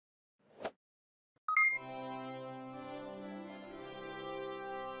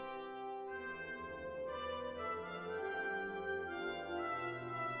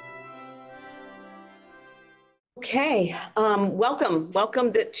Okay, welcome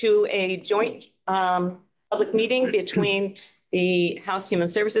to a joint public meeting between the House Human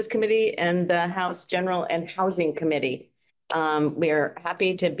Services Committee and the House General and Housing Committee. We're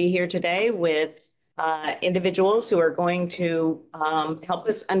happy to be here today with individuals who are going to help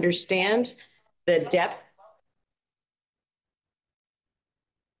us understand the depth.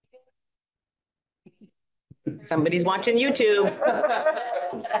 Somebody's watching YouTube.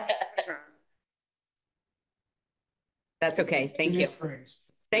 That's okay. Thank you.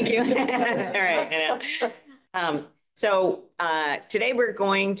 Thank you. That's all right. So today we're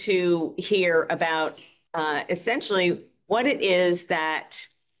going to hear about essentially what it is that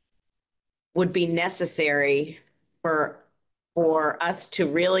would be necessary for us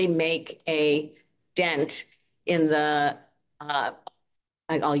to really make a dent in the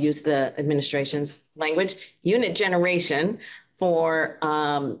I'll use the administration's language, unit generation for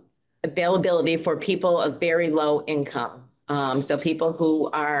availability for people of very low income. So people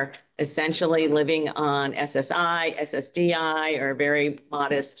who are essentially living on SSI, SSDI, or very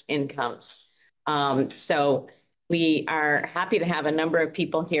modest incomes. So we are happy to have a number of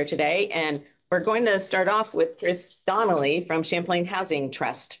people here today, and we're going to start off with Chris Donnelly from Champlain Housing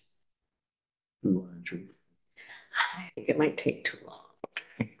Trust. I think it might take too long.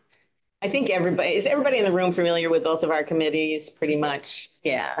 I think is everybody in the room familiar with both of our committees? Pretty much.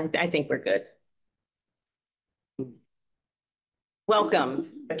 Yeah, I think we're good.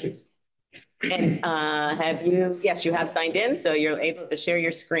 Welcome. Thank you. And yes, you have signed in, so you're able to share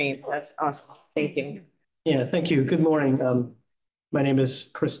your screen. That's awesome. Thank you. Yeah, thank you. Good morning. My name is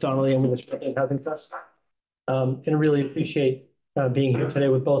Chris Donnelly. I'm with the Champlain Housing Trust. And I really appreciate being here today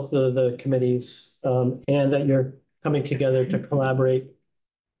with both the committees and that you're coming together to collaborate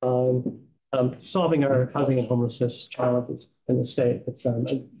solving our housing and homelessness challenges in the state.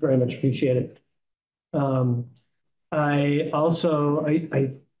 I very much appreciate it. I also,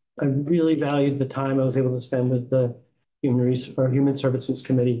 I really valued the time I was able to spend with the Human Services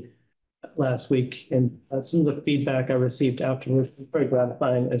Committee last week, and some of the feedback I received afterwards was very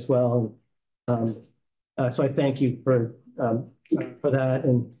gratifying as well. So I thank you for that.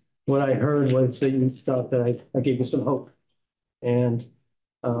 And what I heard was that you thought that I gave you some hope, and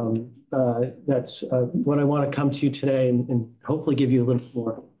that's what I want to come to you today and hopefully give you a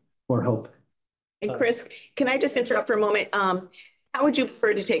little more hope. And Chris, can I just interrupt for a moment? How would you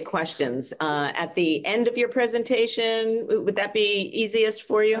prefer to take questions? At the end of your presentation, would that be easiest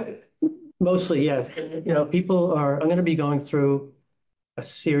for you? Mostly, yes. You know, I'm going to be going through a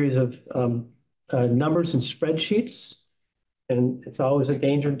series of numbers and spreadsheets, and it's always a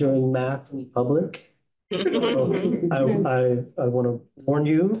danger doing math in public. I want to warn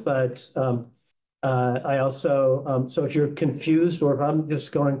you, but I also, so if you're confused or if I'm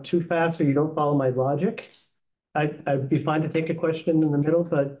just going too fast or you don't follow my logic, I'd be fine to take a question in the middle,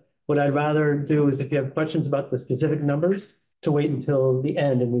 but what I'd rather do is if you have questions about the specific numbers, to wait until the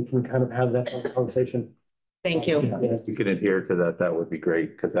end and we can kind of have that conversation. Thank you. Yeah, if you can adhere to that, that would be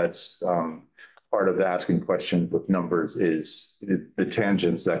great, because that's part of asking questions with numbers is the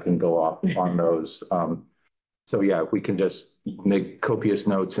tangents that can go off on those. So yeah, if we can just make copious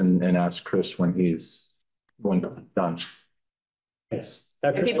notes and ask Chris when he's done. Yes.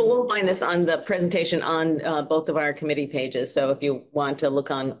 And people will find this on the presentation on both of our committee pages. So if you want to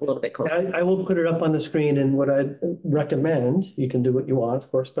look on a little bit closer. I will put it up on the screen, and what I recommend, you can do what you want, of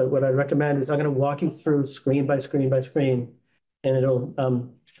course, but what I recommend is I'm going to walk you through screen by screen by screen, and it'll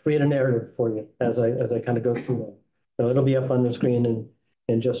create a narrative for you as I kind of go through them. So it'll be up on the screen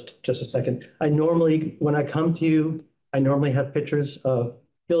in just a second. I normally, when I come to you, I normally have pictures of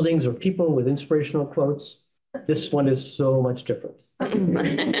buildings or people with inspirational quotes. This one is so much different.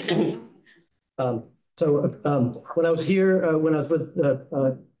 When I was here, when I was with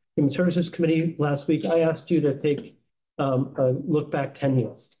the Human Services Committee last week, I asked you to take a look back 10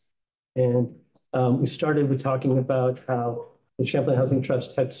 years. And we started with talking about how the Champlain Housing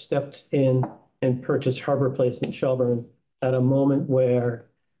Trust had stepped in and purchased Harbor Place in Shelburne at a moment where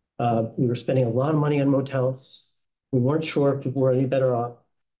we were spending a lot of money on motels. We weren't sure if people were any better off.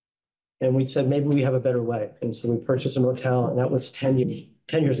 And we said, maybe we have a better way. And so we purchased a motel, and that was 10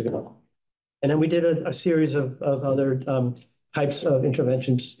 years ago. And then we did a series of other types of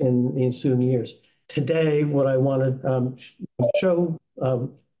interventions in the ensuing years. Today, what I want to show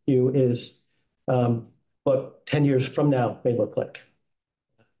you is what 10 years from now may look like.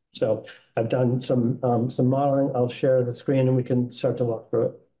 So I've done some modeling. I'll share the screen and we can start to walk through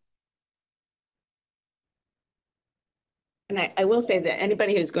it. And I will say that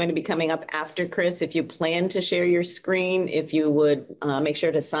anybody who's going to be coming up after Chris, if you plan to share your screen, if you would make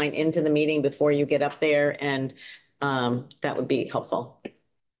sure to sign into the meeting before you get up there, and that would be helpful.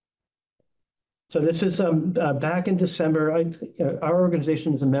 So this is back in December. Our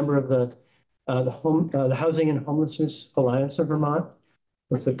organization is a member of the Housing and Homelessness Alliance of Vermont.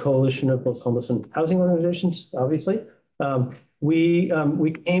 It's a coalition of both homeless and housing organizations, obviously. We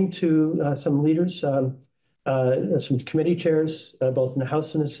came to some leaders, some committee chairs, both in the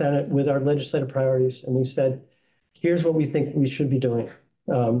House and the Senate, with our legislative priorities, and we said, here's what we think we should be doing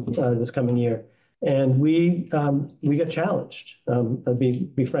this coming year. And we got challenged. I'll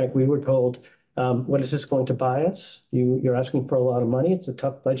be frank, we were told, what is this going to buy us? You're asking for a lot of money. It's a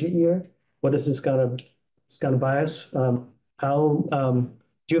tough budget year. What is this going to buy us?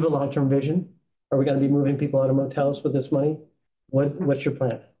 Do you have a long-term vision? Are we going to be moving people out of motels with this money? What's your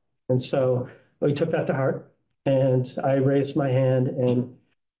plan? And so we took that to heart, and I raised my hand and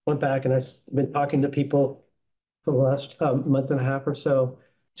went back, and I've been talking to people for the last month and a half or so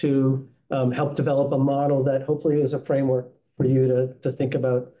to help develop a model that hopefully is a framework for you to think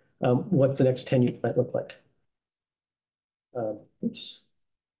about what the next 10 years might look like. Oops.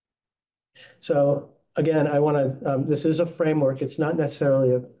 So again, I want to, this is a framework. It's not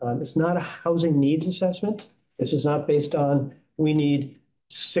necessarily it's not a housing needs assessment. This is not based on, we need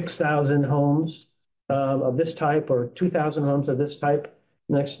 6,000 homes of this type or 2,000 homes of this type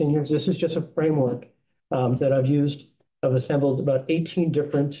in the next 10 years. This is just a framework that I've used. I've assembled about 18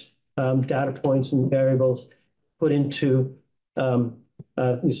 different data points and variables put into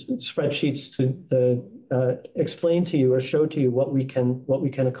these spreadsheets to explain to you or show to you what we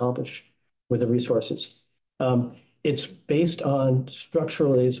can accomplish with the resources. It's based on,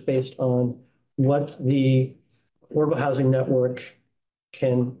 structurally, it's based on what the affordable housing network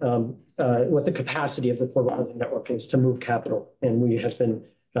can, what the capacity of the affordable housing network is to move capital. And we have been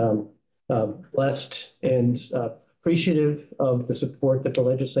blessed and appreciative of the support that the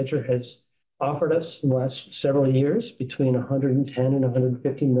legislature has offered us in the last several years, between 110 and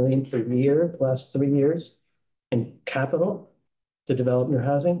 150 million per year, the last 3 years, in capital to develop new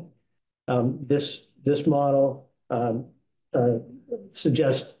housing. This model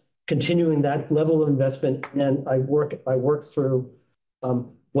suggests continuing that level of investment, and I work through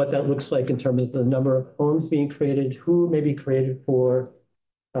what that looks like in terms of the number of homes being created, who may be created for,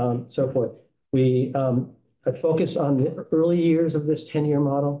 so forth. We have focused on the early years of this 10-year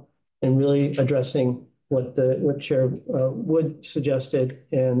model and really addressing what Chair Wood suggested,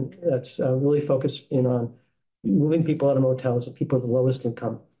 and that's really focused in on moving people out of motels and people with the lowest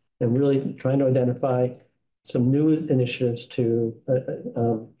income, and really trying to identify some new initiatives to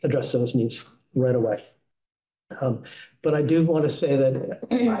address those needs right away. But I do want to say that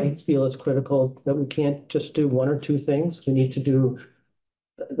I feel it's critical that we can't just do one or two things. We need to do,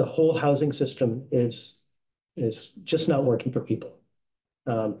 the whole housing system is just not working for people.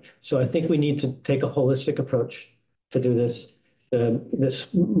 So I think we need to take a holistic approach to do this. This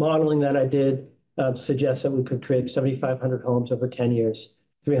modeling that I did suggests that we could create 7,500 homes over 10 years,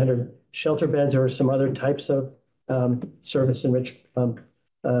 300 shelter beds or some other types of service-enriched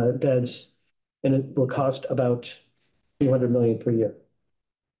beds, and it will cost about $200 million per year.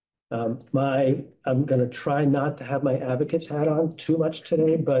 I'm going to try not to have my advocate's hat on too much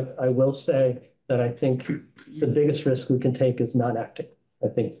today, but I will say that I think the biggest risk we can take is not acting.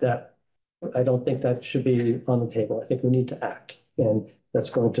 I don't think that should be on the table. I think we need to act, and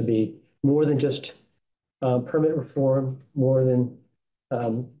that's going to be more than just permit reform, more than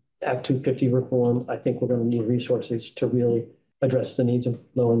Act 250 reform. I think we're going to need resources to really address the needs of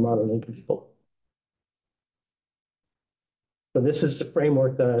low and moderate income people. So this is the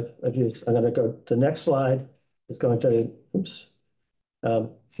framework that I've used. I'm going to go to the next slide. It's going to, oops,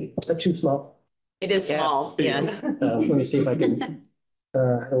 is that too small? It is small, yes. Let me see if I can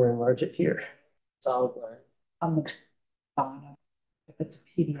enlarge it here. Solid work. On the bottom, if it's a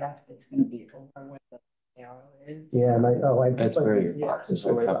PDF, it's going to be over where the arrow is. Yeah, That's where your yeah, boxes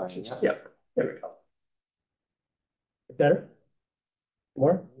where are my covered. boxes. Yep, there we go. Better?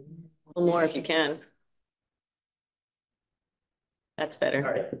 More? A little more if you can. That's better.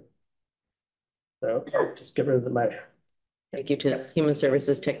 All right. So just get rid of my. Thank you to the Human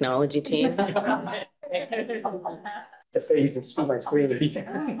Services Technology team. That's why you can see my screen.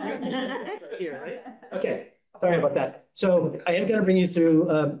 Okay, sorry about that. So I am going to bring you through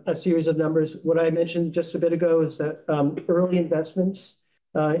a series of numbers. What I mentioned just a bit ago is that early investments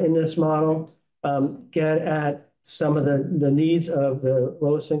in this model get at some of the needs of the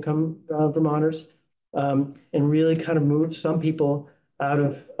lowest income Vermonters, and really kind of move some people out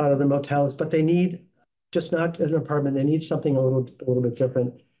of the motels, but they need just not an apartment. They need something a little bit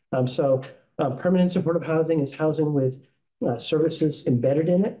different. Permanent supportive housing is housing with services embedded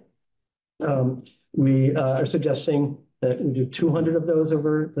in it. We are suggesting that we do 200 of those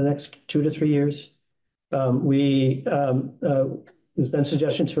over the next 2 to 3 years. There's been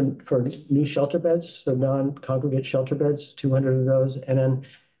suggestions for new shelter beds, so non-congregate shelter beds, 200 of those. And then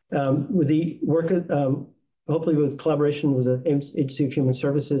with the work, hopefully with collaboration with the Agency of Human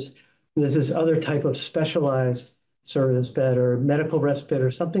Services, there's this other type of specialized service bed or medical respite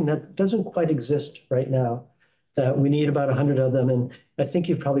or something that doesn't quite exist right now. We need about 100 of them. And I think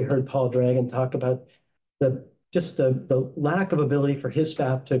you've probably heard Paul Dragon talk about the lack of ability for his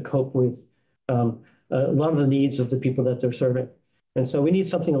staff to cope with a lot of the needs of the people that they're serving. And so we need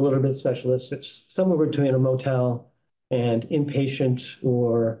something a little bit specialist. It's somewhere between a motel and inpatient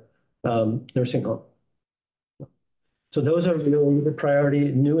or nursing home. So those are really the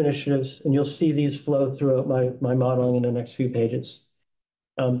priority new initiatives, and you'll see these flow throughout my modeling in the next few pages.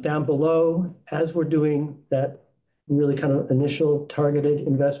 Down below, as we're doing that really kind of initial targeted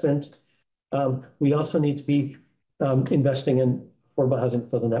investment, we also need to be investing in affordable housing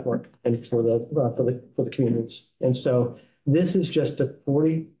for the network and for the communities. And so this is just a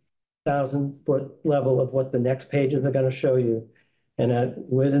 40,000 foot level of what the next pages are going to show you. And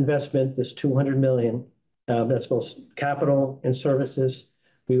with investment, this 200 million, that's both capital and services.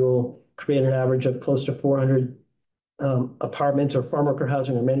 We will create an average of close to 400 apartments or farm worker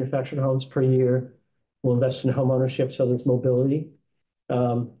housing or manufactured homes per year. We'll invest in home ownership so there's mobility.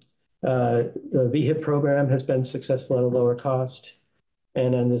 The VHIP program has been successful at a lower cost.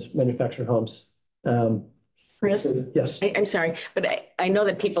 And then there's manufactured homes. Chris? Yes. I'm sorry, but I know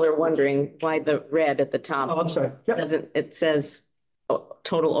that people are wondering why the red at the top. Oh, I'm sorry. Yep. It says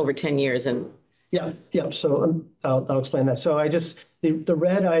total over 10 years and. Yeah. So I'll explain that. So the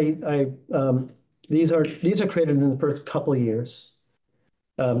red, these are created in the first couple of years.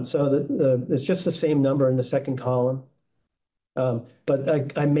 So it's just the same number in the second column.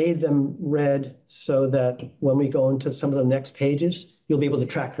 But I made them red so that when we go into some of the next pages, you'll be able to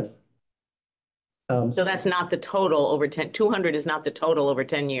track them. So that's not the total over 10, 200 is not the total over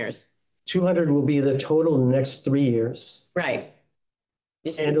 10 years. 200 will be the total in the next 3 years. Right.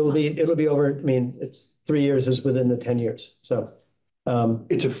 And it'll be over, I mean, it's 3 years is within the 10 years. So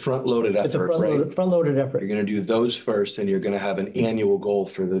it's a front-loaded effort, it's a front-loaded effort. You're going to do those first, and you're going to have an annual goal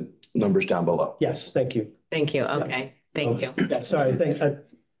for the numbers down below. Yes, thank you. Thank you. Okay, yeah. Thank you. Yeah, sorry, I've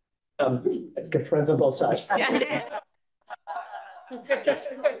got friends on both sides.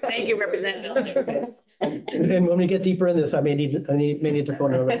 Thank you, Representative. And when we get deeper in this, I may need to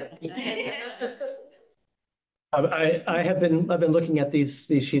phone over. I've been looking at these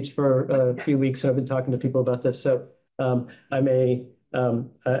sheets for a few weeks, and I've been talking to people about this. So I may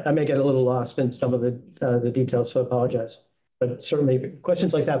get a little lost in some of the details. So I apologize. But certainly,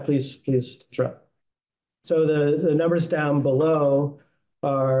 questions like that, please drop. So the numbers down below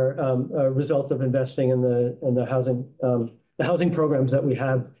are a result of investing in the housing programs that we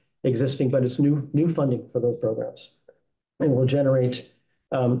have existing, but it's new funding for those programs, and will generate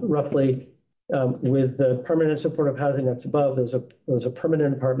roughly with the permanent supportive housing that's above. Those are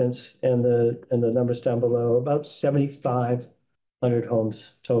permanent apartments, and the numbers down below about 7,500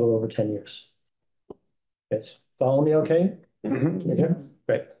 homes total over 10 years. Okay, so follow me, okay? Mm-hmm.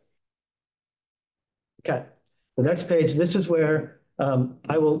 Great. Okay, the next page. This is where I'm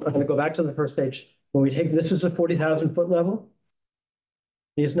going to go back to the first page. When we take this is the 40,000 foot level.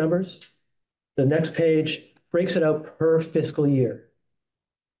 These numbers. The next page breaks it out per fiscal year.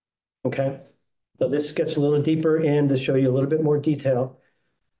 Okay, so this gets a little deeper in to show you a little bit more detail.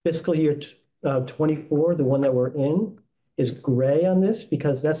 Fiscal year 24, the one that we're in, is gray on this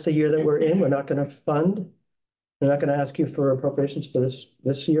because that's the year that we're in. We're not going to fund. We're not going to ask you for appropriations for this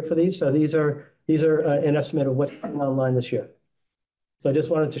year for these. So these are an estimate of what's coming online this year. So I just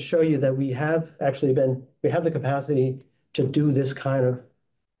wanted to show you that we have the capacity to do this kind of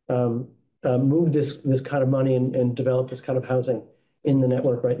move this kind of money and develop this kind of housing in the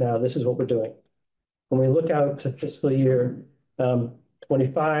network right now. This is what we're doing. When we look out to fiscal year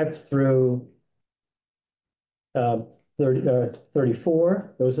 25 through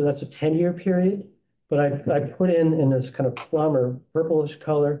 34, that's a 10-year period. But I put in this kind of plum or purplish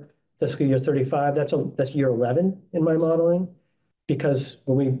color fiscal year 35. That's year 11 in my modeling, because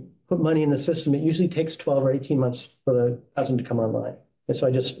when we put money in the system, it usually takes 12 or 18 months for the housing to come online. And so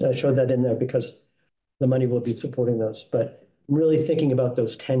I showed that in there because the money will be supporting those. But I'm really thinking about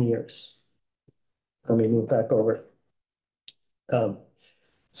those 10 years. Let me move back over.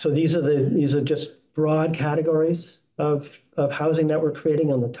 So these are just broad categories. of housing that we're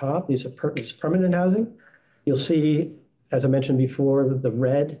creating on the top. These are this permanent housing. You'll see, as I mentioned before, the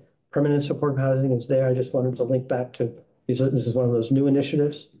red permanent supportive housing is there. I just wanted to link back to this is one of those new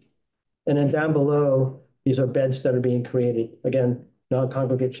initiatives. And then down below, these are beds that are being created. Again,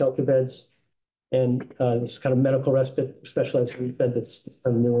 non-congregate shelter beds. And this kind of medical respite specialized bed that's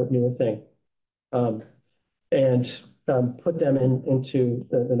a newer thing. Put them into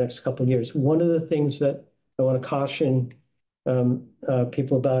the next couple of years. One of the things that I want to caution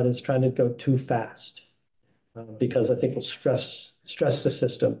people about is trying to go too fast because I think it'll stress the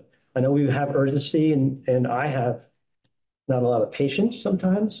system. I know we have urgency and I have not a lot of patience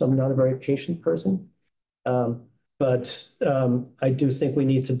sometimes. So I'm not a very patient person. But I do think we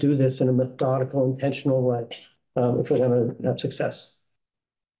need to do this in a methodical, intentional way if we're going to have success.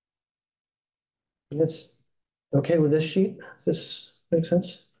 Yes. Okay with this sheet? Does this make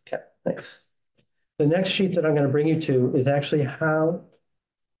sense? Okay, thanks. The next sheet that I'm going to bring you to is actually how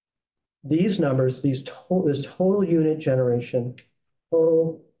these numbers, this total unit generation,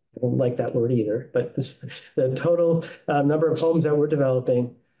 total, I don't like that word either, but the total number of homes that we're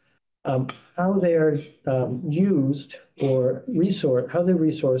developing, how they are used or how they're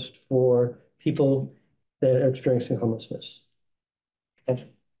resourced for people that are experiencing homelessness. Okay.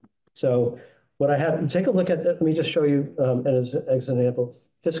 So what I have, take a look at, let me just show you as an example,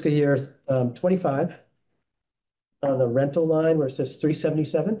 fiscal year 25 on the rental line where it says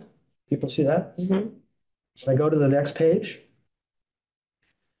 377. People see that? Mm-hmm. I go to the next page.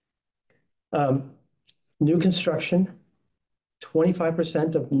 New construction,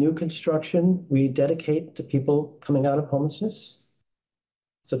 25% of new construction we dedicate to people coming out of homelessness.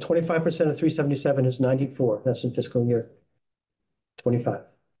 So 25% of 377 is 94. That's in fiscal year 25.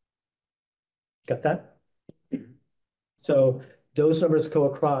 Got that? So those numbers go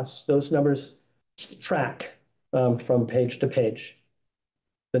across, those numbers track from page to page.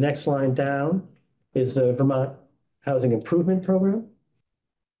 The next line down is the Vermont Housing Improvement Program,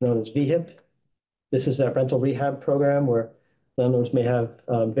 known as VHIP. This is that rental rehab program where landlords may have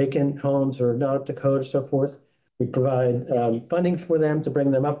vacant homes or not up to code and so forth. We provide funding for them to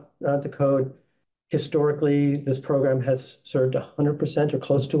bring them up to code. Historically, this program has served 100% or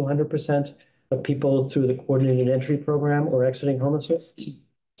close to 100% of people through the coordinated entry program or exiting homelessness.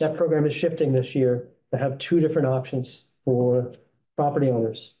 That program is shifting this year to have two different options for property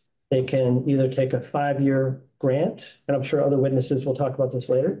owners. They can either take a 5-year grant, and I'm sure other witnesses will talk about this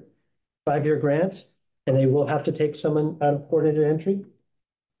later, 5-year grant, and they will have to take someone out of coordinated entry,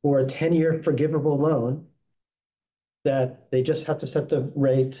 or a 10-year forgivable loan that they just have to set the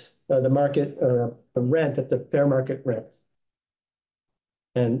rate, the market, the rent at the fair market rent.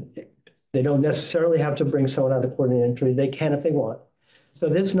 And they don't necessarily have to bring someone out of coordinated entry. They can if they want. So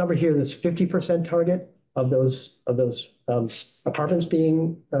this number here, this 50% target of those apartments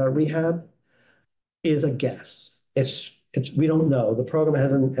being rehabbed is a guess. We don't know. The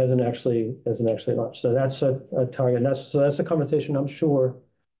program hasn't actually launched. So that's a target. That's a conversation I'm sure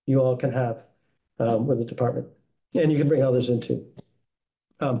you all can have with the department, and you can bring others into.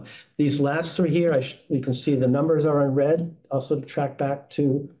 These last three here, you can see the numbers are in red. Also track back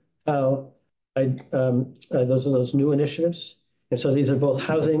to how those are those new initiatives. And so these are both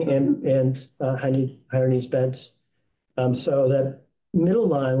housing and higher needs beds. So that middle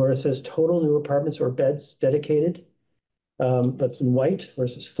line where it says total new apartments or beds dedicated, that's in white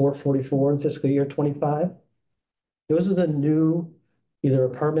versus 444 in fiscal year 25. Those are the new either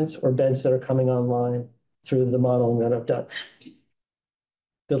apartments or beds that are coming online through the modeling that I've done.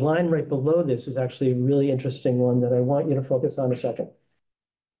 The line right below this is actually a really interesting one that I want you to focus on a second.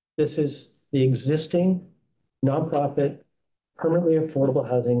 This is the existing nonprofit, permanently affordable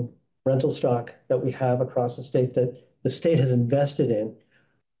housing rental stock that we have across the state that the state has invested in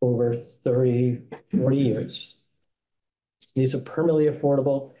over 30, 40 years. These are permanently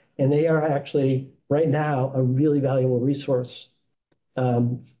affordable, and they are actually right now a really valuable resource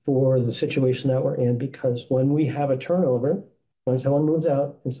for the situation that we're in, because when we have a turnover, when someone moves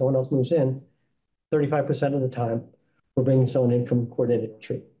out and someone else moves in, 35% of the time, we're bringing someone in from coordinated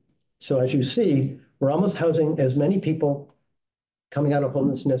entry. So as you see, we're almost housing as many people coming out of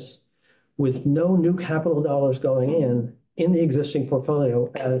homelessness with no new capital dollars going in the existing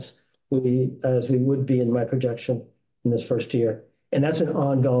portfolio as we would be in my projection in this first year. And that's an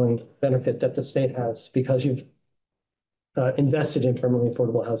ongoing benefit that the state has because you've invested in permanently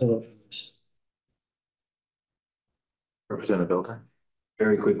affordable housing. Representative Builder.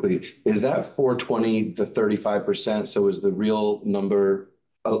 Very quickly, is that 420 the 35%? So is the real number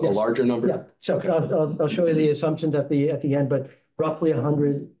a Yes. larger number? Yeah, so I'll show you the assumptions at the end, but roughly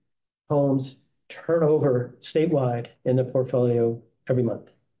 100 homes turn over statewide in the portfolio every month.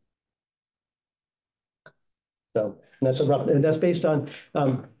 So and that's based on,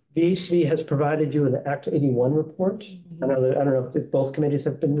 VHC has provided you with the Act 81 report. I don't know if both committees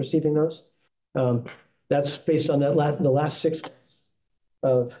have been receiving those. That's based on the last 6 months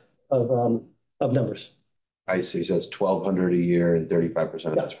of numbers. I see, so it's 1,200 a year and 35%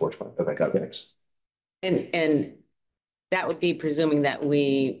 of that's 420. Okay, got it, thanks. And that would be presuming that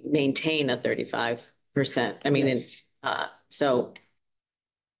we maintain a 35%. I mean, Yes. so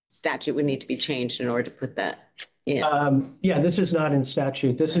statute would need to be changed in order to put that in. Yeah, this is not in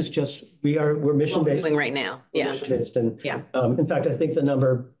statute. This is just, we're mission-based. Doing right now, yeah. Mission-based, and Yeah. in fact, I think the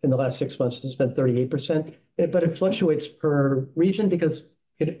number in the last 6 months has been 38%, but it fluctuates per region because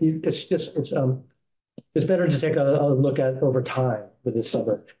it's better to take a look at over time with this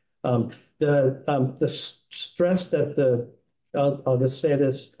number. The stress that I'll just say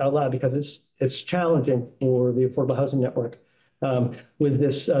this out loud because it's challenging for the affordable housing network. With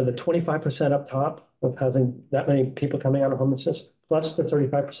this, the 25% up top of housing that many people coming out of homelessness, plus the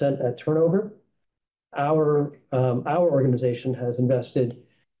 35% at turnover, our organization has invested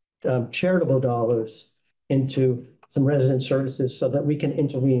charitable dollars into some resident services so that we can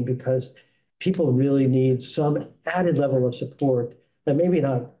intervene because people really need some added level of support that maybe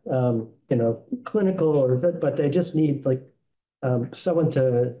not, clinical but they just need like someone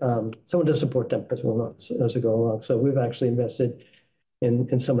to support them as we go along. So we've actually invested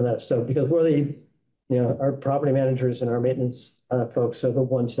in some of that stuff because we're our property managers and our maintenance folks are the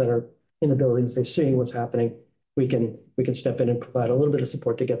ones that are in the buildings. They're seeing what's happening. We can step in and provide a little bit of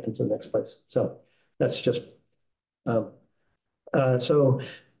support to get them to the next place. So that's just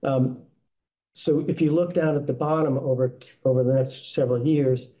so if you look down at the bottom over the next several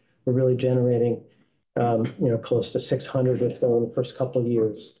years, we're really generating close to 600 or so in the first couple of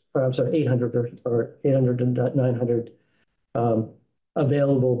years. Or, I'm sorry, 800 or 800 and 900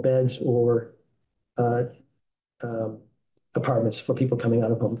 available beds or apartments for people coming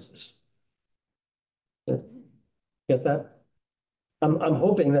out of homelessness. Get that? I'm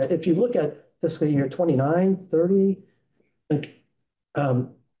hoping that if you look at fiscal year 29, 30, like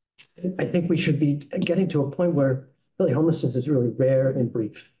I think we should be getting to a point where really homelessness is really rare and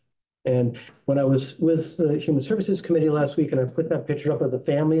brief. And when I was with the Human Services Committee last week, and I put that picture up of the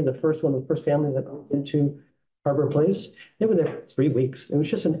family, the first family that moved into Harbor Place, they were there for 3 weeks. It was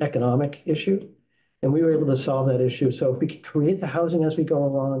just an economic issue. And we were able to solve that issue. So if we can create the housing as we go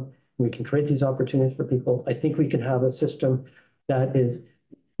along, we can create these opportunities for people, I think we can have a system that is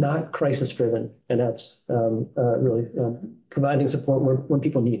not crisis driven. And that's really providing support when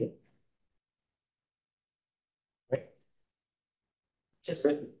people need it. Right.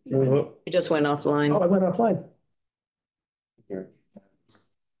 You just went offline. Oh, I went offline. Here.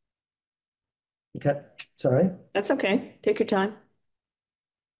 Okay, sorry. That's okay. Take your time.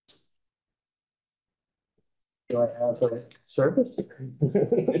 Do I have a service?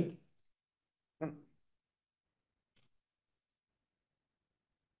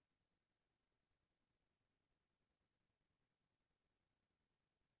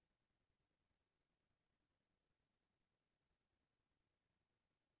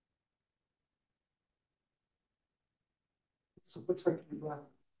 So it looks like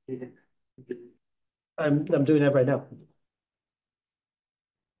I'm doing that right now.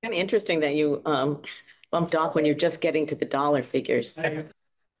 Kind of interesting that you bumped off when you're just getting to the dollar figures.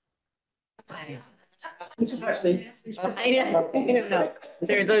 This is actually. I know.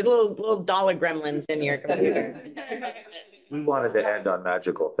 There's little dollar gremlins in your computer. We wanted to end on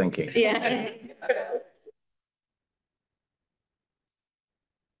magical thinking. Yeah.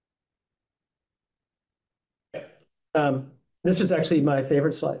 This is actually my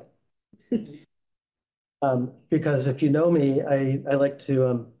favorite slide. Because if you know me, I like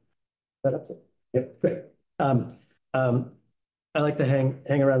to that up there. Yep, great. I like to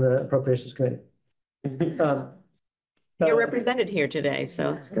hang around the Appropriations Committee. You're represented here today,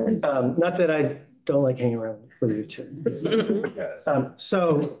 so it's good. Not that I don't like hanging around with you too.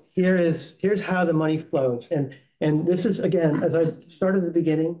 So here's how the money flows. And this is, again, as I started at the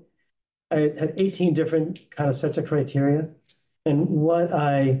beginning, I had 18 different kind of sets of criteria. And what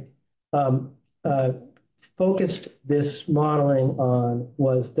I focused this modeling on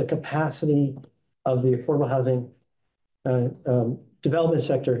was the capacity of the affordable housing development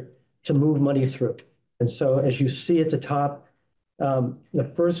sector to move money through. And so as you see at the top,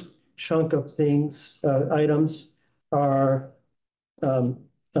 the first chunk of things, items are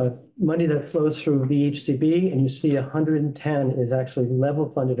money that flows through VHCB, and you see 110 is actually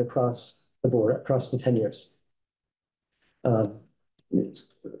level funded across the board, across the 10 years.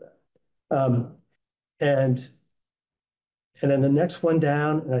 and then the next one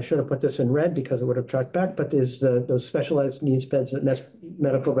down, and I should have put this in red because it would have tracked back, but is those specialized needs beds at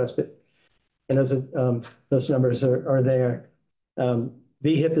medical respite. And those numbers are there.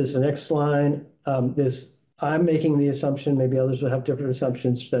 VHIP is the next line. I'm making the assumption, maybe others will have different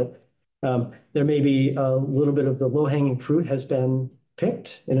assumptions, that there may be a little bit of the low-hanging fruit has been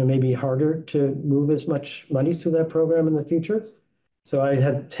picked, and it may be harder to move as much money through that program in the future. So I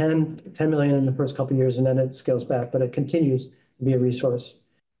had 10 million in the first couple of years, and then it scales back, but it continues to be a resource.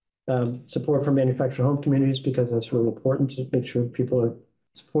 Support for manufactured home communities, because that's really important to make sure people are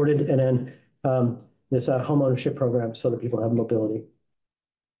supported. And then this home ownership program so that people have mobility.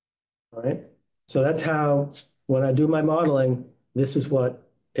 All right. So that's how, when I do my modeling, this is what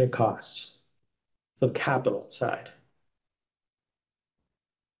it costs. The capital side.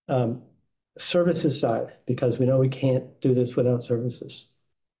 Services side, because we know we can't do this without services.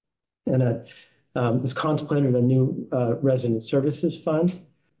 And it's contemplated a new resident services fund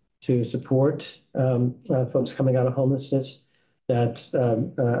to support folks coming out of homelessness that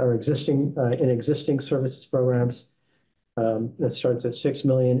are in existing services programs. That starts at 6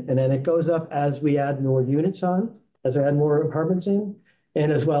 million, and then it goes up as we add more units on, as I add more apartments in,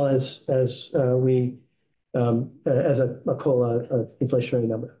 and as well as we as a COLA inflationary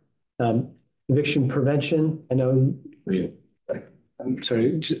number. Eviction prevention, I know. I'm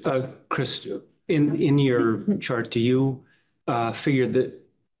sorry, Chris, in your chart, do you figure that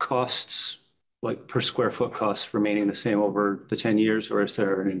costs, like per square foot costs, remaining the same over the 10 years, or is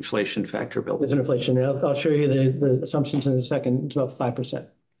there an inflation factor built in? There's an inflation. I'll show you the assumptions in a second. It's about 5%.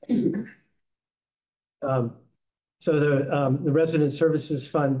 So the resident services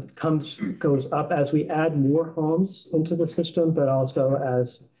fund goes up as we add more homes into the system, but also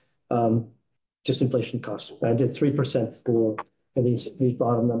as just inflation costs. I did 3% for these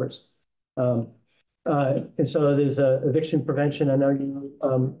bottom numbers. And so there's eviction prevention. I know you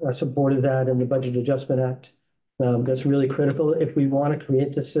supported that in the Budget Adjustment Act. That's really critical. If we want to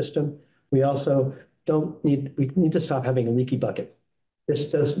create this system, we also we need to stop having a leaky bucket.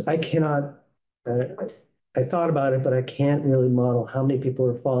 I cannot, I thought about it, but I can't really model how many people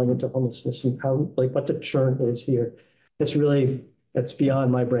are falling into homelessness and what the churn is here. It's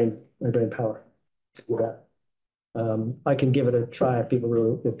beyond my brain power to do that. I can give it a try if people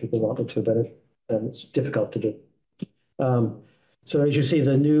want me to, but it's difficult to do. So as you see,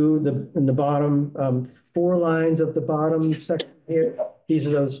 in the bottom 4 lines of the bottom section here, these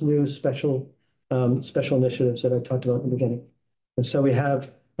are those new special initiatives that I talked about in the beginning. And so we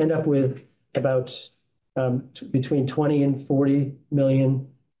end up with about between 20 and 40 million,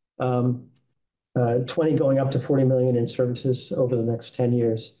 20 going up to 40 million in services over the next 10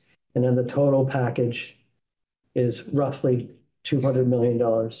 years. And then the total package is roughly $200 million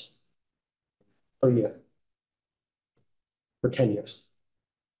per year for 10 years.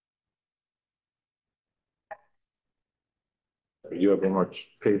 You have one more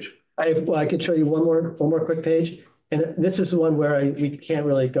page? I could show you one more quick page. And this is the one where we can't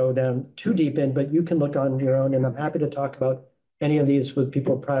really go down too deep in, but you can look on your own. And I'm happy to talk about any of these with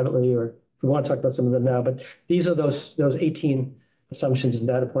people privately, or if we want to talk about some of them now. But these are those 18 assumptions and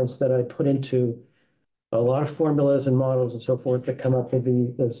data points that I put into a lot of formulas and models and so forth that come up with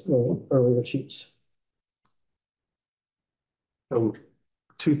those earlier sheets. So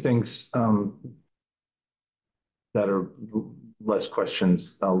 2 things that are less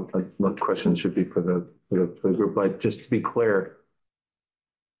questions. What questions should be for the group? Like, just to be clear,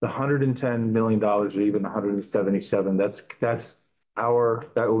 the $110 million or even 177, that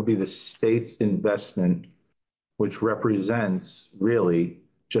would be the state's investment, which represents really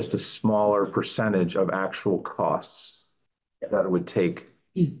just a smaller percentage of actual costs that it would take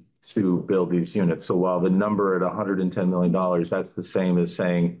to build these units. So while the number at $110 million, that's the same as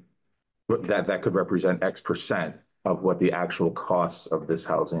saying that could represent X percent of what the actual costs of this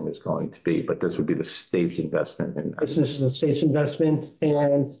housing is going to be. But this would be the state's investment in that. This is the state's investment,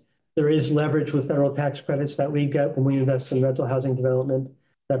 and there is leverage with federal tax credits that we get when we invest in rental housing development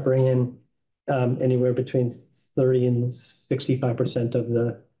that bring in anywhere between 30 and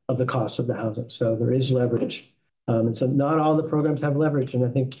 65% of the cost of the housing. So there is leverage. And so not all the programs have leverage. And I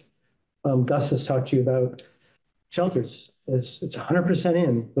think Gus has talked to you about shelters. It's 100%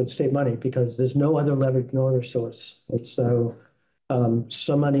 in with state money because there's no other leverage, no other source. And so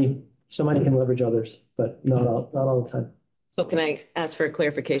somebody can leverage others, but not all the time. So can I ask for a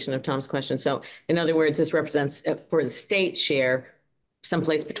clarification of Tom's question? So in other words, this represents for the state share,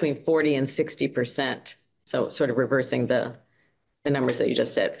 someplace between 40 and 60%. So sort of reversing the numbers that you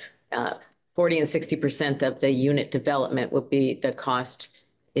just said. 40 and 60% of the unit development would be the cost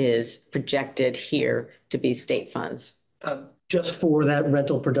is projected here to be state funds? Just for that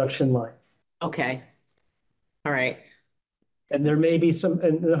rental production line. Okay. All right. And there may be some,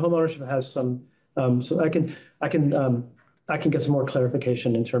 and the homeownership has some, so I can get some more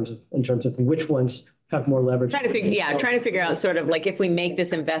clarification in terms of which ones have more leverage. Trying to figure out sort of like if we make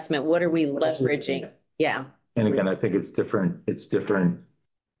this investment, what are we leveraging? Yeah. And again, I think it's different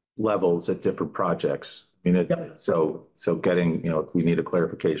levels at different projects. I mean, Yep. so getting, we need a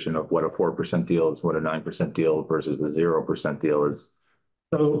clarification of what a 4% deal is, what a 9% deal versus a 0% deal is.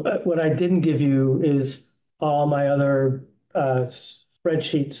 So what I didn't give you is all my other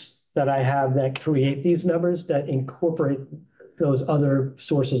spreadsheets that I have that create these numbers that incorporate those other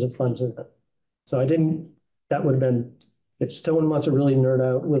sources of funds in them. So that would have been, if someone wants to really nerd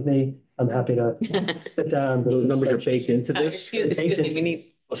out with me, I'm happy to sit down. Those numbers are baked into this? Excuse me, we need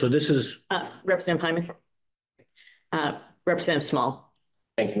So this is, Representative Hyman. Representative Small.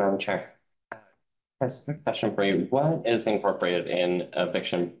 Thank you, Madam Chair. Question for you. What is incorporated in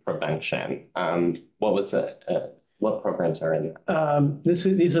eviction prevention? What was it? What programs are in that?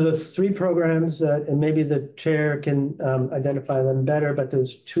 These are the three programs that, and maybe the chair can identify them better, but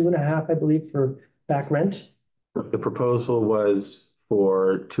there's 2.5, I believe, for back rent. The proposal was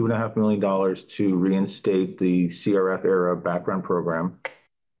for $2.5 million to reinstate the CRF era background program,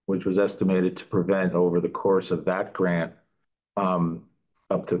 which was estimated to prevent over the course of that grant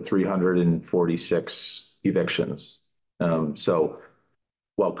up to 346 evictions. So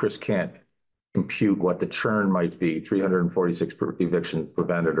while Chris can't compute what the churn might be, 346 evictions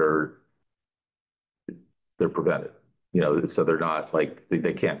prevented, or they're prevented, so they're not like,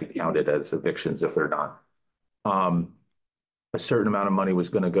 they can't be counted as evictions if they're not. A certain amount of money was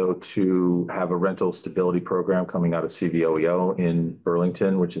going to go to have a rental stability program coming out of CVOEO in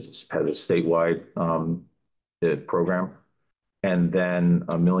Burlington, which has a statewide program. And then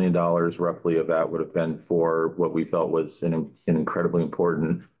 $1 million roughly of that would have been for what we felt was an incredibly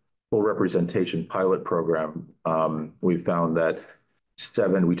important full representation pilot program. We found that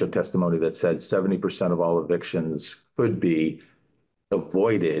we took testimony that said 70% of all evictions could be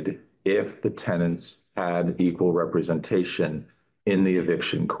avoided if the tenants had equal representation in the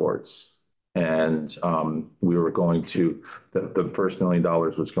eviction courts. And we were going to, the first $1 million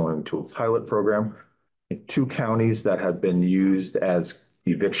was going to a pilot program in 2 counties that had been used as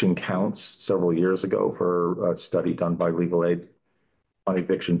eviction counts several years ago for a study done by Legal Aid on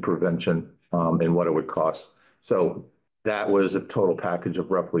eviction prevention and what it would cost. So that was a total package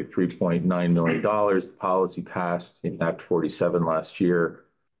of roughly $3.9 million. The policy passed in Act 47 last year.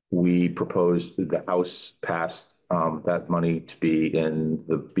 We proposed, the House passed that money to be in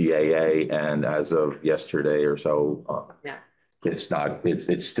the BAA, and as of yesterday or so, it's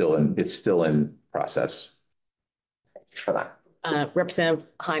still in process. Thank you for that. Representative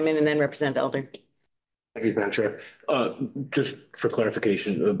Hyman and then Representative Elder. thank you, Madam Chair. Just for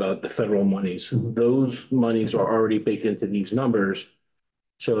clarification about the federal monies, those monies are already baked into these numbers.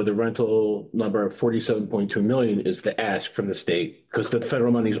 So the rental number of 47.2 million is the ask from the state because the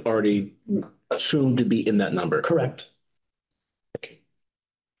federal money is already assumed to be in that number. Correct. Okay.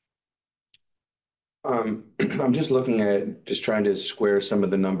 I'm just looking at, just trying to square some of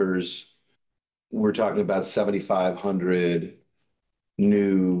the numbers. We're talking about 7,500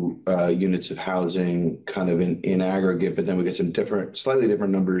 new units of housing kind of in aggregate, but then we get some slightly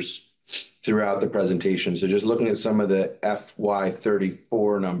different numbers throughout the presentation. So just looking at some of the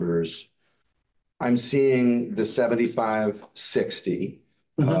FY34 numbers, I'm seeing the 7560,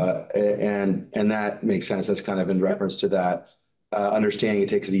 and that makes sense. That's kind of in reference to that. Understanding it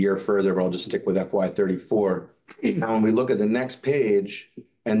takes it a year further, but I'll just stick with FY34. Now, when we look at the next page,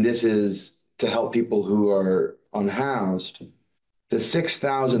 and this is to help people who are unhoused, the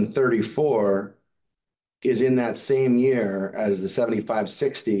 6,034 is in that same year as the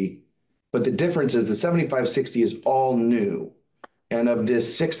 7560, but the difference is the 7560 is all new. And of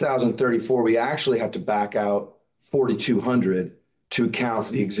this 6,034, we actually have to back out 4,200 to account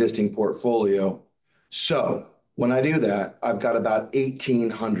for the existing portfolio. So when I do that, I've got about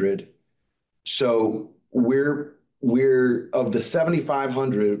 1,800. So we're of the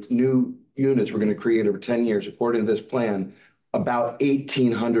 7,500 new units we're going to create over 10 years, according to this plan, about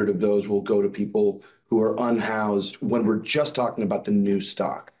 1,800 of those will go to people who are unhoused when we're just talking about the new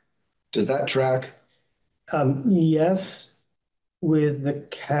stock. Does that track? Yes, with the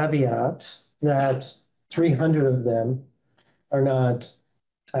caveat that 300 of them are not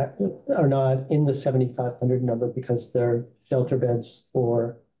in the 7,500 number because they're shelter beds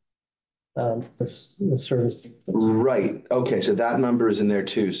for the service. Right. Okay. So that number is in there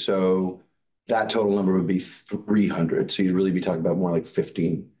too. So that total number would be 300. So you'd really be talking about more like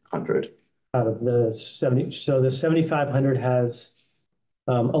 1,500. Out of the 70, so the 7,500 has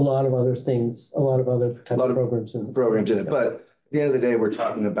a lot of other things, a lot of other types of programs in it. But at the end of the day, we're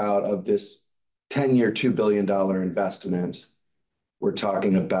talking about of this 10-year, $2 billion investment. We're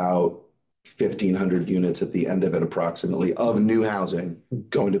talking about 1,500 units at the end of it, approximately, of new housing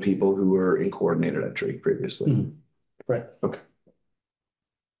going to people who were in coordinated entry previously. Mm-hmm. Right. Okay.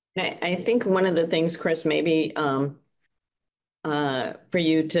 I think one of the things, Chris, maybe for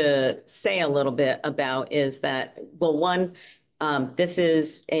you to say a little bit about is that, well, one, this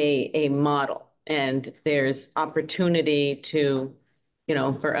is a model, and there's opportunity to, you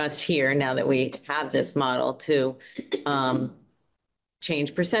know, for us here, now that we have this model, to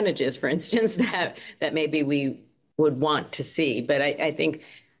change percentages, for instance, that maybe we would want to see. But I think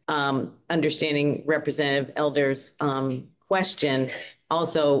understanding Representative Elder's question,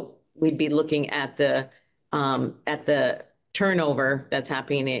 also we'd be looking at the turnover that's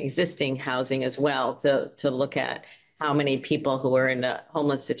happening in existing housing as well, to look at how many people who are in a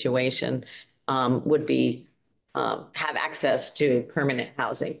homeless situation would be have access to permanent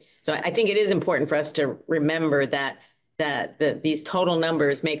housing. So I think it is important for us to remember that these total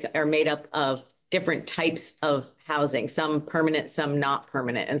numbers are made up of different types of housing, some permanent, some not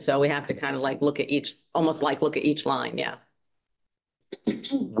permanent. And so we have to kind of like look at each, almost like look at each line. Yeah.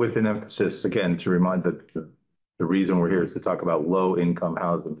 With an emphasis, again, to remind that the reason we're here is to talk about low income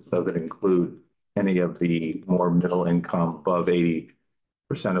housing. This doesn't include any of the more middle income, above 80%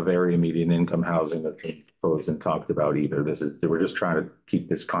 of area median income housing that's been proposed and talked about either. We're just trying to keep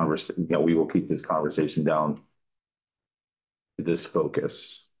this conversation, you know, we will keep this conversation down to this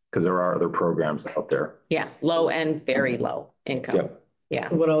focus, because there are other programs out there. Yeah, low and very low income. Yep. Yeah.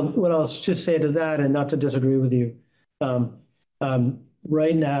 What I'll just say to that, and not to disagree with you,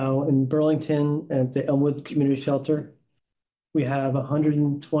 right now in Burlington at the Elmwood Community Shelter, we have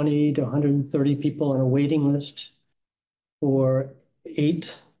 120 to 130 people on a waiting list for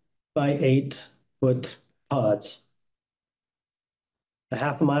 8 by 8 foot pods. A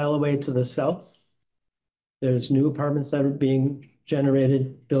half a mile away to the south, there's new apartments that are being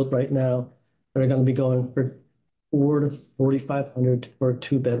generated, built right now, that are going to be going for $4,000 to $4,500 for a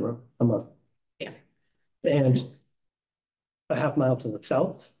 2-bedroom a month. Yeah. And a half mile to the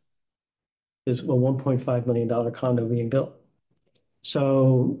south is a $1.5 million condo being built.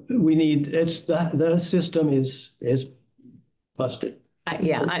 So we need, the system is busted.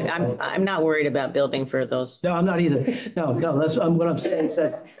 Yeah, I'm not worried about building for those. No, I'm not either. No, that's what I'm saying is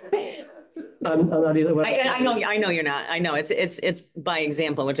that I'm not either. I know you're not. I know it's by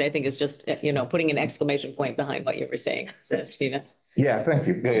example, which I think is just, you know, putting an exclamation point behind what you were saying, Stephen. Yeah, thank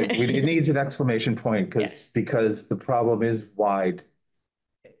you. It needs an exclamation point because the problem is wide,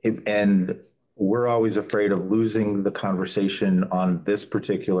 and we're always afraid of losing the conversation on this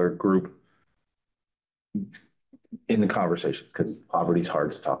particular group in the conversation, because poverty is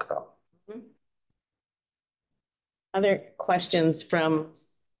hard to talk about. Other questions from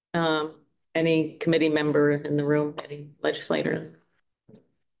any committee member in the room, any legislator?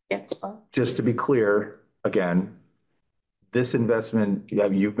 Yeah. Just to be clear, again, this investment,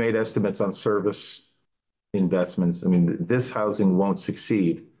 you've made estimates on service investments. I mean, this housing won't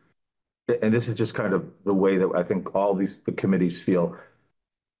succeed. And this is just kind of the way that I think all the committees feel.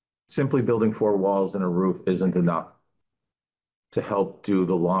 Simply building 4 walls and a roof isn't enough to help do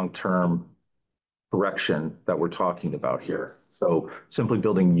the long-term correction that we're talking about here. So simply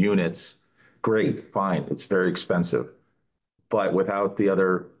building units, great, fine, it's very expensive. But without the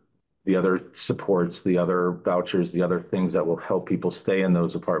other supports, the other vouchers, the other things that will help people stay in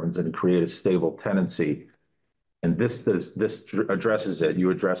those apartments and create a stable tenancy. And this addresses it. You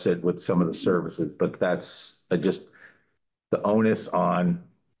address it with some of the services, but that's just the onus on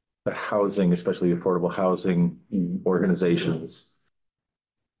the housing, especially affordable housing organizations.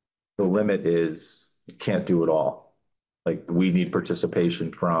 The limit is you can't do it all. Like, we need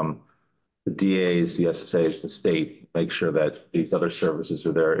participation from the DAs, the SSAs, the state, make sure that these other services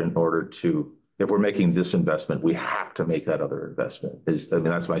are there in order to, if we're making this investment, we have to make that other investment.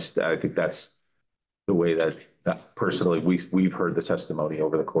 I think that's the way that personally we've heard the testimony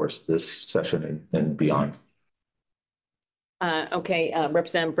over the course of this session and beyond. Okay,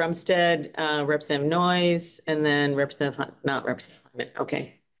 Representative Brumsted, Representative Noyes, and then not Representative.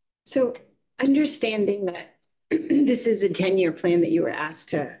 Okay. So understanding that this is a 10-year plan that you were asked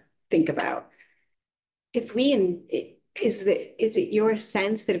to think about, is it your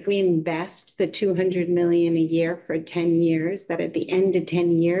sense that if we invest the $200 million a year for 10 years, that at the end of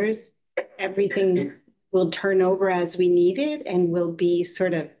 10 years, everything will turn over as we need it and will be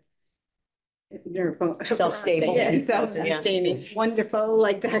sort of Self-stable. Yeah, self-sustaining, wonderful,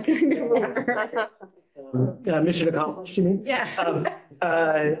 like that kind of word. Mission accomplished, you mean? Yeah.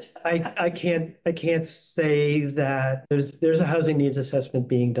 I can't say that there's a housing needs assessment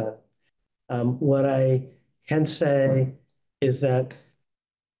being done. What I can say is that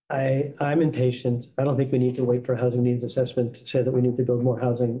I'm impatient. I don't think we need to wait for a housing needs assessment to say that we need to build more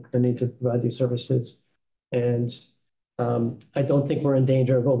housing and need to provide these services. And I don't think we're in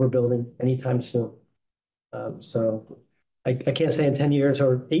danger of overbuilding anytime soon. So I can't say in 10 years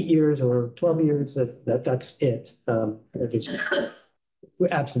or 8 years or 12 years that's it. We're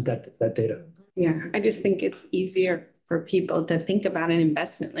absent that data. Yeah, I just think it's easier for people to think about an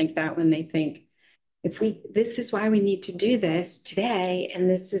investment like that when they think, this is why we need to do this today, and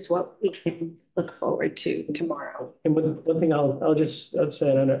this is what we can look forward to tomorrow. And one thing I'll just say,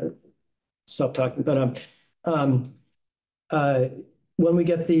 and I don't stop talking, but when we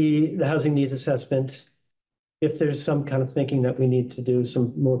get the housing needs assessment, if there's some kind of thinking that we need to do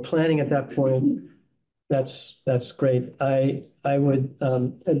some more planning at that point, that's great. I would,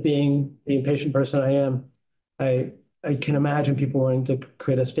 being the impatient person I am, I can imagine people wanting to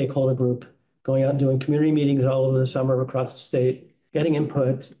create a stakeholder group, going out and doing community meetings all over the summer across the state, getting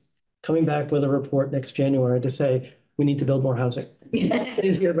input, coming back with a report next January to say, we need to build more housing.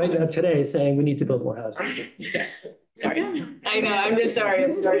 Sitting here right now today saying we need to build more housing. Sorry. I know, I'm just sorry.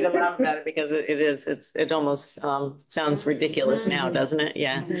 I'm sorry to laugh about it because it almost sounds ridiculous now, doesn't it?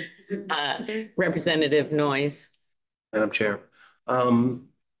 Yeah. Representative Noyes. Madam Chair.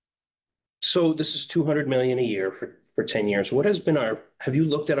 So this is 200 million a year for 10 years. What has been have you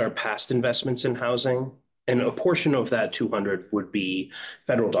looked at our past investments in housing? And a portion of that 200 would be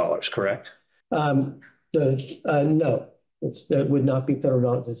federal dollars, correct? No, it would not be federal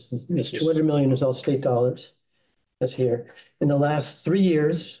dollars. This 200 million is all state dollars. That's here. In the last 3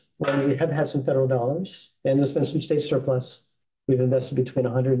 years, when we have had some federal dollars and there's been some state surplus, we've invested between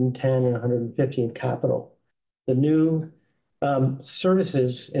 110 and 150 in capital. The new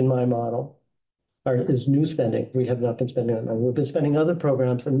services in my model is new spending. We have not been spending on that. We've been spending other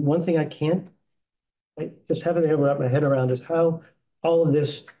programs. And one thing I just haven't wrap my head around is how all of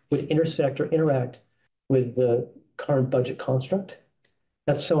this would intersect or interact with the current budget construct.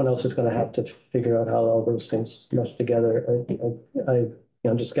 That's someone else is going to have to figure out how all those things mesh together.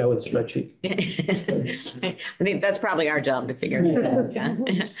 I'm just a guy with a spreadsheet. I think that's probably our job to figure it out. Yeah.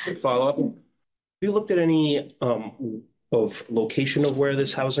 Quick follow-up. Have you looked at any of location of where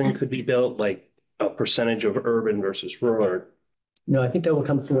this housing could be built, like a percentage of urban versus rural? No, I think that will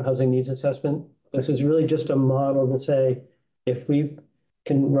come through a housing needs assessment. This is really just a model to say, if we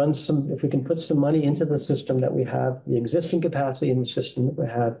can put some money into the system that we have, the existing capacity in the system that we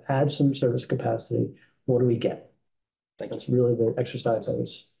have, add some service capacity, what do we get? That's really the exercise I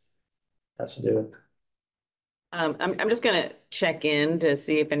was asked to do. I'm just going to check in to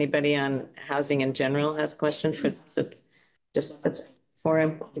see if anybody on housing in general has questions for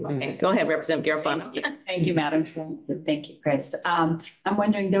him. Okay, go ahead, Representative Garofano. Thank you, Madam Chair. Thank you, Chris. I'm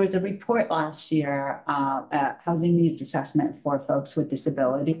wondering, there was a report last year, a housing needs assessment for folks with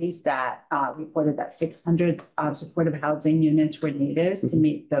disabilities that reported that 600 supportive housing units were needed to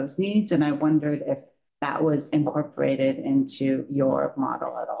meet those needs. And I wondered if that was incorporated into your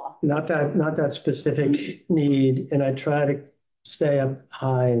model at all. Not that specific need. And I try to stay up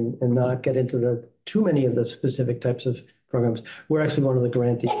high and not get into too many of the specific types of programs. We're actually one of the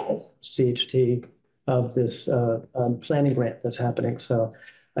grantees, CHT, of this planning grant that's happening. So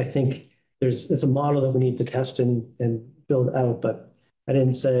I think there's a model that we need to test and build out, but I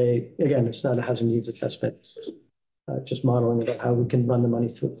didn't say, again, it's not a housing needs assessment. It's just modeling about how we can run the money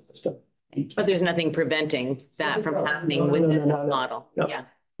through the system. But there's nothing preventing that from happening within this model. No.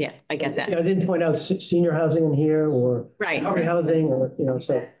 Yeah, I get that. Yeah, I didn't point out senior housing in here or housing or,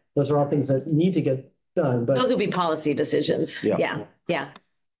 so those are all things that need to get done. But those will be policy decisions. Yeah.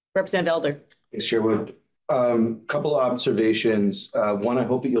 Representative Elder. Thanks, Chairwood. Couple of observations. One, I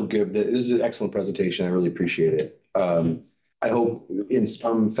hope that you'll give this is an excellent presentation. I really appreciate it. I hope in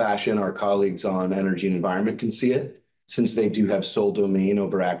some fashion our colleagues on energy and environment can see it, since they do have sole domain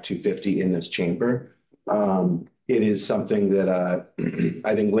over Act 250 in this chamber. It is something that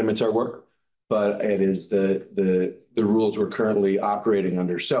I think limits our work, but it is the rules we're currently operating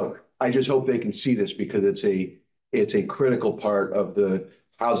under. So I just hope they can see this, because it's a critical part of the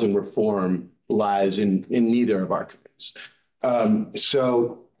housing reform lies in neither of our committees.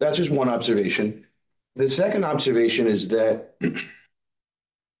 So that's just one observation. The second observation is that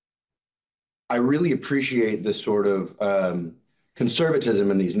I really appreciate the sort of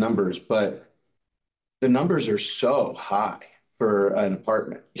conservatism in these numbers, but the numbers are so high for an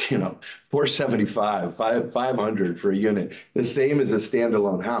apartment, 475, 500 for a unit, the same as a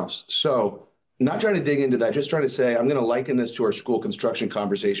standalone house. So not trying to dig into that, just trying to say, I'm going to liken this to our school construction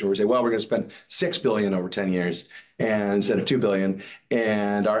conversation where we say, well, we're going to spend 6 billion over 10 years and instead of 2 billion.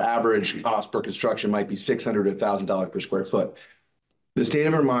 And our average cost per construction might be $600 to $1,000 per square foot. The state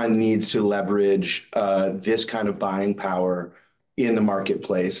of Vermont needs to leverage this kind of buying power in the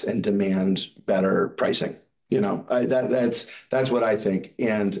marketplace and demand better pricing. That's what I think.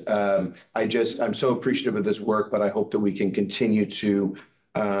 And I'm so appreciative of this work, but I hope that we can continue to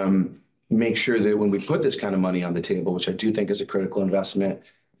make sure that when we put this kind of money on the table, which I do think is a critical investment,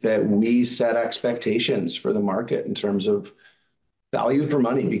 that we set expectations for the market in terms of value for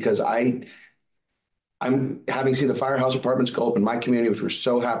money, because I'm having seen the firehouse apartments go up in my community, which we're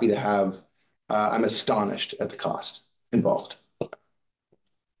so happy to have. I'm astonished at the cost involved.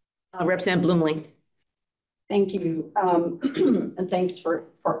 Representative Bloomley. Thank you. And thanks for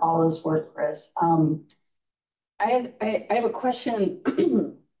all this work, Chris. I have a question.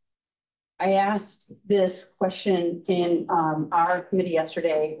 I asked this question in our committee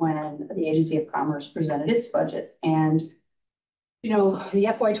yesterday when the Agency of Commerce presented its budget. And, the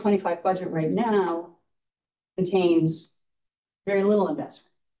FY25 budget right now contains very little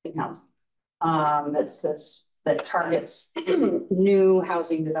investment in housing. That targets new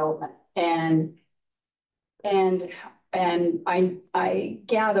housing development. And I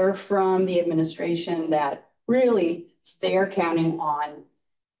gather from the administration that really they are counting on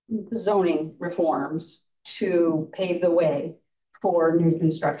zoning reforms to pave the way for new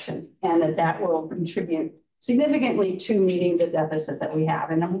construction, and that will contribute significantly to meeting the deficit that we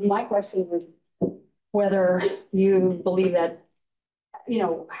have. And my question is whether you believe that,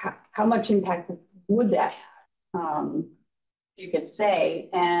 how much impact would that have? You could say,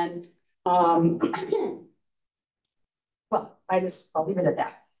 and well, I'll leave it at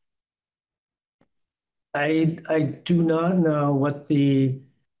that. I do not know what the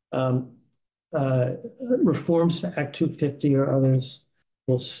reforms to Act 250 or others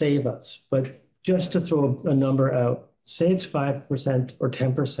will save us, but just to throw a number out, say it's 5% or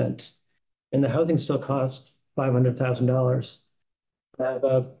 10%, and the housing still costs $500,000. Have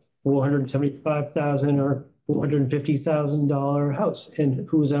a $475,000 or $450,000 house, and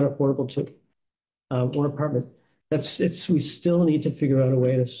who is that affordable to? Or apartment. We still need to figure out a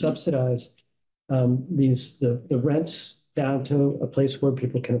way to subsidize the rents down to a place where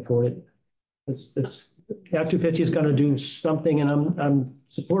people can afford it. Act 250 is going to do something, and I'm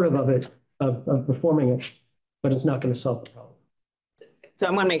supportive of it, of reforming it, but it's not going to solve the problem. So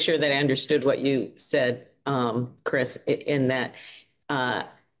I want to make sure that I understood what you said, Chris, in that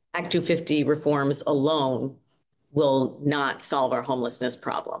Act 250 reforms alone will not solve our homelessness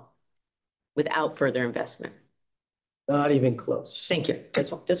problem without further investment. Not even close. Thank you.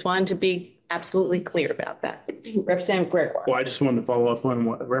 Just wanted to be absolutely clear about that. Representative Gregoire. Well, I just wanted to follow up on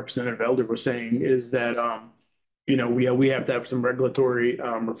what Representative Elder was saying is that, we have to have some regulatory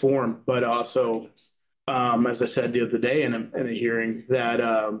reform, but also, as I said the other day in a hearing, that,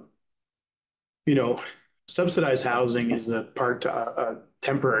 subsidized housing is a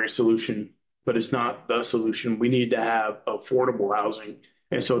temporary solution, but it's not the solution. We need to have affordable housing.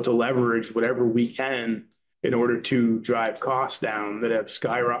 And so to leverage whatever we can in order to drive costs down that have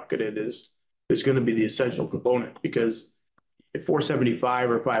skyrocketed is going to be the essential component, because if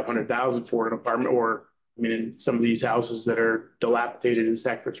 475 or 500,000 for an apartment, or in some of these houses that are dilapidated and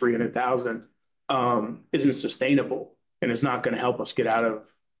set for 300,000 isn't sustainable, and it's not going to help us get out of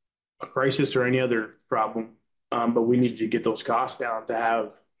a crisis or any other problem. But we need to get those costs down to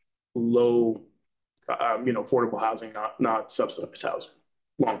have low, affordable housing, not subsidized housing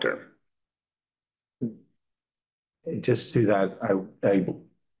long term. Just to that, I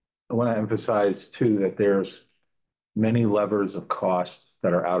want to emphasize too that there's many levers of cost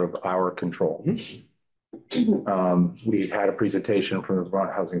that are out of our control. We had a presentation from the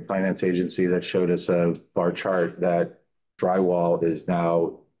Vermont Housing Finance Agency that showed us a bar chart that drywall is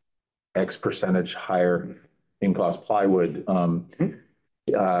now X percentage higher in cost. Plywood,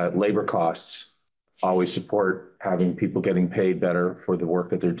 labor costs always support having people getting paid better for the work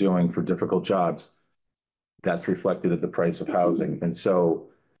that they're doing for difficult jobs. That's reflected at the price of housing. And so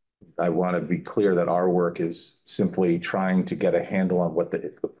I want to be clear that our work is simply trying to get a handle on what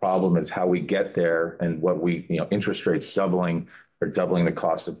the problem is, how we get there, and what interest rates doubling the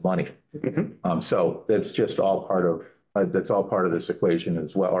cost of money. So that's just all part of that's all part of this equation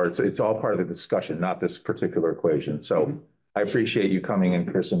as well, or it's all part of the discussion, not this particular equation. So I appreciate you coming in,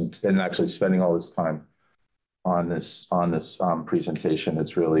 Chris, and actually spending all this time. on this presentation.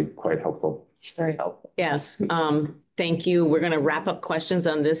 It's really quite helpful. Very helpful. Yes, thank you. We're going to wrap up questions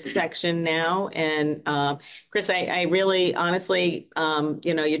on this section now. And Chris, I really honestly,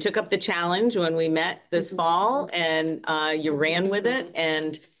 you took up the challenge when we met this fall and you ran with it.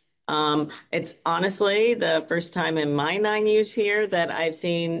 And it's honestly the first time in my 9 years here that I've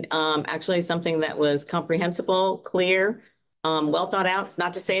seen actually something that was comprehensible, clear, well thought out. It's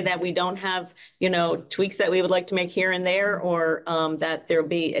not to say that we don't have, tweaks that we would like to make here and there, or that there'll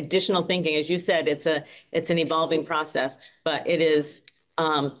be additional thinking. As you said, it's an evolving process, but it's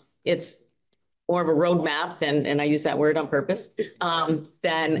more of a roadmap than, and I use that word on purpose,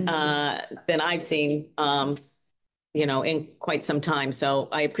 than I've seen, in quite some time. So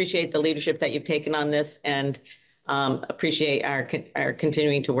I appreciate the leadership that you've taken on this, and appreciate our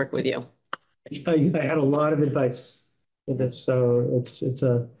continuing to work with you. I had a lot of advice with this, so it's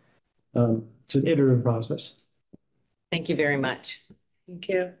an iterative process. Thank you very much. Thank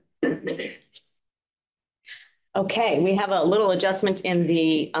you. Okay, we have a little adjustment in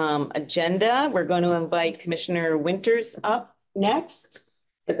the agenda. We're going to invite Commissioner Winters up next.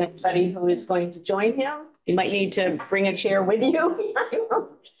 If anybody who is going to join him, you might need to bring a chair with you.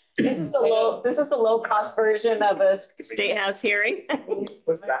 This is the low cost version of a state house hearing.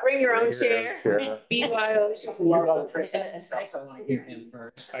 Bring your own chair. I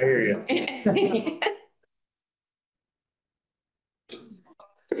hear you.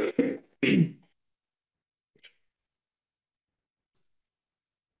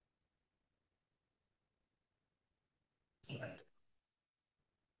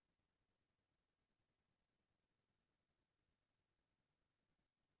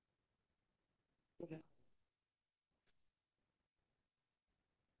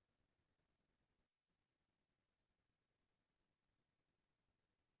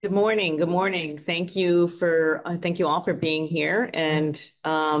 Good morning. Good morning. Thank you all for being here. And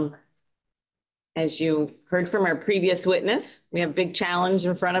as you heard from our previous witness, we have a big challenge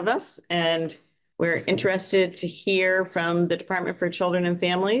in front of us, and we're interested to hear from the Department for Children and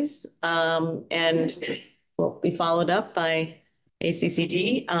Families, and will be followed up by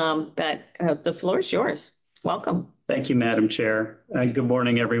ACCD. But the floor is yours. Welcome. Thank you, Madam Chair. Good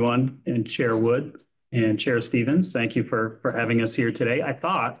morning, everyone, and Chair Wood and Chair Stevens. Thank you for having us here today. I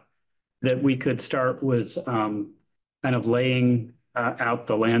thought that we could start with kind of laying out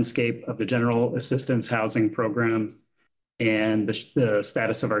the landscape of the General Assistance Housing Program and the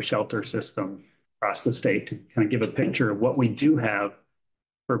status of our shelter system across the state, to kind of give a picture of what we do have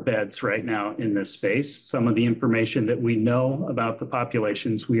for beds right now in this space, some of the information that we know about the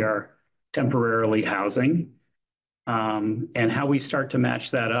populations we are temporarily housing, and how we start to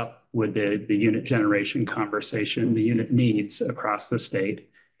match that up with the unit generation conversation, the unit needs across the state,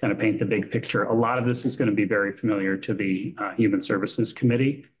 kind of paint the big picture. A lot of this is going to be very familiar to the Human Services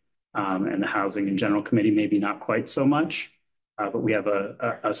Committee and the Housing and General Committee, maybe not quite so much, but we have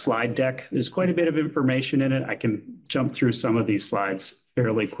a slide deck. There's quite a bit of information in it. I can jump through some of these slides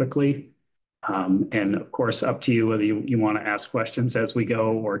fairly quickly. And of course, up to you whether you want to ask questions as we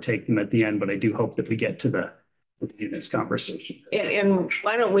go or take them at the end, but I do hope that we get to the units conversation. And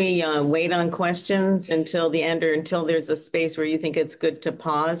why don't we wait on questions until the end, or until there's a space where you think it's good to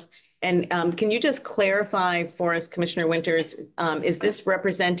pause? And can you just clarify for us, Commissioner Winters, is this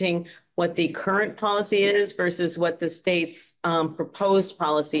representing what the current policy is versus what the state's proposed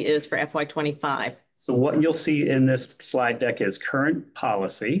policy is for FY25? So what you'll see in this slide deck is current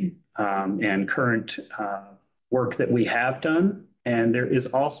policy and current work that we have done. And there is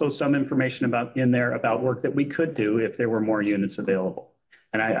also some information in there about work that we could do if there were more units available.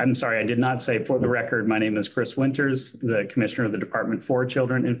 And I'm sorry, I did not say, for the record, my name is Chris Winters, the Commissioner of the Department for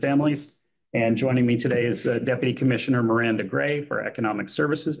Children and Families. And joining me today is the Deputy Commissioner Miranda Gray for Economic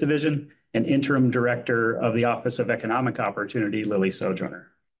Services Division and Interim Director of the Office of Economic Opportunity, Lily Sojourner.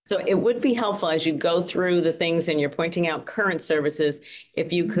 So it would be helpful as you go through the things and you're pointing out current services,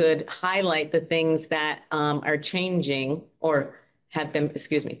 if you could highlight the things that are changing or have been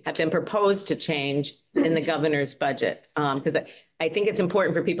proposed to change in the governor's budget. Because I think it's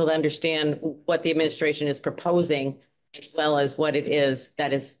important for people to understand what the administration is proposing, as well as what it is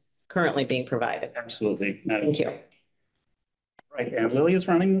that is currently being provided. Absolutely. Thank you. Right, and Lily is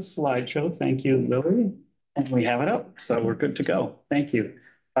running the slideshow. Thank you, Lily. And we have it up, so we're good to go. Thank you.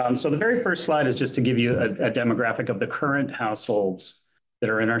 So the very first slide is just to give you a demographic of the current households that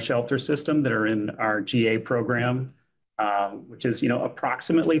are in our shelter system, that are in our GA program, which is,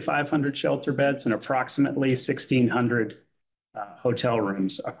 approximately 500 shelter beds and approximately 1,600 hotel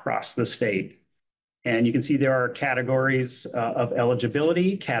rooms across the state. And you can see there are categories of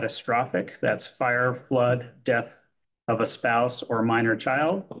eligibility: catastrophic, that's fire, flood, death of a spouse or minor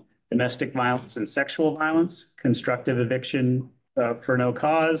child; domestic violence and sexual violence; constructive eviction for no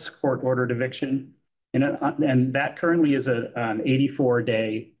cause; court-ordered eviction. And that currently is an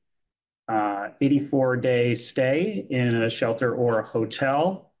 84-day stay in a shelter or a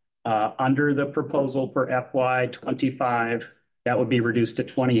hotel. Under the proposal for FY25, that would be reduced to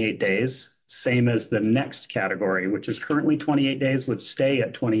 28 days. Same as the next category, which is currently 28 days, would stay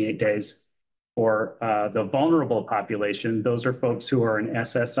at 28 days. For the vulnerable population, those are folks who are an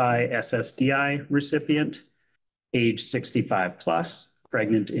SSI, SSDI recipient, age 65 plus,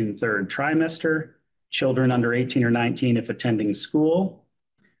 pregnant in third trimester, children under 18 or 19 if attending school.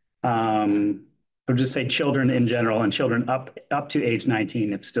 I'll just say children in general, and children up to age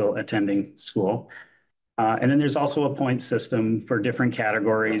 19 if still attending school. And then there's also a point system for different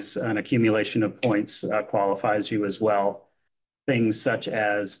categories. An accumulation of points qualifies you as well. Things such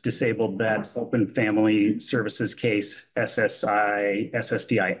as disabled vet, open family services case, SSI,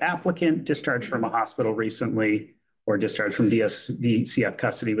 SSDI applicant, discharged from a hospital recently, or discharged from DCF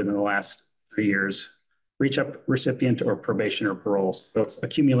custody within the last 3 years, reach up recipient, or probation or parole. So it's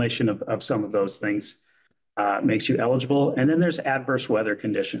accumulation of some of those things makes you eligible. And then there's adverse weather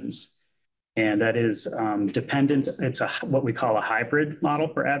conditions. And that is dependent. It's what we call a hybrid model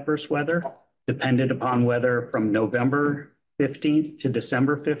for adverse weather, dependent upon weather from November 15th to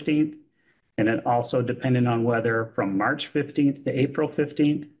December 15th. And then also dependent on weather from March 15th to April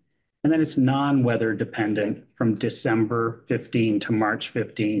 15th. And then it's non-weather dependent from December 15 to March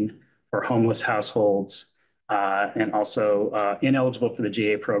 15 for homeless households, and also ineligible for the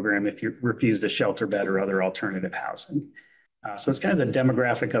GA program if you refuse a shelter bed or other alternative housing. So it's kind of the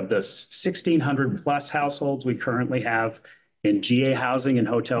demographic of the 1,600 plus households we currently have in GA housing and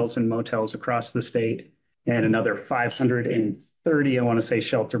hotels and motels across the state, and another 530, I want to say,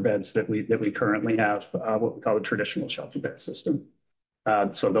 shelter beds that we currently have, what we call the traditional shelter bed system.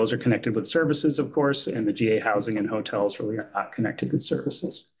 So those are connected with services, of course, and the GA housing and hotels really are not connected with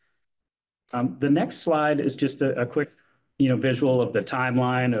services. The next slide is just a quick, visual of the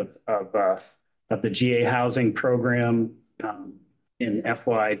timeline of the GA housing program in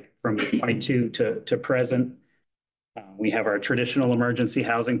FY from 22 to present. We have our traditional emergency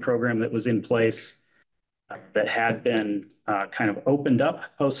housing program that was in place that had been kind of opened up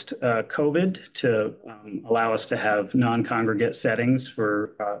post COVID to allow us to have non-congregate settings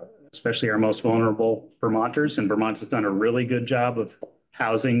for especially our most vulnerable Vermonters. And Vermont has done a really good job of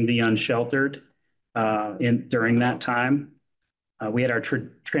housing the unsheltered during that time. We had our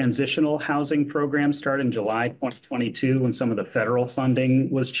transitional housing program start in July 2022 when some of the federal funding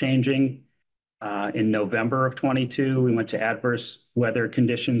was changing. In November of 22, we went to adverse weather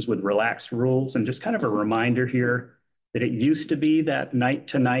conditions with relaxed rules. And just kind of a reminder here that it used to be that night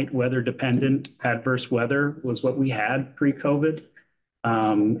to night weather dependent adverse weather was what we had pre-COVID.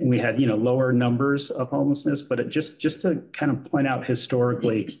 And we had, lower numbers of homelessness, but it just to kind of point out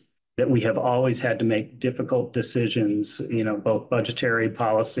historically that we have always had to make difficult decisions, both budgetary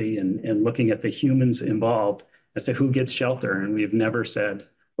policy and looking at the humans involved as to who gets shelter. And we've never said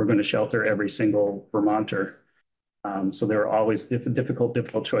we're going to shelter every single Vermonter. So there are always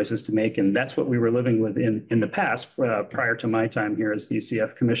difficult choices to make. And that's what we were living with in the past, prior to my time here as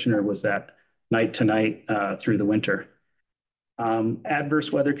DCF commissioner, was that night to night through the winter.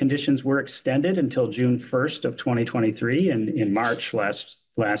 Adverse weather conditions were extended until June 1st of 2023 and in March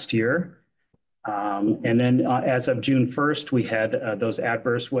last year. And then as of June 1st, we had those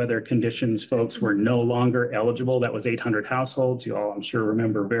adverse weather conditions. Folks were no longer eligible. That was 800 households. You all, I'm sure,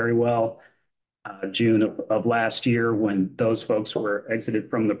 remember very well June of last year when those folks were exited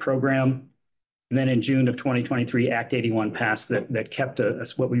from the program. And then in June of 2023, Act 81 passed that kept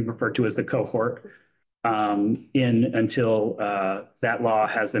us what we refer to as the cohort in until that law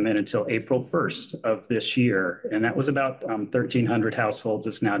has them in until April 1st of this year. And that was about 1,300 households.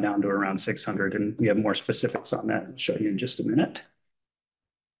 It's now down to around 600. And we have more specifics on that. I'll show you in just a minute.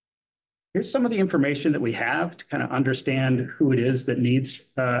 Here's some of the information that we have to kind of understand who it is that needs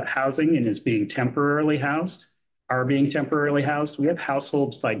housing and is being temporarily housed, are being temporarily housed. We have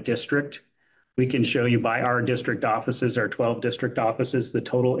households by district. We can show you by our district offices, our 12 district offices, the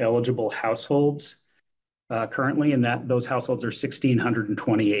total eligible households. Currently, and those households are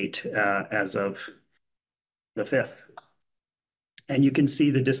 1,628 as of the 5th. And you can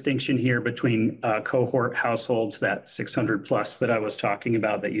see the distinction here between cohort households, that 600 plus that I was talking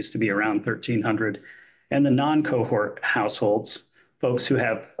about that used to be around 1,300, and the non-cohort households, folks who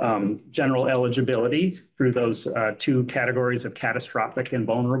have general eligibility through those two categories of catastrophic and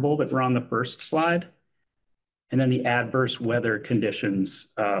vulnerable that were on the first slide. And then the adverse weather conditions,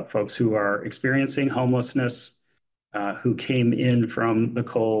 folks who are experiencing homelessness, who came in from the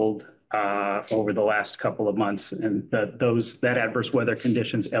cold over the last couple of months. And that adverse weather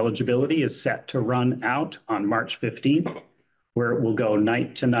conditions eligibility is set to run out on March 15th, where it will go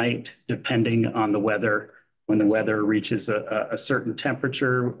night to night, depending on the weather. When the weather reaches a certain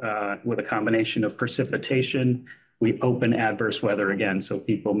temperature with a combination of precipitation, we open adverse weather again. So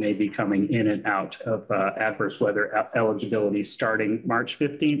people may be coming in and out of adverse weather eligibility starting March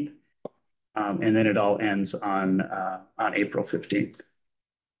 15th. And then it all ends on April 15th.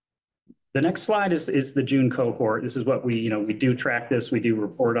 The next slide is the June cohort. This is what we do track this. We do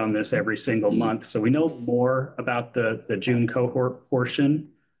report on this every single month. So we know more about the June cohort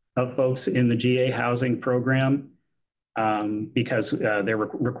portion of folks in the GA housing program because they're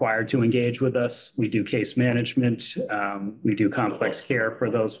required to engage with us. We do case management. We do complex care for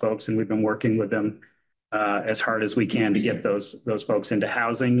those folks, and we've been working with them as hard as we can to get those folks into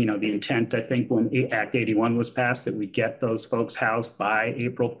housing. The intent, I think, when Act 81 was passed, that we get those folks housed by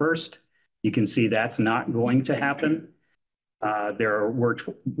April 1st. You can see that's not going to happen. There were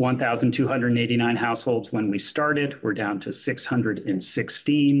 1,289 households when we started. We're down to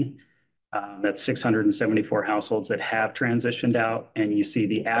 616. That's 674 households that have transitioned out. And you see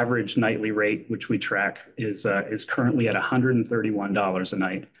the average nightly rate, which we track, is currently at $131 a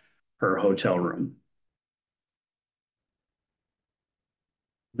night per hotel room.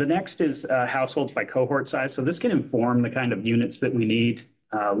 The next is households by cohort size. So this can inform the kind of units that we need,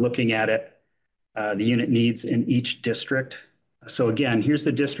 looking at it, the unit needs in each district. So again, here's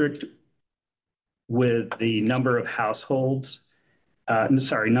the district with the number of households,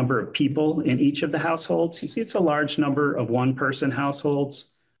 number of people in each of the households. You see it's a large number of one-person households,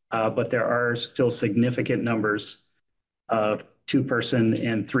 but there are still significant numbers of two-person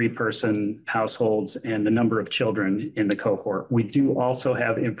and three-person households and the number of children in the cohort. We do also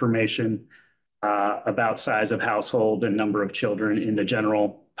have information about size of household and number of children in the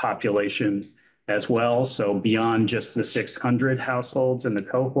general population as well. So beyond just the 600 households in the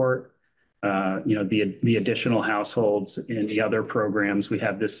cohort, the additional households in the other programs, we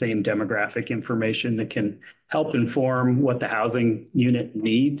have this same demographic information that can help inform what the housing unit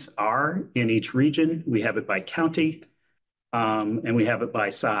needs are in each region. We have it by county, and we have it by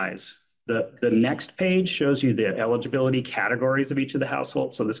size. The next page shows you the eligibility categories of each of the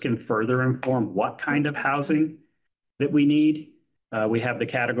households. So this can further inform what kind of housing that we need. We have the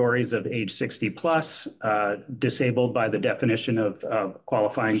categories of age 60 plus, disabled by the definition of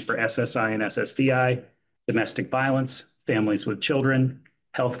qualifying for SSI and SSDI, domestic violence, families with children,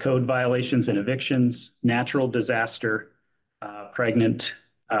 health code violations and evictions, natural disaster, pregnant.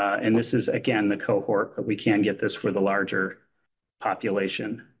 And this is, again, the cohort, but we can get this for the larger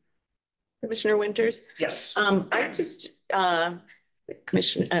population. Commissioner Winters? Yes. I just,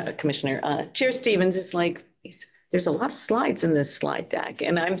 Commissioner, Chair Stevens is like, there's a lot of slides in this slide deck.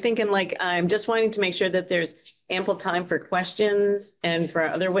 And I'm thinking I'm just wanting to make sure that there's ample time for questions and for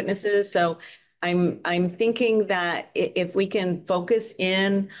other witnesses. So I'm thinking that if we can focus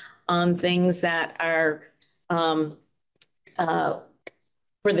in on things that are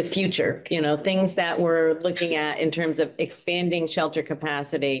for the future, things that we're looking at in terms of expanding shelter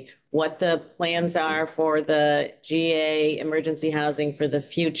capacity, what the plans are for the GA emergency housing for the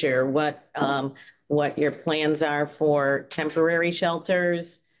future, what your plans are for temporary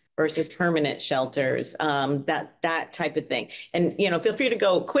shelters versus permanent shelters, that type of thing. And, feel free to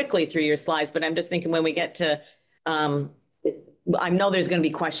go quickly through your slides, but I'm just thinking when we get to, I know there's going to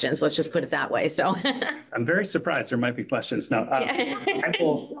be questions. Let's just put it that way. So I'm very surprised there might be questions now. I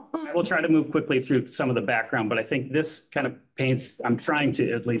will try to move quickly through some of the background, but I think this kind of I'm trying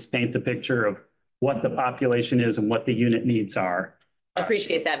to at least paint the picture of what the population is and what the unit needs are. I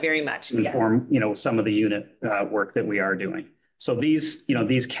appreciate that very much. Inform, some of the unit work that we are doing. So these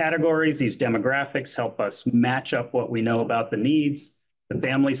categories, these demographics help us match up what we know about the needs, the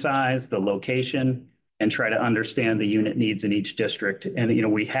family size, the location, and try to understand the unit needs in each district.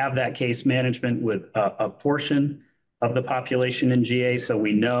 And, we have that case management with a portion of the population in GA. So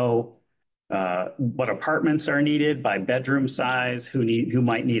we know what apartments are needed by bedroom size, who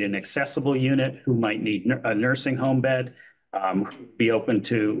might need an accessible unit, who might need a nursing home bed, be open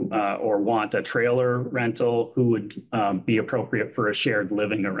to or want a trailer rental, who would be appropriate for a shared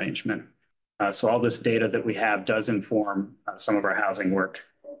living arrangement. So all this data that we have does inform some of our housing work.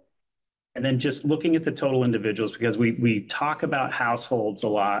 And then just looking at the total individuals, because we talk about households a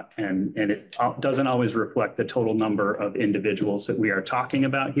lot and it doesn't always reflect the total number of individuals that we are talking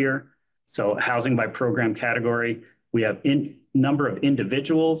about here. So housing by program category, we have number of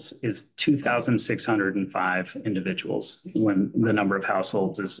individuals is 2,605 individuals when the number of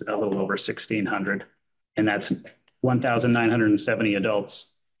households is a little over 1,600. And that's 1,970 adults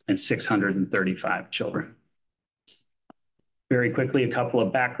and 635 children. Very quickly, a couple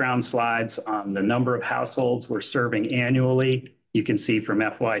of background slides on the number of households we're serving annually. You can see from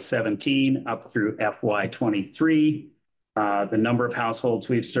FY17 up through FY23, the number of households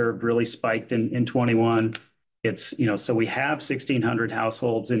we've served really spiked in 21. It's, so we have 1,600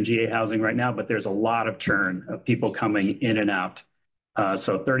 households in GA housing right now, but there's a lot of churn of people coming in and out.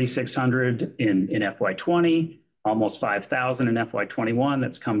 So 3,600 in FY20, almost 5,000 in FY21.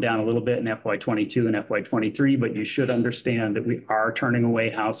 That's come down a little bit in FY22 and FY23, but you should understand that we are turning away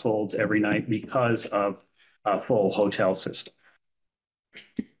households every night because of a full hotel system.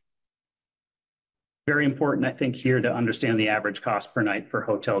 Very important, I think, here to understand the average cost per night for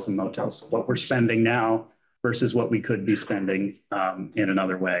hotels and motels, what we're spending now versus what we could be spending in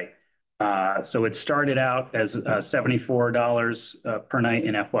another way. So it started out as $74 per night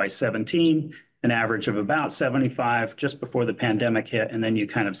in FY17, an average of about 75 just before the pandemic hit. And then you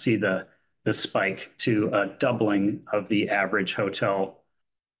kind of see the spike to a doubling of the average hotel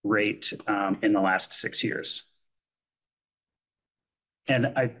rate in the last 6 years. And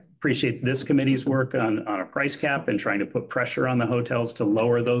I appreciate this committee's work on a price cap and trying to put pressure on the hotels to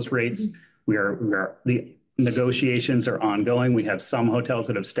lower those rates. The negotiations are ongoing. We have some hotels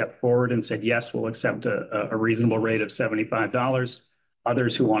that have stepped forward and said, yes, we'll accept a reasonable rate of $75.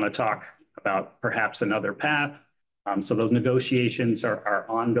 Others who want to talk about perhaps another path. So those negotiations are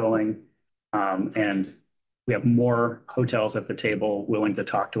ongoing. And we have more hotels at the table willing to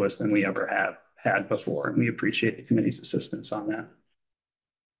talk to us than we ever have had before. And we appreciate the committee's assistance on that.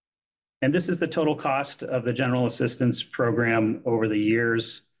 And this is the total cost of the general assistance program over the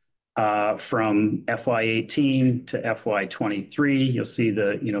years. From FY18 to FY23, you'll see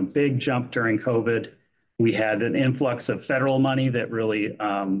the big jump during COVID. We had an influx of federal money that really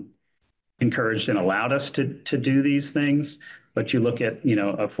encouraged and allowed us to do these things. But you look at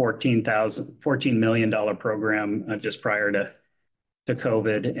a $14 million program just prior to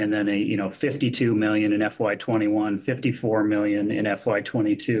COVID, and then a 52 million in FY21, 54 million in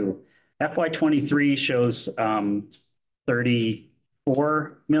FY22. FY23 shows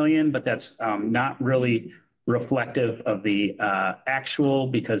 34 million, but that's not really reflective of the actual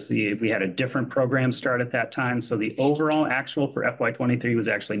because we had a different program start at that time. So the overall actual for FY23 was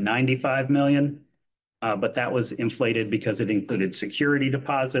actually 95 million, but that was inflated because it included security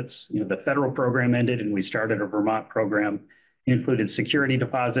deposits. The federal program ended and we started a Vermont program. It included security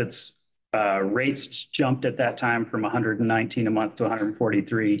deposits. Rates jumped at that time from 119 a month to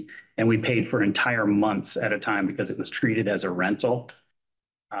 143, and we paid for entire months at a time because it was treated as a rental.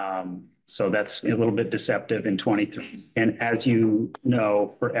 So that's a little bit deceptive in 23. And as you know,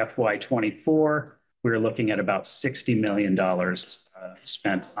 for FY24, we're looking at about $60 million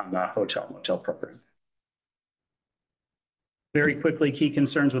spent on the hotel motel program. Very quickly, key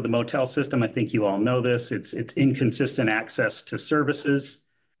concerns with the motel system. I think you all know this. It's inconsistent access to services.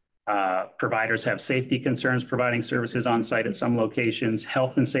 Providers have safety concerns providing services on site at some locations,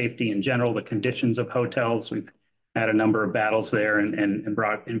 health and safety in general, the conditions of hotels. We've had a number of battles there and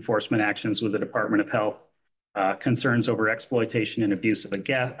brought enforcement actions with the Department of Health, concerns over exploitation and abuse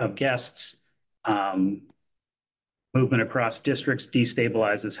of guests. Movement across districts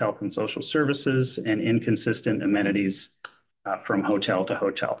destabilizes health and social services and inconsistent amenities from hotel to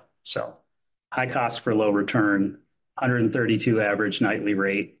hotel. So high cost for low return, 132 average nightly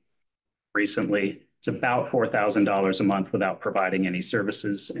rate. Recently, it's about $4,000 a month without providing any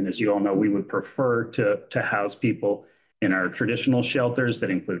services. And as you all know, we would prefer to house people in our traditional shelters that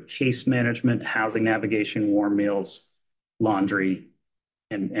include case management, housing navigation, warm meals, laundry,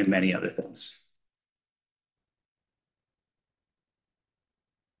 and many other things.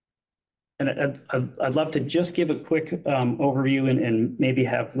 And I'd love to just give a quick overview and maybe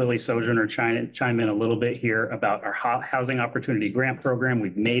have Lily Sojourner chime in a little bit here about our Housing Opportunity Grant Program.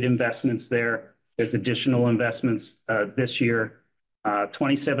 We've made investments there. There's additional investments this year,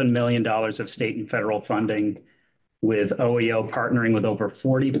 $27 million of state and federal funding with OEO partnering with over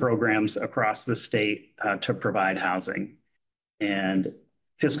 40 programs across the state to provide housing. And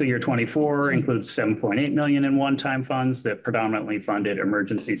fiscal year 24 includes 7.8 million in one-time funds that predominantly funded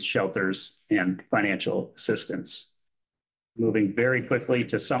emergency shelters and financial assistance. Moving very quickly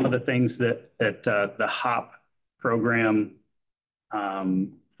to some of the things that the HOP program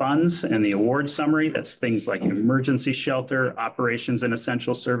funds and the award summary. That's things like emergency shelter, operations and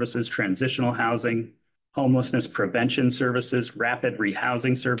essential services, transitional housing, homelessness prevention services, rapid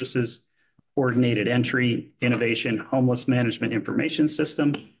rehousing services, coordinated entry, innovation, homeless management information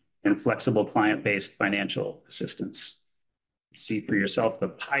system, and flexible client-based financial assistance. See for yourself the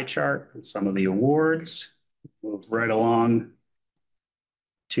pie chart and some of the awards. Move right along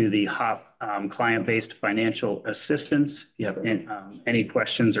to the HOP client-based financial assistance. If you have any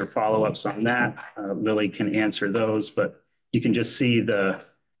questions or follow-ups on that, Lily can answer those, but you can just see the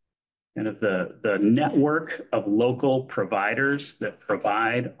kind of the network of local providers that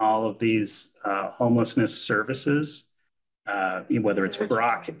provide all of these homelessness services, whether it's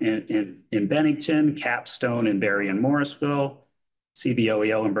Brock in Bennington, Capstone in Barry and Morrisville,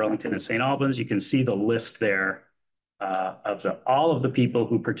 CBOEO in Burlington and St. Albans. You can see the list there of all of the people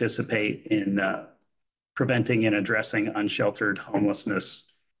who participate in preventing and addressing unsheltered homelessness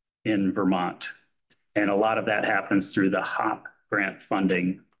in Vermont. And a lot of that happens through the HOP grant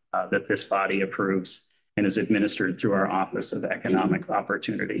funding that this body approves and is administered through our Office of Economic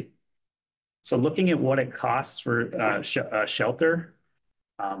Opportunity. So looking at what it costs for shelter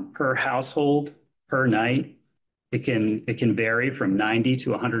per household per night, it can vary from $90 to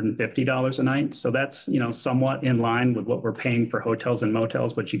 $150 a night. So that's, somewhat in line with what we're paying for hotels and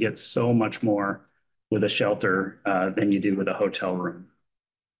motels, but you get so much more with a shelter than you do with a hotel room.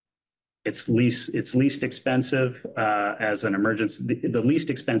 It's least expensive as an emergency. The least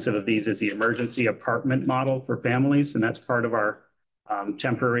expensive of these is the emergency apartment model for families, and that's part of our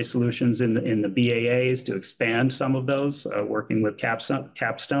temporary solutions in the BAAs to expand some of those, working with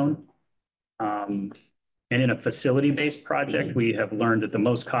Capstone. And in a facility-based project, we have learned that the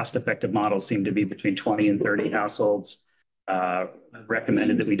most cost-effective models seem to be between 20 and 30 households.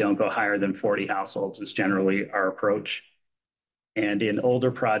 Recommended that we don't go higher than 40 households is generally our approach. And in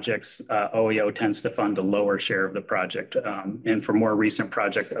older projects, OEO tends to fund a lower share of the project. And for more recent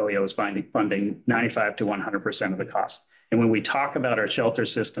project, OEO is funding 95 to 100% of the cost. And when we talk about our shelter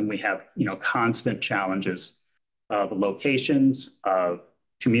system, we have constant challenges of locations, of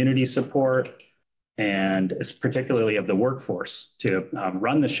community support, and particularly of the workforce to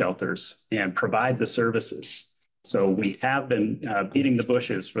run the shelters and provide the services. So we have been beating the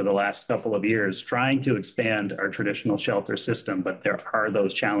bushes for the last couple of years, trying to expand our traditional shelter system, but there are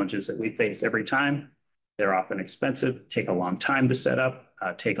those challenges that we face every time. They're often expensive, take a long time to set up,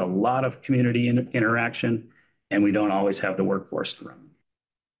 take a lot of community interaction, and we don't always have the workforce to run.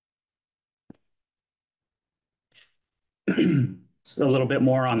 So a little bit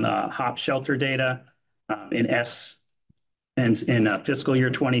more on the HOP shelter data. In fiscal year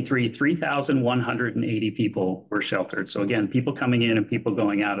 23, 3,180 people were sheltered. So again, people coming in and people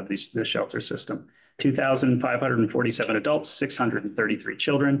going out of the shelter system. 2,547 adults, 633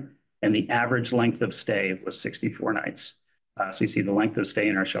 children, and the average length of stay was 64 nights. So you see the length of stay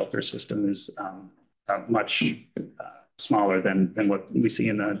in our shelter system is much smaller than what we see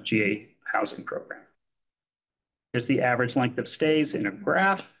in the GA housing program. Here's the average length of stays in a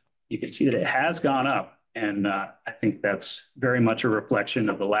graph. You can see that it has gone up. And I think that's very much a reflection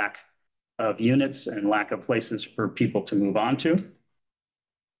of the lack of units and lack of places for people to move on to.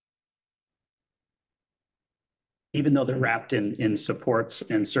 Even though they're wrapped in supports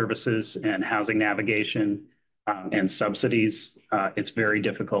and services and housing navigation and subsidies, it's very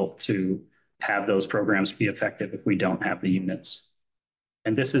difficult to have those programs be effective if we don't have the units.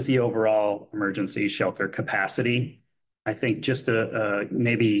 And this is the overall emergency shelter capacity. I think just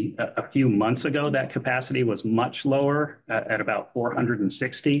maybe a few months ago, that capacity was much lower at about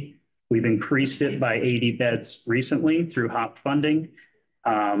 460. We've increased it by 80 beds recently through HOP funding.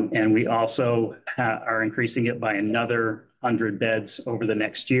 And we also are increasing it by another 100 beds over the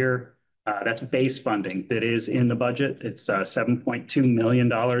next year. That's base funding that is in the budget. It's $7.2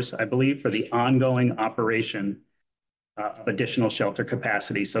 million, I believe, for the ongoing operation of additional shelter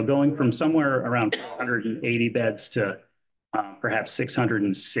capacity. So going from somewhere around 480 beds to perhaps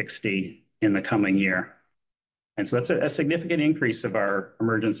 660 in the coming year. And so that's a significant increase of our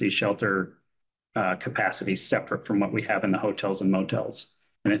emergency shelter capacity separate from what we have in the hotels and motels.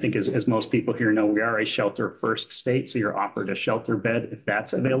 And I think as most people here know, we are a shelter first state. So you're offered a shelter bed if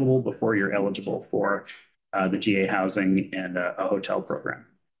that's available before you're eligible for the GA housing and a hotel program.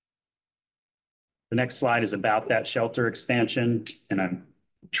 The next slide is about that shelter expansion. And I'm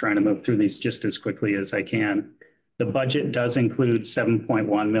trying to move through these just as quickly as I can. The budget does include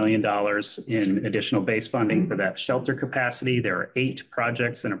 $7.1 million in additional base funding for that shelter capacity. There are 8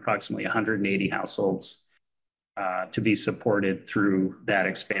 projects and approximately 180 households to be supported through that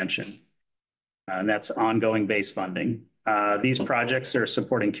expansion. And that's ongoing base funding. These projects are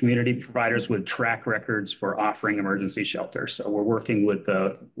supporting community providers with track records for offering emergency shelter. So we're working with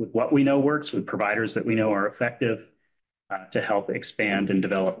what we know works, with providers that we know are effective to help expand and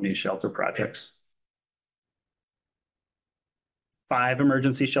develop new shelter projects. 5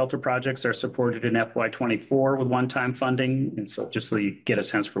 emergency shelter projects are supported in FY24 with one-time funding. And so just so you get a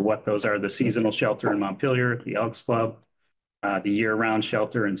sense for what those are: the seasonal shelter in Montpelier, the Elks Club, the year-round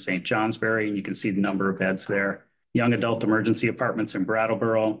shelter in St. Johnsbury, and you can see the number of beds there. Young adult emergency apartments in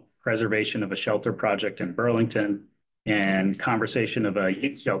Brattleboro, preservation of a shelter project in Burlington, and conversion of a youth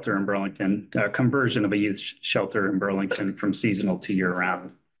shelter in Burlington from seasonal to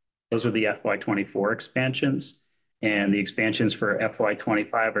year-round. Those are the FY24 expansions. And the expansions for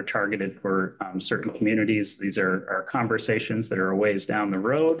FY25 are targeted for certain communities. These are conversations that are a ways down the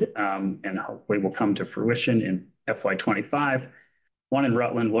road and hopefully will come to fruition in FY25, one in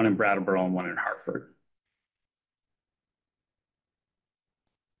Rutland, one in Brattleboro, and one in Hartford.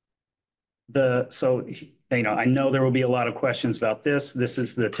 I know there will be a lot of questions about this. This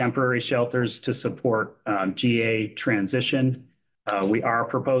is the temporary shelters to support GA transition. We are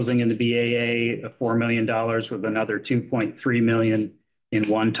proposing in the BAA $4 million with another $2.3 million in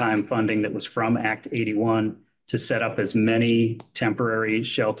one-time funding that was from Act 81 to set up as many temporary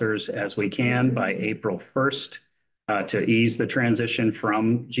shelters as we can by April 1st to ease the transition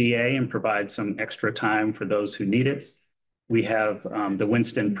from GA and provide some extra time for those who need it. We have the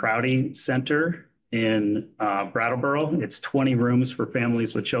Winston Prouty Center in Brattleboro. It's 20 rooms for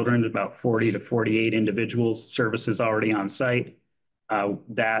families with children, about 40 to 48 individuals, services already on site.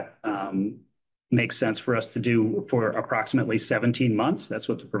 That makes sense for us to do for approximately 17 months. That's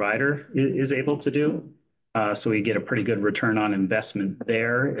what the provider is able to do. So we get a pretty good return on investment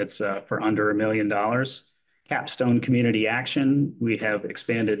there. It's for under $1 million. Capstone Community Action, we have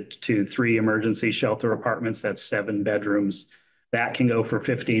expanded to 3 emergency shelter apartments. That's 7 bedrooms. That can go for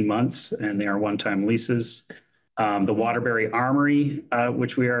 15 months, and they are one-time leases. The Waterbury Armory,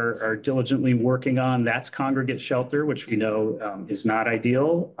 which we are diligently working on, that's congregate shelter, which we know is not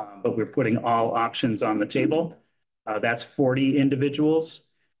ideal, but we're putting all options on the table. That's 40 individuals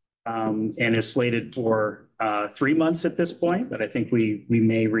and is slated for 3 months at this point, but I think we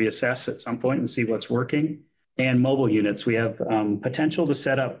may reassess at some point and see what's working. And mobile units, we have potential to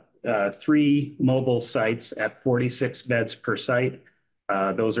set up 3 mobile sites at 46 beds per site.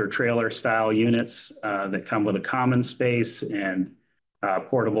 Those are trailer-style units that come with a common space and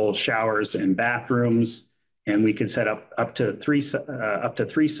portable showers and bathrooms. And we could set up to three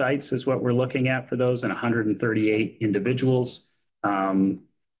sites is what we're looking at for those, and 138 individuals. All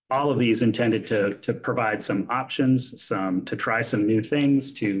of these intended to provide some options, to try some new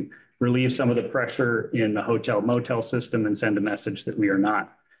things, to relieve some of the pressure in the hotel-motel system and send a message that we are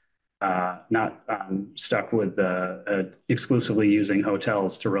not stuck with exclusively using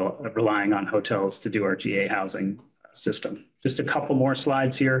hotels relying on hotels to do our GA housing system. Just a couple more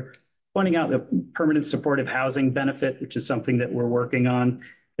slides here, pointing out the permanent supportive housing benefit, which is something that we're working on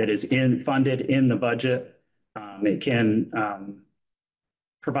that is funded in the budget. It can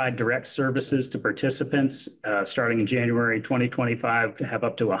provide direct services to participants starting in January 2025 to have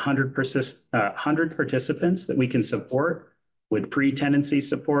up to 100 participants that we can support with pre-tenancy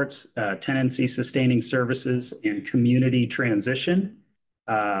supports, tenancy sustaining services, and community transition.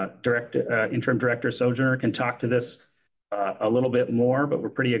 Interim Director Sojourner can talk to this a little bit more, but we're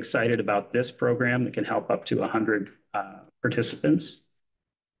pretty excited about this program that can help up to 100 participants.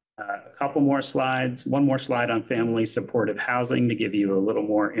 A couple more slides, one more slide on family supportive housing to give you a little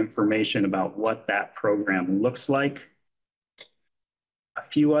more information about what that program looks like. A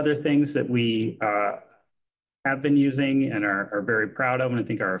few other things that we have been using and are very proud of and I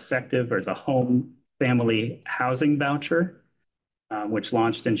think are effective are the home family housing voucher, which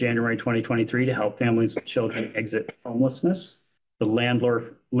launched in January 2023 to help families with children exit homelessness. The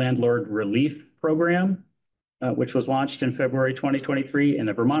landlord relief program, which was launched in February 2023, and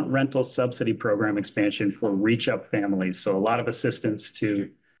the Vermont rental subsidy program expansion for reach up families. So a lot of assistance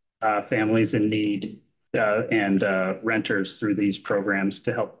to families in need and renters through these programs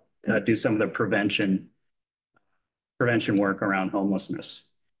to help do some of the prevention work around homelessness.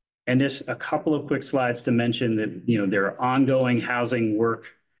 And just a couple of quick slides to mention that there are ongoing housing work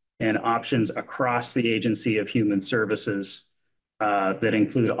and options across the Agency of Human Services that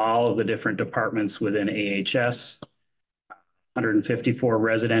include all of the different departments within AHS, 154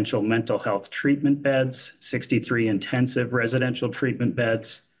 residential mental health treatment beds, 63 intensive residential treatment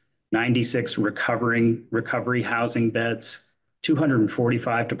beds, 96 recovery housing beds,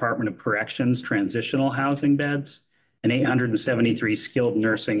 245 Department of Corrections transitional housing beds, and 873 skilled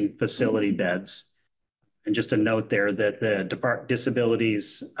nursing facility beds. And just a note there that the Department of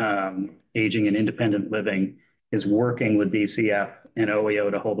Disabilities, Aging and Independent Living is working with DCF and OEO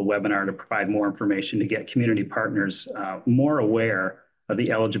to hold a webinar to provide more information to get community partners more aware of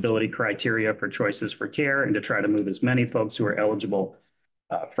the eligibility criteria for choices for care and to try to move as many folks who are eligible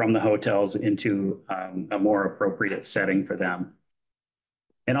from the hotels into a more appropriate setting for them.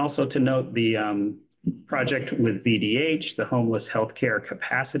 And also to note the project with VDH, the Homeless Healthcare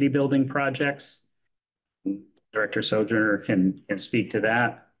Capacity Building Projects. Director Sojourner can speak to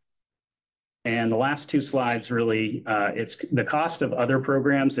that. And the last two slides really, it's the cost of other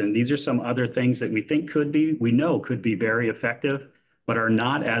programs. And these are some other things that we know could be very effective, but are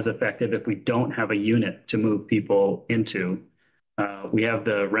not as effective if we don't have a unit to move people into. We have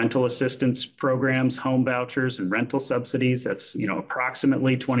the rental assistance programs, home vouchers, and rental subsidies. That's,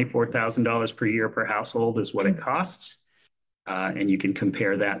 approximately $24,000 per year per household is what it costs. And you can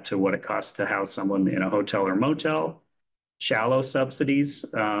compare that to what it costs to house someone in a hotel or motel. Shallow subsidies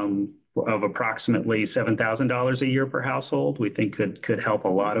of approximately $7,000 a year per household, we think could help a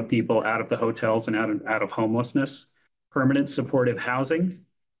lot of people out of the hotels and out of homelessness. Permanent supportive housing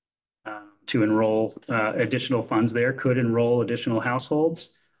to enroll additional funds there, could enroll additional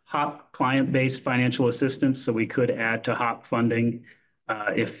households. HOP client-based financial assistance, so we could add to HOP funding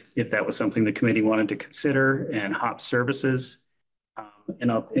if that was something the committee wanted to consider, and HOP services.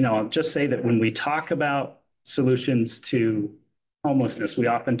 And I'll just say that when we talk about solutions to homelessness, we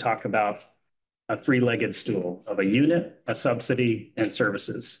often talk about a three-legged stool of a unit, a subsidy, and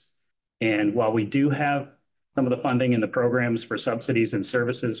services. And while we do have some of the funding and the programs for subsidies and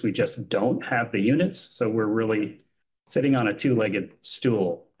services, we just don't have the units. So we're really sitting on a two-legged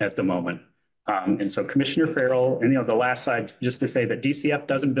stool at the moment. And so Commissioner Farrell, and the last slide, just to say that DCF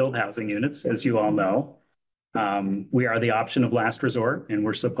doesn't build housing units, as you all know. We are the option of last resort, and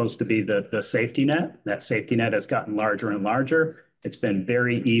we're supposed to be the safety net. That safety net has gotten larger and larger. It's been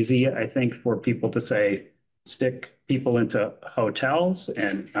very easy, I think, for people to say, stick people into hotels,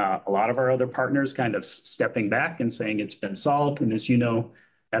 and a lot of our other partners kind of stepping back and saying it's been solved. And as you know,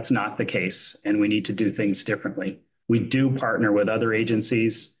 that's not the case, and we need to do things differently. We do partner with other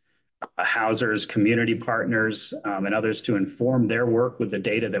agencies, housers, community partners, and others to inform their work with the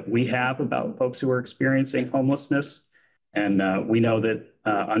data that we have about folks who are experiencing homelessness. And we know that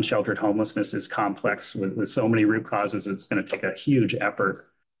unsheltered homelessness is complex with so many root causes. It's going to take a huge effort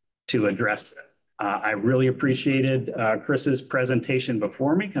to address it. I really appreciated Chris's presentation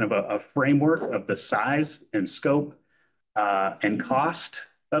before me, kind of a framework of the size and scope and cost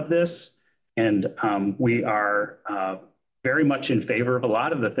of this. And we are very much in favor of a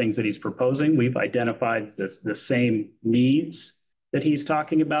lot of the things that he's proposing. We've identified the same needs that he's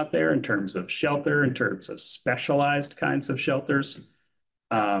talking about there in terms of shelter, in terms of specialized kinds of shelters.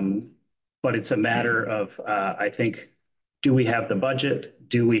 But it's a matter of, I think, do we have the budget?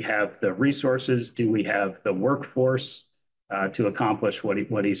 Do we have the resources? Do we have the workforce to accomplish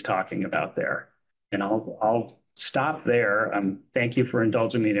what he's talking about there? And I'll stop there. Thank you for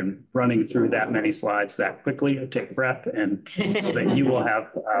indulging me in running through that many slides that quickly. Take a breath, and that you will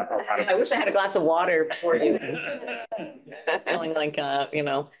have a lot of. I wish I had a glass of water before you. Feeling like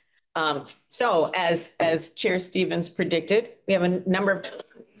So as Chair Stevens predicted, we have a number of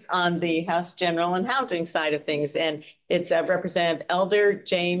on the House General and Housing side of things, and it's Representative Elder,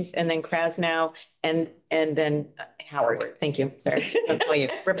 James, and then Krasnow, and then Howard. Thank you. Sorry, I'll call you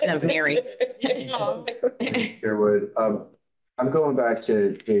Representative Mary. Chairwood, I'm going back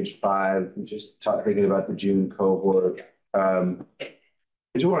to page 5, just thinking about the June cohort. I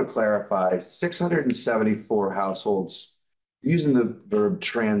just want to clarify: 674 households. Using the verb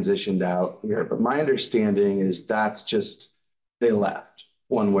transitioned out here, but my understanding is that's just they left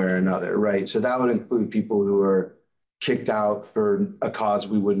one way or another, right? So that would include people who are kicked out for a cause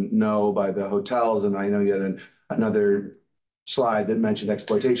we wouldn't know by the hotels. And I know you had another slide that mentioned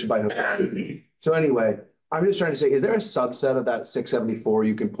exploitation by hotels. So anyway, I'm just trying to say, is there a subset of that 674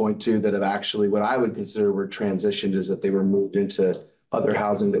 you can point to that have actually what I would consider were transitioned, is that they were moved into other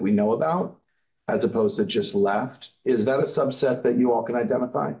housing that we know about, as opposed to just left? Is that a subset that you all can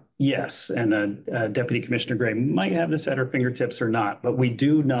identify? Yes, and Deputy Commissioner Gray might have this at her fingertips or not, but we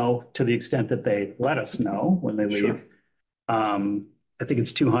do know, to the extent that they let us know when they leave. Sure. I think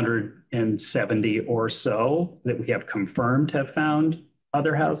it's 270 or so that we have confirmed have found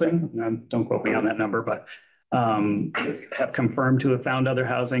other housing. Don't quote me on that number, but have confirmed to have found other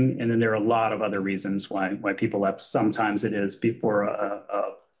housing. And then there are a lot of other reasons why people left. Sometimes it is before a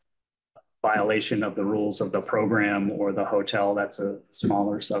violation of the rules of the program or the hotel. That's a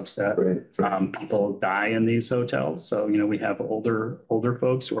smaller subset. Right. People die in these hotels. So, we have older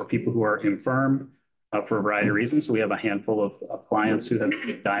folks or people who are infirm for a variety of reasons. So we have a handful of clients who have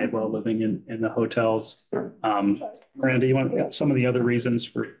died while living in the hotels. Miranda, you want some of the other reasons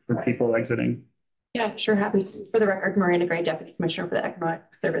for people exiting? Yeah, sure. Happy to. For the record, Miranda Gray, Deputy Commissioner for the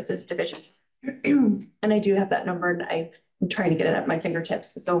Economic Services Division. And I do have that number and I'm trying to get it at my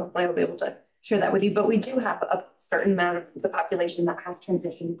fingertips. So hopefully I'll be able to share that with you. But we do have a certain amount of the population that has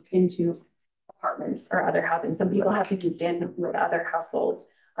transitioned into apartments or other housing. Some people have moved in with other households.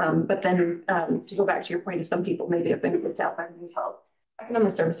 But then to go back to your point of some people maybe have been kicked out by mental health.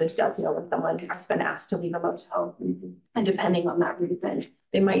 Economic Services does know when someone has been asked to leave a motel, and depending on that reason,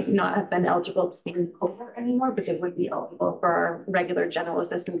 they might not have been eligible to be in cohort anymore, but they would be eligible for our regular general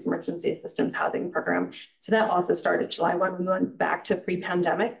assistance, emergency assistance housing program. So that also started July 1. We went back to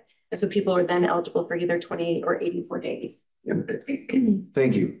pre-pandemic. And so people are then eligible for either 28 or 84 days.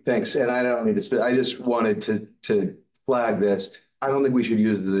 Thank you. Thanks. And I don't mean to spit. I just wanted to flag this. I don't think we should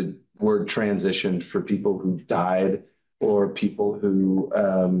use the word transitioned for people who died or people who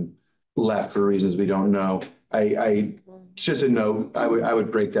left for reasons we don't know. It's just a note. I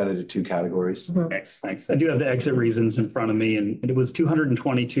would break that into two categories. Thanks. I do have the exit reasons in front of me, and it was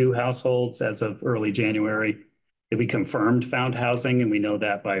 222 households as of early January that we confirmed found housing, and we know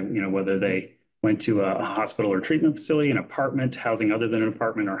that by whether they went to a hospital or treatment facility, an apartment, housing other than an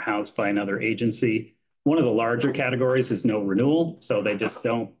apartment, or housed by another agency. One of the larger categories is no renewal, so they just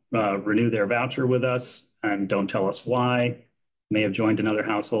don't renew their voucher with us and don't tell us why. May have joined another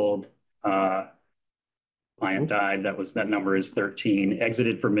household. Client died. That number is 13.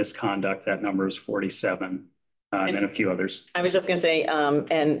 Exited for misconduct. That number is 47. And then a few others. I was just going to say,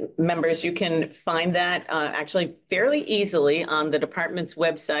 and members, you can find that actually fairly easily on the department's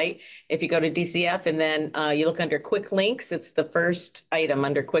website. If you go to DCF and then you look under quick links, it's the first item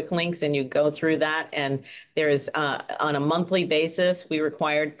under quick links, and you go through that. And there is on a monthly basis, we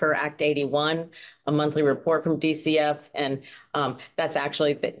required per Act 81, a monthly report from DCF. And that's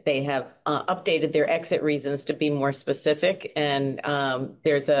actually that they have updated their exit reasons to be more specific. And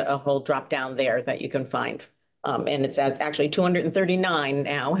there's a whole drop down there that you can find. And it's actually 239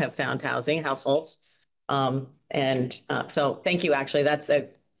 now have found housing households. So thank you. Actually,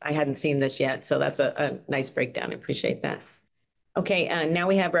 I hadn't seen this yet. So that's a nice breakdown. I appreciate that. Okay. Now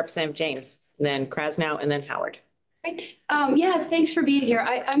we have Representative James, then Krasnow, and then Howard. Yeah, thanks for being here.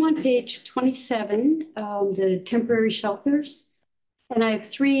 I'm on page 27, the temporary shelters. And I have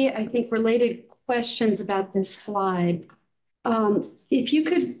three, I think, related questions about this slide. If you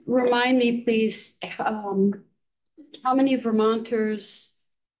could remind me, please, how many Vermonters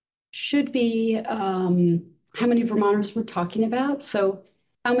should be, how many Vermonters we're talking about? So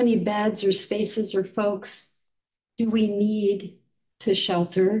how many beds or spaces or folks do we need to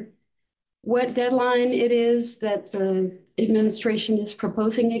shelter? What deadline it is that the administration is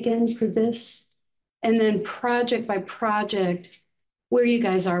proposing again for this? And then project by project, where you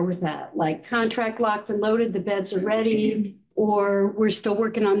guys are with that, like contract locked and loaded, the beds are ready, or we're still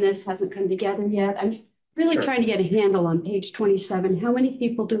working on this, hasn't come together yet. I'm really trying to get a handle on page 27. How many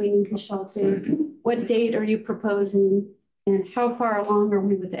people do we need to shelter? What date are you proposing? And how far along are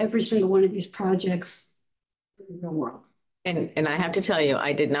we with every single one of these projects in the real world? And I have to tell you,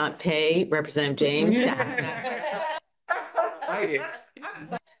 I did not pay Representative James to ask that.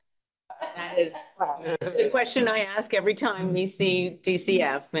 That is the question I ask every time we see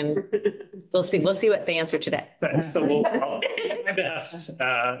DCF, and we'll see what they answer today. So I'll do my best,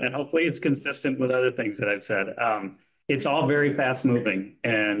 and hopefully it's consistent with other things that I've said. It's all very fast moving,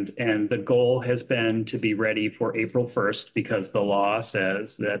 and the goal has been to be ready for April 1st because the law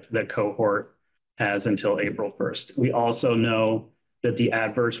says that the cohort has until April 1st. We also know that the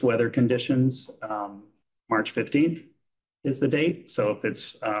adverse weather conditions, March 15th is the date. So if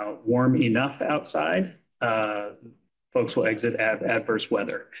it's warm enough outside, folks will exit adverse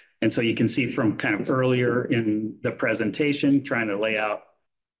weather. And so you can see from kind of earlier in the presentation, trying to lay out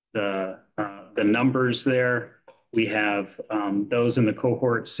the numbers there. We have those in the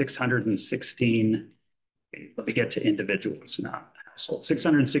cohort 616. Let me get to individuals, not households.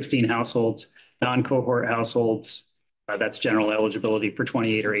 616 households. Non-cohort households, that's general eligibility for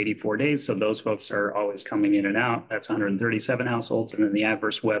 28 or 84 days. So those folks are always coming in and out. That's 137 households. And then the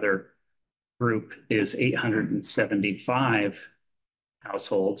adverse weather group is 875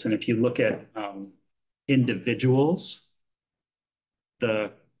 households. And if you look at individuals,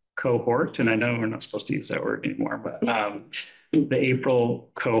 the cohort, and I know we're not supposed to use that word anymore, but the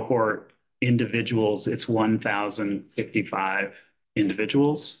April cohort individuals, it's 1,055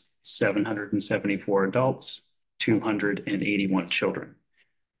 individuals. 774 adults, 281 children.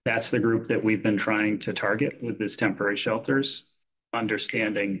 That's the group that we've been trying to target with this temporary shelters,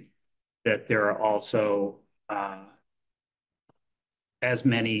 understanding that there are also as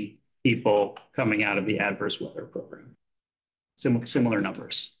many people coming out of the adverse weather program. Similar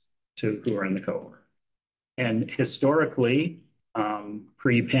numbers to who are in the cohort. And historically,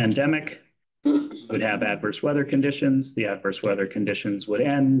 pre-pandemic, would have adverse weather conditions. The adverse weather conditions would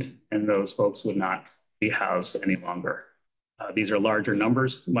end, and those folks would not be housed any longer. These are larger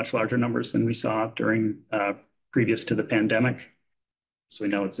numbers, much larger numbers than we saw during previous to the pandemic. So we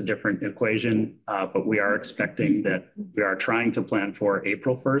know it's a different equation, but we are expecting that we are trying to plan for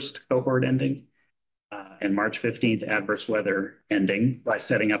April 1st cohort ending and March 15th adverse weather ending by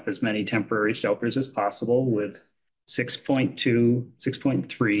setting up as many temporary shelters as possible with $6.2,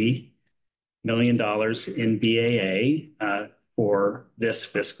 $6.3 million in BAA for this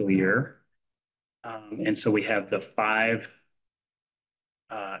fiscal year. And so we have the 5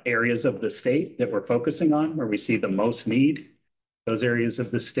 areas of the state that we're focusing on where we see the most need. Those areas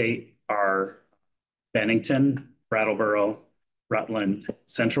of the state are Bennington, Brattleboro, Rutland,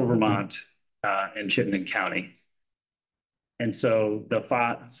 Central Vermont, and Chittenden County. And so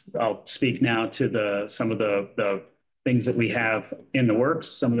I'll speak now to some of the things that we have in the works,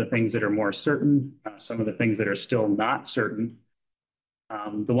 some of the things that are more certain, some of the things that are still not certain.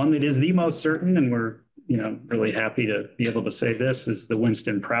 The one that is the most certain, and we're really happy to be able to say this, is the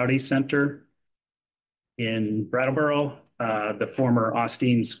Winston Prouty Center in Brattleboro, the former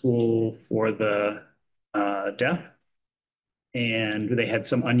Austin School for the Deaf. And they had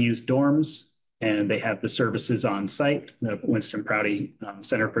some unused dorms, and they have the services on site, the Winston Prouty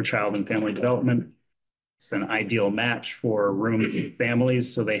Center for Child and Family Development. It's an ideal match for rooms and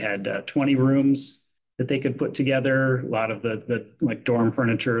families. So they had 20 rooms that they could put together, a lot of the like dorm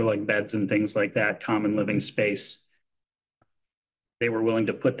furniture, like beds and things like that, common living space. They were willing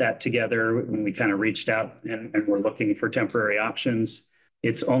to put that together when we kind of reached out and were looking for temporary options.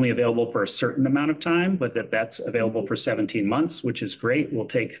 It's only available for a certain amount of time, but that's available for 17 months, which is great. We'll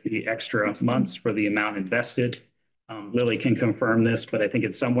take the extra months for the amount invested. Lily can confirm this, but I think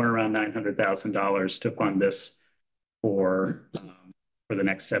it's somewhere around $900,000 to fund this for the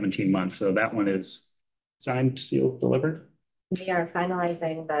next 17 months. So that one is signed, sealed, delivered. We are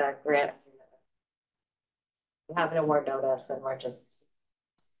finalizing the grant. We have an award notice, and we're just.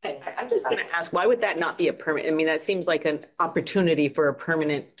 I'm just going to ask, why would that not be a permit? I mean, that seems like an opportunity for a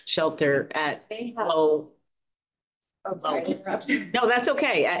permanent shelter at low. Oh, sorry. No, that's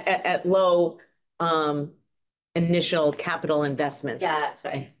okay. At low initial capital investment. Yeah.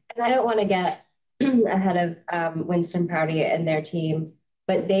 Sorry. And I don't want to get ahead of Winston Prouty and their team,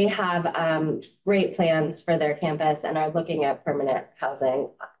 but they have great plans for their campus and are looking at permanent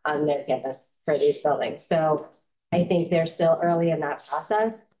housing on their campus for these buildings. So I think they're still early in that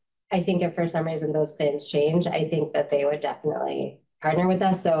process. I think if for some reason those plans change, I think that they would definitely partner with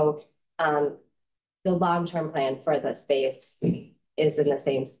us. So the long-term plan for the space is in the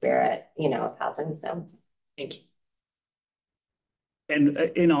same spirit, of housing. So thank you. And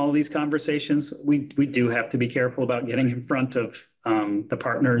in all these conversations, we do have to be careful about getting in front of the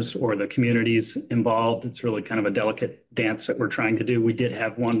partners or the communities involved. It's really kind of a delicate dance that we're trying to do. We did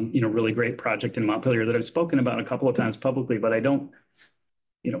have one, really great project in Montpelier that I've spoken about a couple of times publicly, but I don't,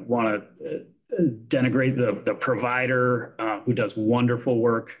 want to denigrate the provider who does wonderful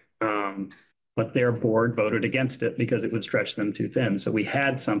work. But their board voted against it because it would stretch them too thin. So we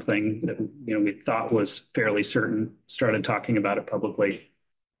had something that, we thought was fairly certain, started talking about it publicly,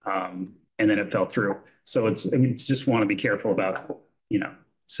 and then it fell through. So we just want to be careful about,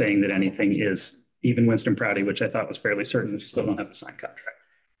 saying that anything is, even Winston Prouty, which I thought was fairly certain, we still don't have a signed contract.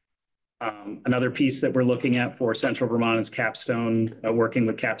 Another piece that we're looking at for Central Vermont is Capstone, working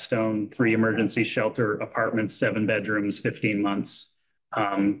with Capstone, 3 emergency shelter apartments, 7 bedrooms, 15 months.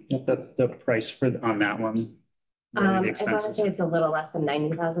 The price on that one. I want to say it's a little less than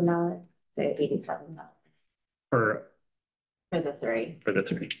 $90,000, so $87 for the 3. For the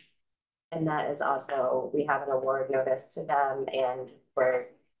 3. And that is also, we have an award notice to them, and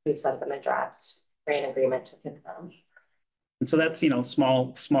we've sent them a draft grant agreement to confirm. And so that's,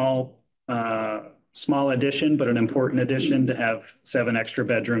 small addition, but an important addition to have 7 extra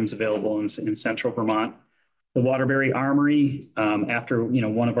bedrooms available in Central Vermont. The Waterbury Armory, after,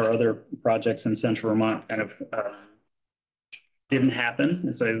 one of our other projects in Central Vermont kind of didn't happen,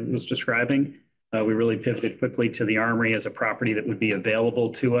 as I was describing. We really pivoted quickly to the Armory as a property that would be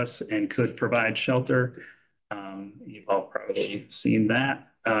available to us and could provide shelter. You've all probably seen that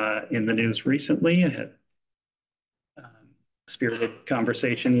in the news recently. I had spirited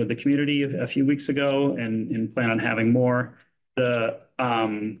conversation with the community a few weeks ago and plan on having more.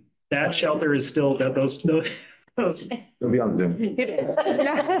 That shelter is still, It'll be on Zoom.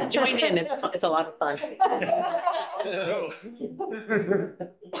 Join in, it's a lot of fun.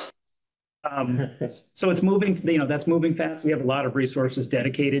 So it's moving, that's moving fast. We have a lot of resources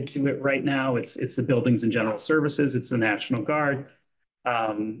dedicated to it right now. It's the buildings and general services, it's the National Guard.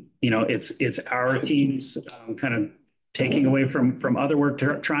 It's our teams kind of taking away from other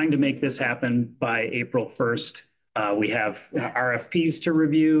work, trying to make this happen by April 1st. We have RFPs to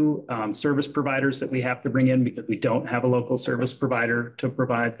review, service providers that we have to bring in because we don't have a local service provider to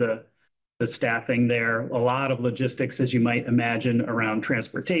provide the staffing there. A lot of logistics, as you might imagine, around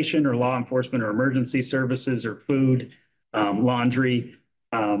transportation or law enforcement or emergency services or food, laundry.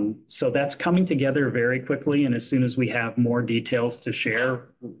 So that's coming together very quickly. And as soon as we have more details to share,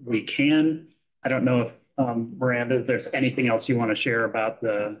 we can. I don't know if Miranda, if there's anything else you want to share about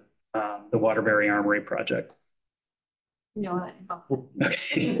the Waterbury Armory project. No.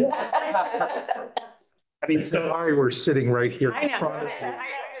 Okay. I mean, so Sorry, we're sitting right here. I know.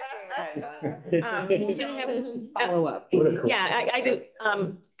 Follow up. Yeah, I do.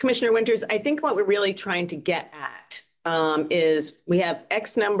 Commissioner Winters, I think what we're really trying to get at is we have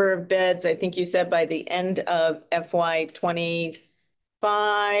X number of beds. I think you said by the end of FY25,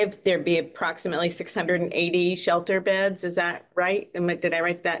 there'd be approximately 680 shelter beds. Is that right? Did I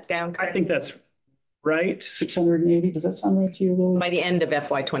write that down correctly? I think that's right. 680. Does that sound right to you, Lily? By the end of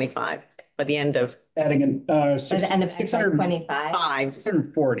FY25, by the end of Adding in By the end of 625.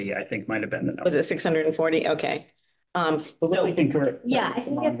 640, I think might have been the number. Was it 640? Okay. So I think Yeah, I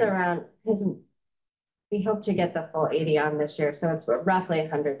think it's around, because we hope to get the full 80 on this year. So it's roughly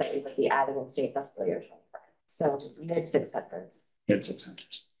 100 that we would be adding in state fiscal year 25. So mid 600s. Mid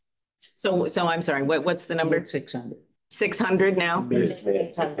 600s. So I'm sorry, what's the number? 600. 600 now? Mid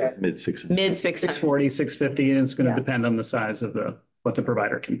 600. Mid 600. Mid 600. 640, 650, and it's going to Yeah. depend on the size of what the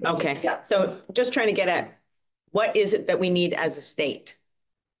provider can do. Okay, Yeah. so just trying to get at what is it that we need as a state?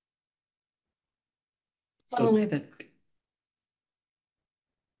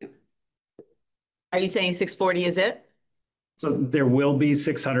 Are you saying 640 is it? So there will be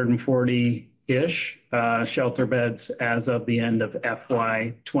 640-ish shelter beds as of the end of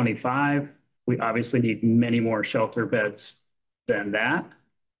FY25. We obviously need many more shelter beds than that.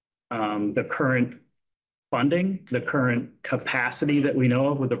 The current funding, the current capacity that we know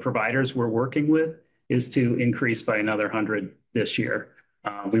of with the providers we're working with is to increase by another 100 this year.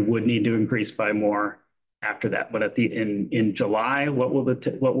 We would need to increase by more after that. But in July, what will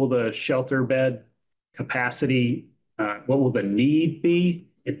the shelter bed capacity, what will the need be?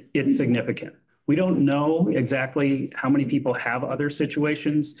 It's significant. We don't know exactly how many people have other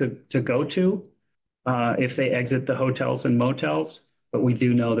situations to go to if they exit the hotels and motels, but we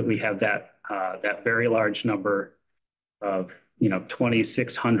do know that we have that very large number of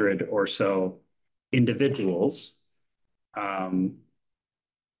 2,600 or so individuals,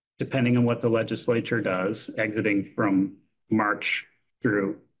 depending on what the legislature does, exiting from March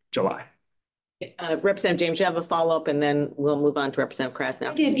through July. Representative James, you have a follow-up and then we'll move on to Representative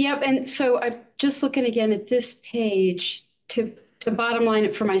Krasnow. I did, yep. And so I'm just looking again at this page to bottom line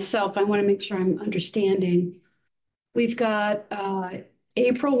it for myself. I want to make sure I'm understanding. We've got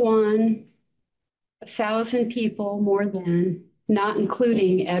April 1, 1,000 people more than, not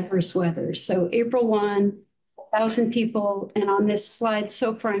including adverse weather. So April 1, 1,000 people. And on this slide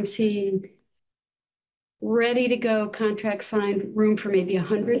so far, I'm seeing ready to go, contract signed, room for maybe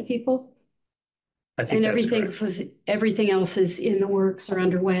 100 people. I think And that's everything else is in the works or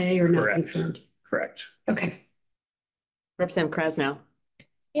underway or not Correct. confirmed. Correct. Okay. Representative Krasnow.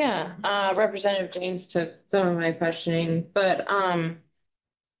 Yeah, Representative James took some of my questioning, but I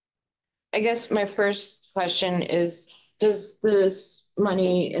guess my first question is, does this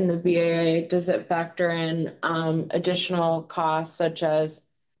money in the BAA, does it factor in additional costs such as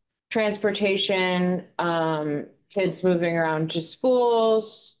transportation, kids moving around to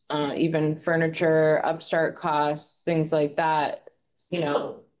schools, even furniture, upstart costs, things like that?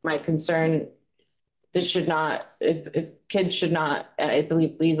 My concern, this should not, if kids should not, I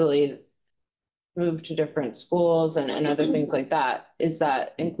believe legally move to different schools and other things like that. Is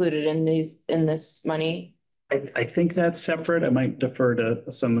that included in this money? I think that's separate. I might defer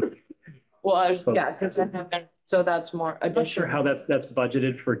to some. Well, because I haven't, so that's more I'm not sure how that's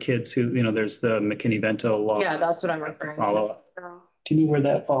budgeted for kids who, there's the McKinney-Vento law. Yeah, that's what I'm referring to. Follow up. Do you know where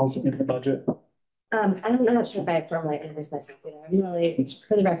that falls in the budget? I'm not sure if I formally introduced myself. I'm Lily,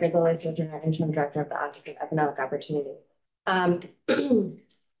 for the record, Lily Sojourner, interim director of the Office of Economic Opportunity. That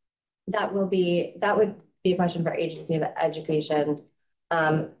would be a question for agency of education.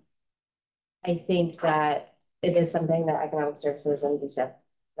 I think that it is something that economic services and DCEP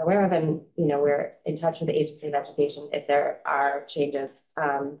aware of, and, you know, we're in touch with the Agency of Education if there are changes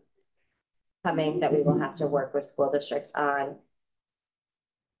coming that we will have to work with school districts on.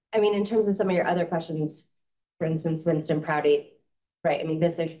 I mean, in terms of some of your other questions, for instance, Winston Prouty, right? I mean,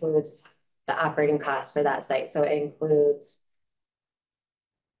 this includes the operating costs for that site. So it includes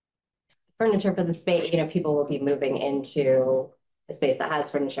furniture for the space. You know, people will be moving into a space that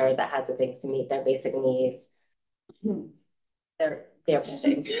has furniture, that has the things to meet their basic needs. They're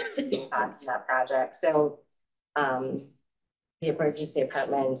putting costs in that project. So the emergency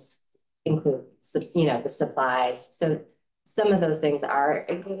apartments include, you know, the supplies. So some of those things are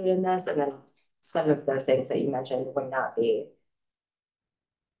included in this, and then some of the things that you mentioned would not be.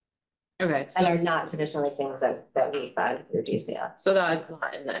 Okay. And are not traditionally things that we fund through DCF. So that's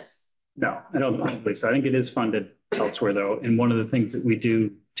not in this. No, I don't believe so. I think it is funded elsewhere though. And one of the things that we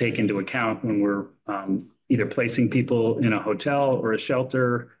do take into account when we're either placing people in a hotel or a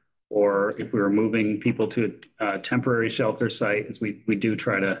shelter, or if we were moving people to a temporary shelter site, is we do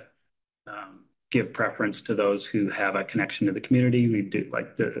try to give preference to those who have a connection to the community. We do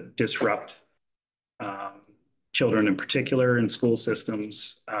like to disrupt children in particular in school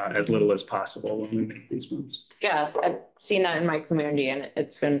systems as little as possible when we make these moves. Yeah, I've seen that in my community, and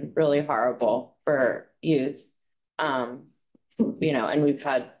it's been really horrible for youth. You know, and we've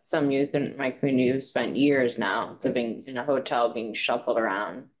had some youth in my community who've spent years now living in a hotel, being shuffled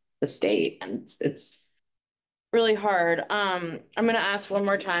around the state, and it's really hard. I'm gonna ask one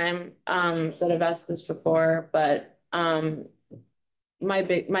more time, that I've asked this before, but my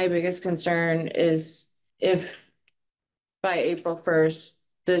biggest concern is if by April 1st,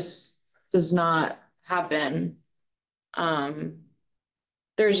 this does not happen,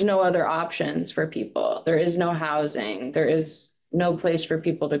 there's no other options for people. There is no housing. There is no place for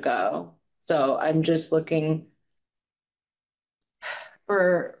people to go. So I'm just looking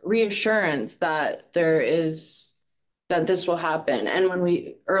for reassurance that that this will happen. And when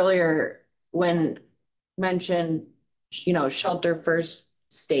we earlier, when mentioned, you know, shelter first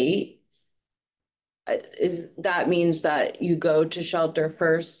state, that means that you go to shelter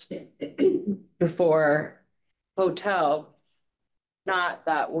first before hotel, not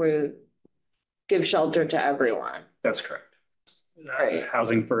that we give shelter to everyone. That's correct. Right.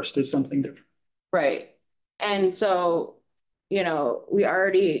 Housing first is something different. Right. And so, you know, we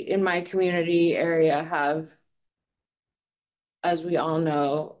already in my community area have, as we all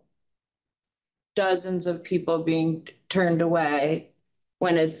know, dozens of people being turned away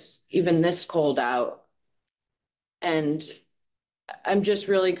when it's even this cold out. And I'm just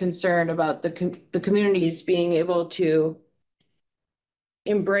really concerned about the communities being able to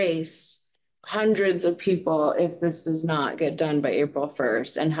embrace hundreds of people if this does not get done by April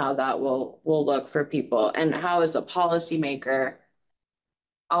 1st, and how that will look for people, and how as a policymaker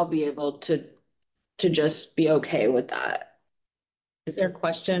I'll be able to just be okay with that. Is there a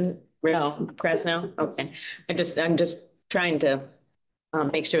question? No, Krasno? Okay. I'm just trying to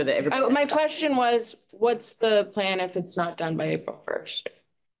make sure that everybody. My question was, what's the plan if it's not done by April 1st?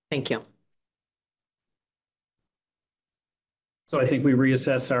 Thank you. So I think we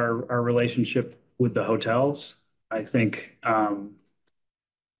reassess our relationship with the hotels. I think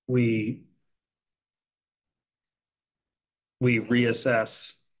we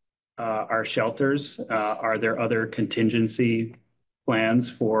reassess our shelters. Are there other contingency plans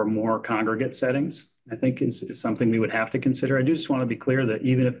for more congregate settings? I think is something we would have to consider. I do just want to be clear that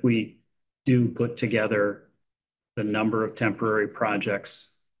even if we do put together the number of temporary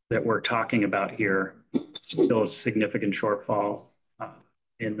projects that we're talking about here, still a significant shortfall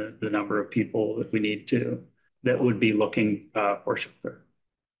in the number of people that we need to, that would be looking for shelter.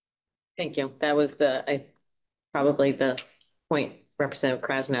 Thank you. That was probably the point Representative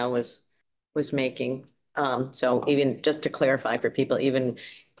Krasnow was making. So even just to clarify for people, even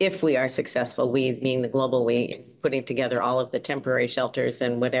if we are successful, we mean the global we, putting together all of the temporary shelters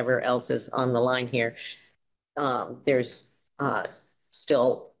and whatever else is on the line here, there's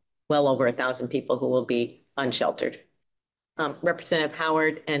still well over 1,000 people who will be unsheltered. Representative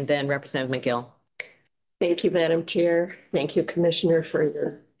Howard and then Representative McGill. Thank you, Madam Chair. Thank you, Commissioner, for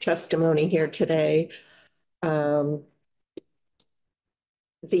your testimony here today. The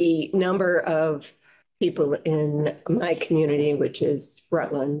number of people in my community, which is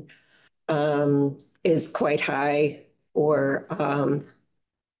Rutland, is quite high for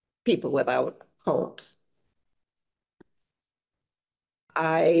people without homes.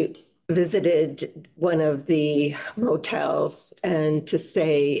 I visited one of the motels, and to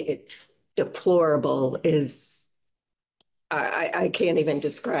say it's deplorable is, I can't even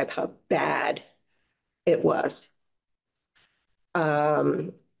describe how bad it was.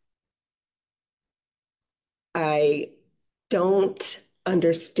 I don't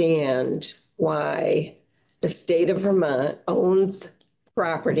understand why the state of Vermont owns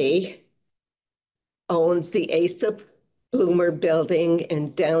property, owns the Asa Bloomer building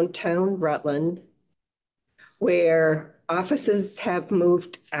in downtown Rutland, where offices have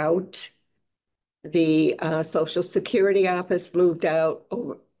moved out. The Social Security office moved out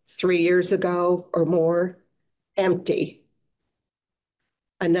over 3 years ago or more, empty.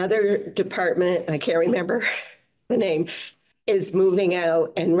 Another department, I can't remember the name, is moving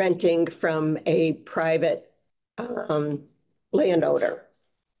out and renting from a private landowner.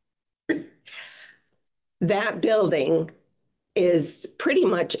 That building is pretty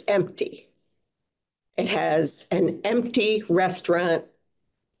much empty. It has an empty restaurant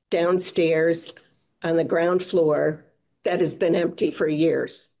downstairs on the ground floor that has been empty for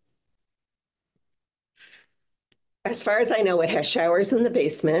years. As far as I know, it has showers in the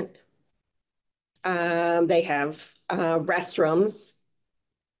basement. They have restrooms.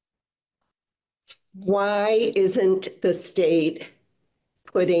 Why isn't the state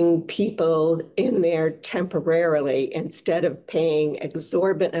putting people in there temporarily instead of paying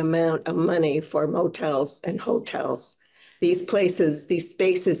exorbitant amount of money for motels and hotels? These places, these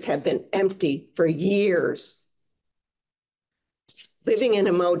spaces have been empty for years. Living in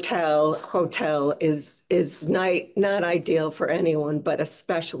a hotel is not ideal for anyone, but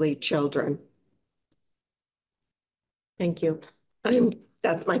especially children. Thank you.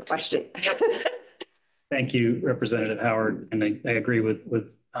 That's my question. Thank you, Representative Howard, and I agree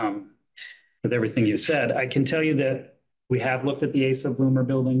with everything you said. I can tell you that we have looked at the Asa Bloomer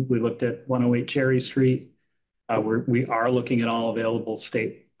building. We looked at 108 Cherry Street. We are looking at all available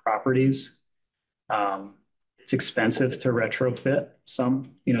state properties. It's expensive to retrofit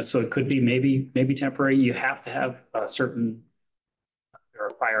some, so it could be maybe temporary. You have to have there are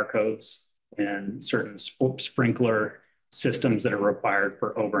fire codes and certain sprinkler systems that are required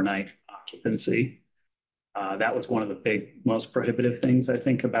for overnight occupancy. That was one of the most prohibitive things, I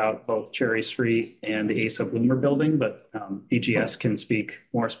think, about both Cherry Street and the Asa Bloomer building, but BGS can speak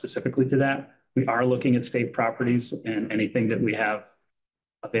more specifically to that. We are looking at state properties and anything that we have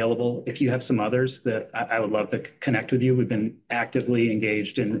available. If you have some others that I would love to connect with you. We've been actively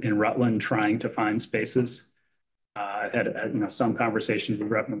engaged in Rutland trying to find spaces. I've had some conversations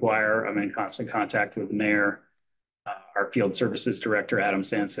with Rep. McGuire. I'm in constant contact with the mayor. Our field services director, Adam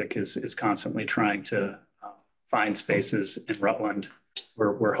Sansick, is constantly trying to find spaces in Rutland.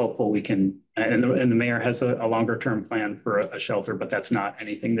 We're hopeful we can, and the mayor has a longer term plan for a shelter, but that's not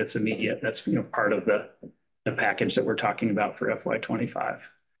anything that's immediate. That's part of the package that we're talking about for FY25.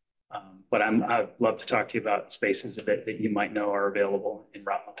 But I'd love to talk to you about spaces that you might know are available in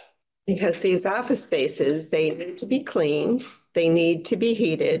Rutland. Because these office spaces, they need to be cleaned, they need to be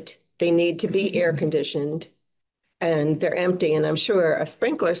heated, they need to be air conditioned, and they're empty. And I'm sure a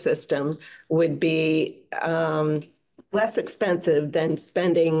sprinkler system would be less expensive than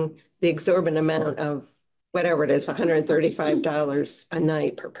spending the exorbitant amount of whatever it is, $135 a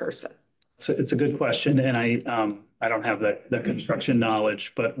night per person. So it's a good question, and I don't have the construction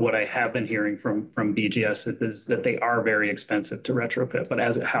knowledge, but what I have been hearing from BGS is that they are very expensive to retrofit. But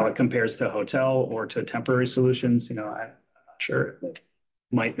how it compares to a hotel or to temporary solutions, I'm not sure. It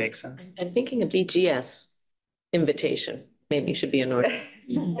might make sense. I'm thinking of BGS invitation. Maybe should be in order.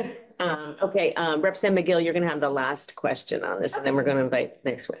 Okay, Representative McGill, you're going to have the last question on this, and then we're going to invite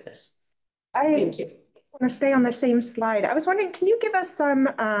next witness. Thank you. I want to stay on the same slide. I was wondering, can you give us some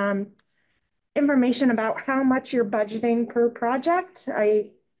information about how much you're budgeting per project?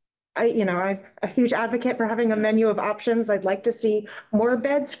 I'm a huge advocate for having a menu of options. I'd like to see more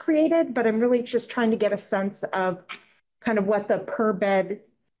beds created, but I'm really just trying to get a sense of kind of what the per bed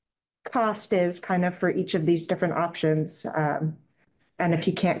cost is kind of for each of these different options. And if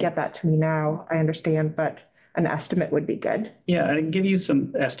you can't get that to me now, I understand, but an estimate would be good. Yeah, I can give you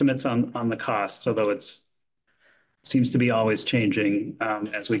some estimates on the costs, although seems to be always changing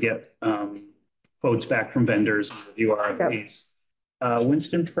as we get quotes back from vendors and review RFPs.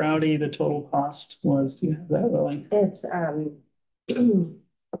 Winston Prouty, the total cost was, do you have that, Lily? It's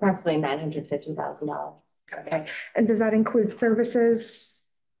approximately $950,000. Okay. And does that include services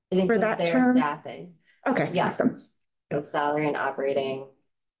for that their term? Staffing. Okay, yeah. Awesome. With salary and operating.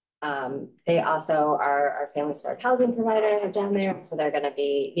 They also are our family support housing provider down there. So they're going to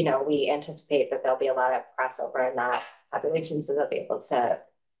be, we anticipate that there'll be a lot of crossover in that population. So they'll be able to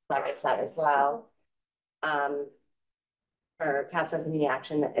leverage that as well. For Council Community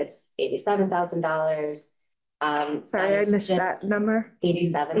Action, it's $87,000. Sorry, I missed that number.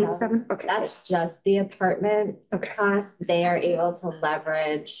 87,000. Okay. That's just the apartment cost. They are able to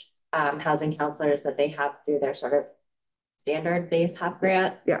leverage housing counselors that they have through their sort of standard base HOP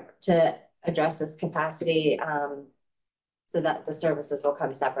grant. Yeah. To address this capacity, so that the services will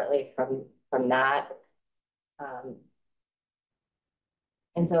come separately from that.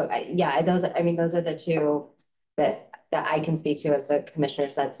 And so, those are the two that I can speak to. As the commissioner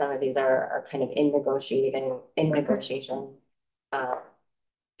said, some of these are kind of in negotiation.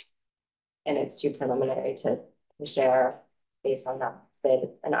 And it's too preliminary to share based on that bid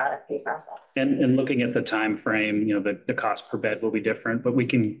and RFP process. And looking at the time frame, the cost per bed will be different, but we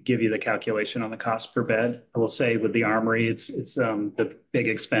can give you the calculation on the cost per bed. I will say with the Armory, it's the big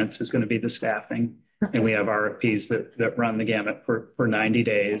expense is going to be the staffing. And we have RFPs that run the gamut for 90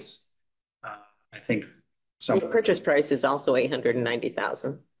 days. I think the purchase price is also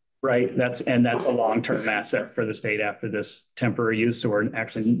 $890,000. Right. That's a long-term asset for the state after this temporary use. So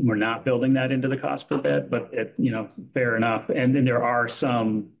we're not building that into the cost per bed, but fair enough. And then there are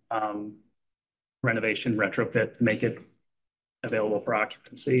some renovation retrofit to make it available for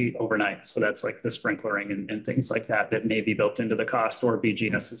occupancy overnight. So that's like the sprinklering and things like that may be built into the cost, or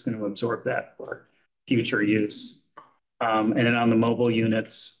BGS is going to absorb that for future use. And then on the mobile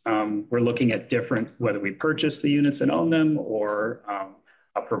units, we're looking at whether we purchase the units and own them, or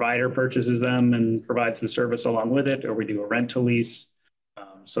a provider purchases them and provides the service along with it, or we do a rental lease.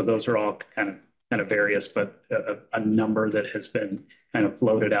 So those are all kind of various, but a number that has been kind of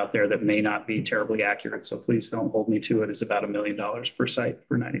floated out there that may not be terribly accurate. So please don't hold me to it, is about $1 million per site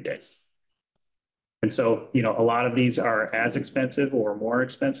for 90 days. And so, a lot of these are as expensive or more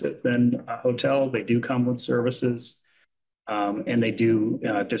expensive than a hotel. They do come with services. And they do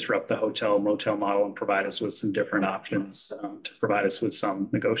disrupt the hotel motel model and provide us with some different options to provide us with some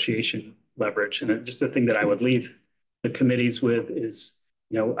negotiation leverage. And just the thing that I would leave the committees with is,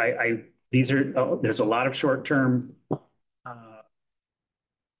 there's a lot of short-term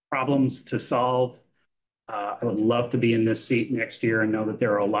problems to solve. I would love to be in this seat next year and know that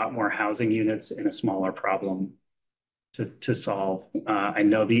there are a lot more housing units and a smaller problem to solve. I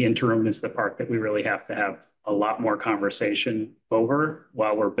know the interim is the part that we really have to have a lot more conversation over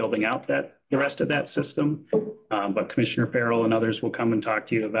while we're building out the rest of that system. But Commissioner Farrell and others will come and talk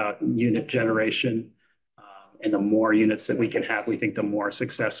to you about unit generation. And the more units that we can have, we think the more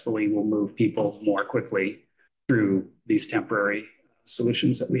successfully we'll move people more quickly through these temporary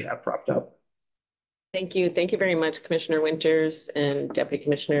solutions that we have propped up. Thank you. Thank you very much, Commissioner Winters and Deputy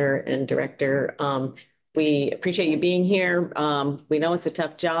Commissioner and Director. We appreciate you being here. We know it's a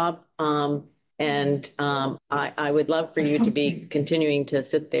tough job. And I would love for you to be continuing to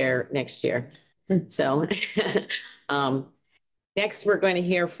sit there next year. So next, we're going to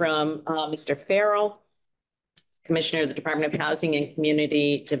hear from Mr. Farrell, Commissioner of the Department of Housing and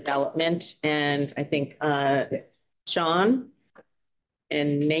Community Development. And I think Sean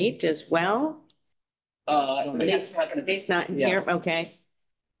and Nate as well. I don't know. Nate's not here. Okay.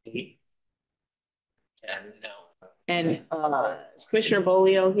 And is Commissioner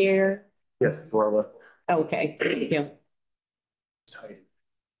Bolio here? Yes, Laura. Okay, thank you.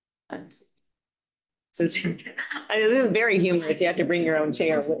 This is very humorous. You have to bring your own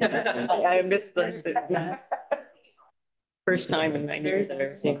chair. I missed the first time in 9 years I've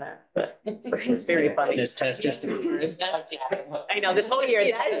ever seen that, but it's very funny. This test just I know this whole year,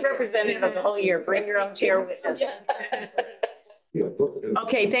 that is representative of the whole year. Bring your own chair with us.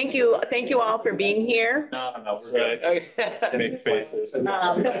 Okay, thank you. Thank you all for being here. No, we're good. Make faces.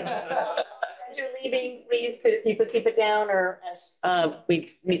 As you're leaving, please, if you could keep it down, or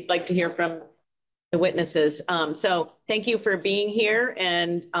we'd like to hear from the witnesses. So thank you for being here,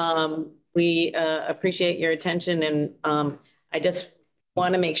 and we appreciate your attention. And I just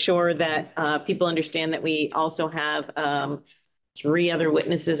want to make sure that people understand that we also have 3 other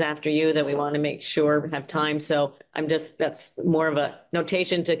witnesses after you that we want to make sure have time. So that's more of a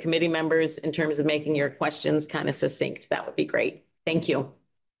notation to committee members in terms of making your questions kind of succinct. That would be great. Thank you.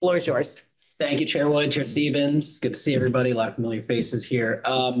 Floor is yours. Thank you, Chair Wood, Chair Stevens. Good to see everybody. A lot of familiar faces here.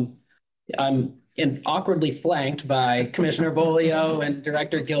 I'm awkwardly flanked by Commissioner Bolio and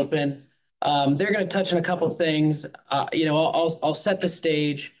Director Gilpin. They're going to touch on a couple of things. I'll set the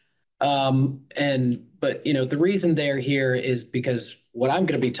stage. But the reason they're here is because what I'm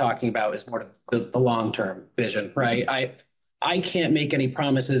going to be talking about is more the long-term vision, right? I can't make any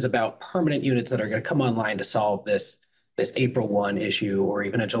promises about permanent units that are going to come online to solve this April 1 issue or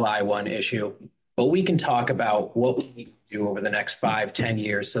even a July 1 issue. But we can talk about what we need to do over the next 5-10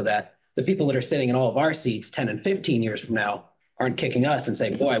 years so that the people that are sitting in all of our seats 10 and 15 years from now aren't kicking us and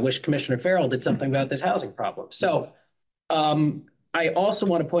saying, boy, I wish Commissioner Farrell did something about this housing problem. So I also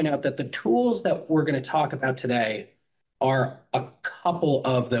want to point out that the tools that we're going to talk about today are a couple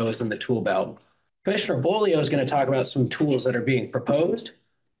of those in the tool belt. Commissioner Bolio is going to talk about some tools that are being proposed.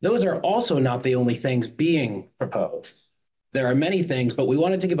 Those are also not the only things being proposed. There are many things, but we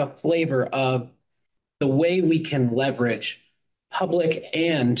wanted to give a flavor of the way we can leverage public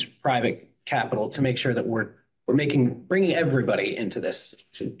and private capital to make sure that we're bringing everybody into this.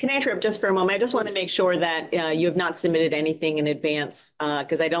 Can I interrupt just for a moment? I just want to make sure that you have not submitted anything in advance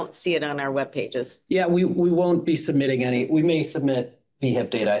because I don't see it on our web pages. Yeah, we won't be submitting any. We may submit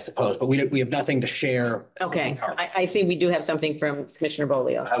VHIP data, I suppose, but we have nothing to share. Okay, I see we do have something from Commissioner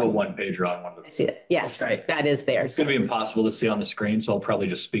Bolio. I have a one pager on one of them. I see it. Yes, right. That is there. It's going to be impossible to see on the screen, so I'll probably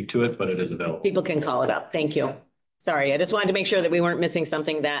just speak to it, but it is available. People can call it up. Thank you. Sorry, I just wanted to make sure that we weren't missing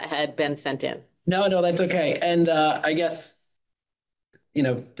something that had been sent in. No, that's okay. And I guess,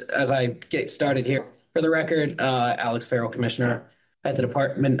 as I get started here, for the record, Alex Farrell, Commissioner at the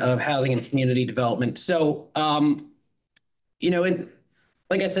Department of Housing and Community Development. So,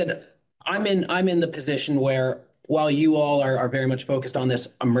 like I said, I'm in the position where while you all are very much focused on this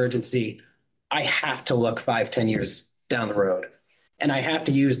emergency, I have to look 5-10 years down the road. And I have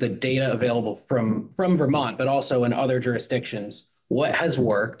to use the data available from Vermont, but also in other jurisdictions, what has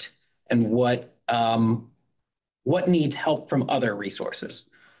worked and what needs help from other resources.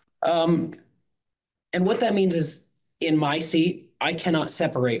 And what that means is, in my seat, I cannot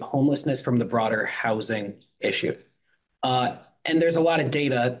separate homelessness from the broader housing issue. And there's a lot of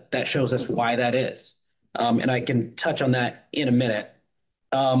data that shows us why that is. And I can touch on that in a minute.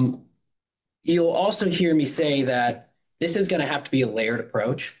 You'll also hear me say that this is going to have to be a layered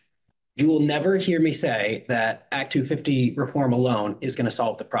approach. You will never hear me say that Act 250 reform alone is going to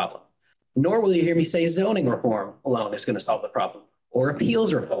solve the problem. Nor will you hear me say zoning reform alone is going to solve the problem, or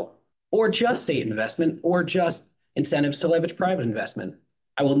appeals reform, or just state investment, or just incentives to leverage private investment.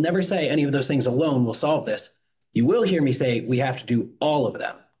 I will never say any of those things alone will solve this. You will hear me say we have to do all of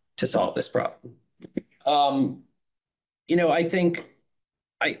them to solve this problem. I think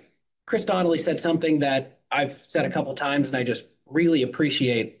Chris Donnelly said something that I've said a couple times, and I just really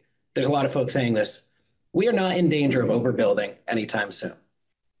appreciate. There's a lot of folks saying this. We are not in danger of overbuilding anytime soon.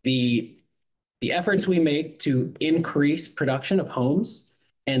 The efforts we make to increase production of homes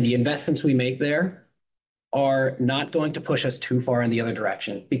and the investments we make there are not going to push us too far in the other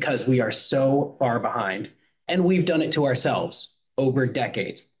direction because we are so far behind. And we've done it to ourselves over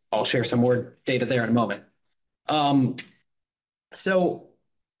decades. I'll share some more data there in a moment. So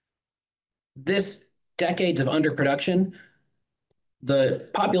this decades of underproduction, the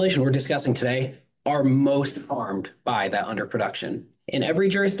population we're discussing today are most harmed by that underproduction. In every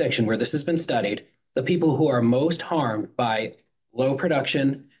jurisdiction where this has been studied, the people who are most harmed by low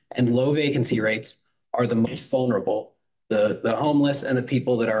production and low vacancy rates are the most vulnerable, the homeless and the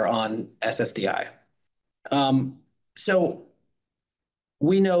people that are on SSDI. So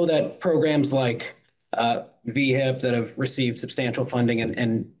we know that programs like VHIP that have received substantial funding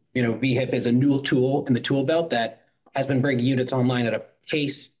and VHIP is a new tool in the tool belt that has been bringing units online at a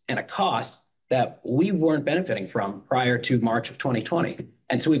pace and a cost that we weren't benefiting from prior to March of 2020.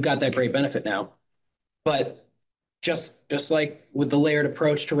 And so we've got that great benefit now. But just like with the layered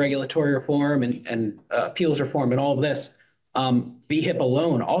approach to regulatory reform and appeals reform and all of this, VHIP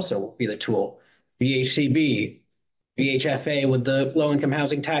alone also will be the tool. VHCB, VHFA with the low-income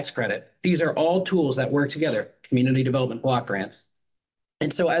housing tax credit. These are all tools that work together, community development block grants.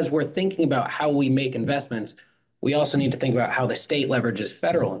 And so as we're thinking about how we make investments, we also need to think about how the state leverages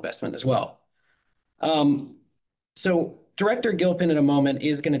federal investment as well. So Director Gilpin in a moment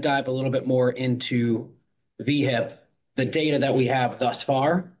is going to dive a little bit more into VHIP, the data that we have thus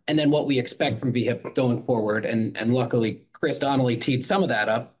far, and then what we expect from VHIP going forward. And luckily, Chris Donnelly teed some of that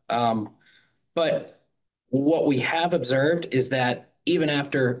up. But what we have observed is that even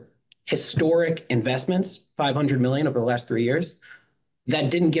after historic investments, 500 million over the last 3 years,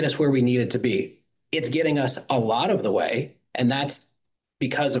 that didn't get us where we needed to be. It's getting us a lot of the way, and that's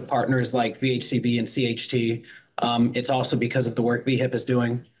because of partners like VHCB and CHT. It's also because of the work VHIP is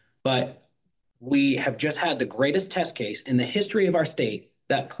doing. But we have just had the greatest test case in the history of our state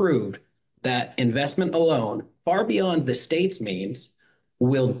that proved that investment alone, far beyond the state's means,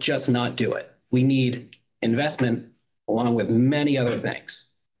 will just not do it. We need investment along with many other things.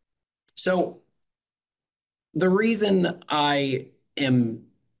 So the reason I am,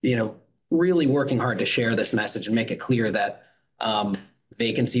 really working hard to share this message and make it clear that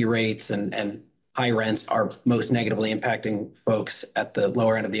vacancy rates and high rents are most negatively impacting folks at the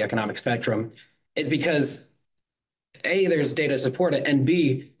lower end of the economic spectrum is because A, there's data to support it, and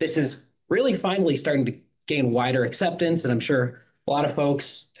B, this is really finally starting to gain wider acceptance. And I'm sure A lot of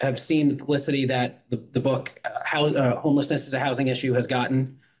folks have seen the publicity that the book, how Homelessness is a Housing Issue, has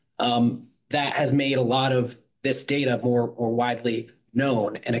gotten. That has made a lot of this data more widely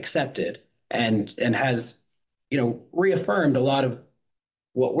known and accepted, and has, reaffirmed a lot of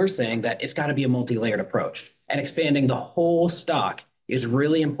what we're saying, that it's got to be a multi-layered approach, and expanding the whole stock is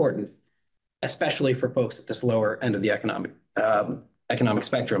really important, especially for folks at this lower end of the economic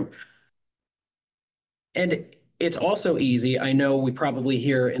spectrum. And it's also easy. I know we probably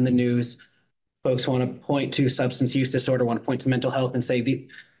hear in the news, folks want to point to substance use disorder, want to point to mental health and say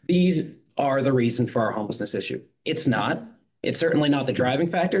these are the reason for our homelessness issue. It's not. It's certainly not the driving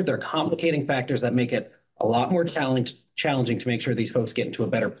factor. There are complicating factors that make it a lot more challenging to make sure these folks get into a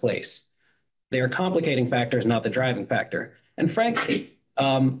better place. They are complicating factors, not the driving factor. And frankly,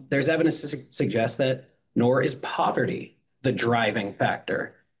 there's evidence to suggest that nor is poverty the driving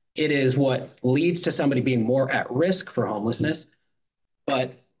factor. It is what leads to somebody being more at risk for homelessness,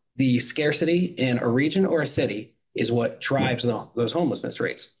 but the scarcity in a region or a city is what drives those homelessness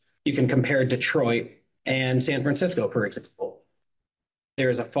rates. You can compare Detroit and San Francisco, for example.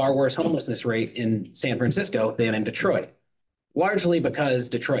 There's a far worse homelessness rate in San Francisco than in Detroit, largely because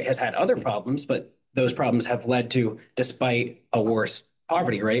Detroit has had other problems, but those problems have led to, despite a worse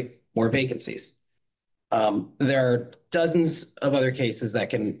poverty rate, more vacancies. There are dozens of other cases that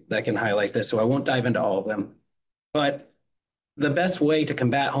can highlight this, so I won't dive into all of them. But the best way to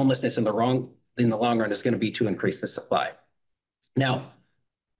combat homelessness in the long run is going to be to increase the supply. Now,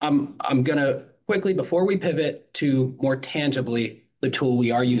 I'm going to quickly, before we pivot to more tangibly the tool we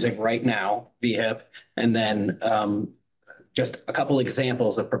are using right now, VHIP, and then just a couple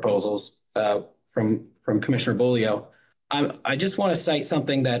examples of proposals from Commissioner Bolio. I just want to cite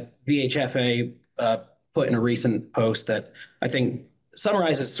something that VHFA put in a recent post that I think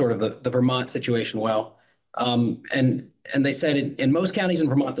summarizes sort of the Vermont situation well. And they said in most counties in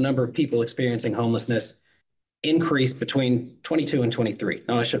Vermont, the number of people experiencing homelessness increased between 22 and 23.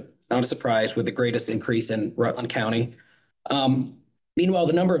 Not a surprise, with the greatest increase in Rutland County. Meanwhile,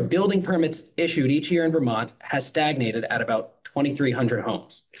 the number of building permits issued each year in Vermont has stagnated at about 2,300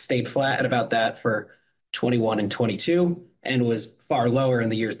 homes. It stayed flat at about that for 21 and 22, and was far lower in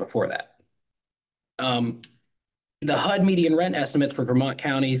the years before that. The HUD median rent estimates for Vermont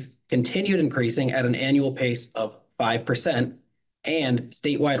counties continued increasing at an annual pace of 5%, and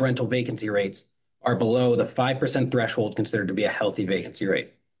statewide rental vacancy rates are below the 5% threshold considered to be a healthy vacancy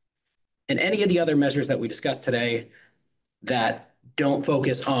rate. And any of the other measures that we discussed today that don't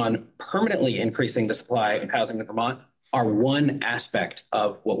focus on permanently increasing the supply of housing in Vermont are one aspect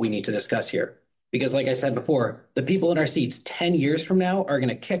of what we need to discuss here. Because like I said before, the people in our seats 10 years from now are going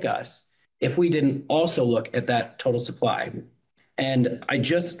to kick us if we didn't also look at that total supply. And I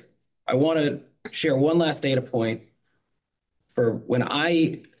want to share one last data point for when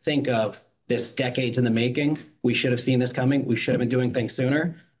I think of this decades in the making. We should have seen this coming. We should have been doing things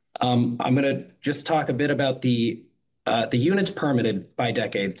sooner. I'm going to just talk a bit about the units permitted by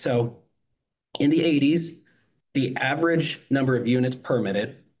decade. So in the 80s, the average number of units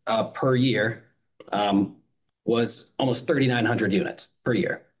permitted per year was almost 3,900 units per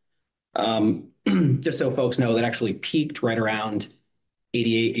year. Just so folks know, that actually peaked right around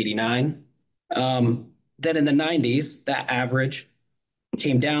 88, 89. Then in the 90s, that average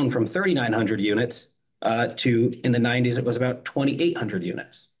came down from 3,900 units to, in the 90s, it was about 2,800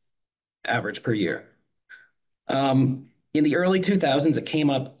 units average per year. In the early 2000s, it came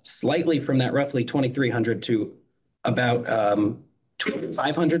up slightly from that roughly 2,300 to about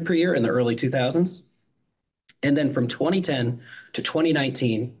 2,500 per year in the early 2000s. And then from 2010 to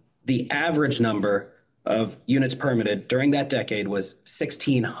 2019, the average number of units permitted during that decade was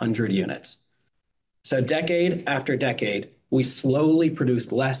 1,600 units. So decade after decade, we slowly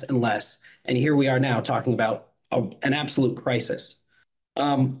produced less and less. And here we are now talking about an absolute crisis.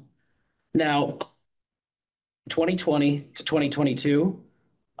 Now, 2020 to 2022,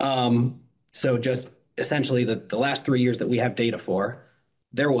 so just essentially the last 3 years that we have data for,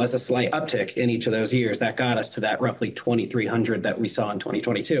 there was a slight uptick in each of those years that got us to that roughly 2,300 that we saw in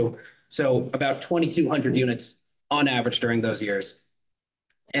 2022. So about 2,200 units on average during those years.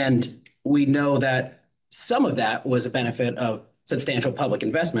 And we know that some of that was a benefit of substantial public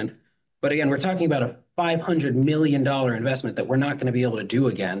investment. But again, we're talking about a $500 million investment that we're not going to be able to do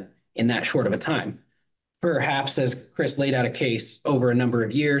again in that short of a time. Perhaps, as Chris laid out a case, over a number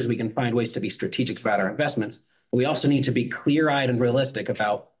of years, we can find ways to be strategic about our investments. We also need to be clear-eyed and realistic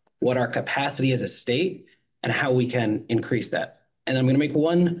about what our capacity as a state and how we can increase that. And I'm going to make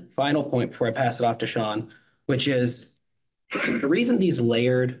one final point before I pass it off to Sean, which is the reason these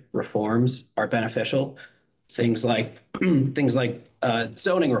layered reforms are beneficial. things like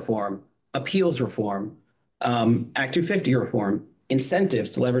zoning reform, appeals reform, Act 250 reform,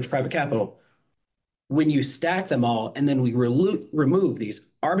 incentives to leverage private capital. When you stack them all and then we remove these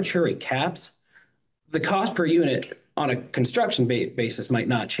arbitrary caps, the cost per unit on a construction basis might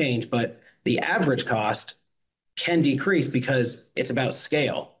not change, but the average cost can decrease because it's about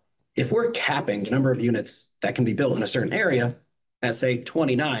scale. If we're capping the number of units that can be built in a certain area at, say,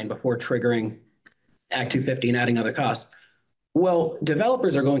 29 before triggering Act 250 and adding other costs, well,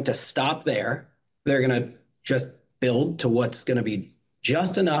 developers are going to stop there. They're going to just build to what's going to be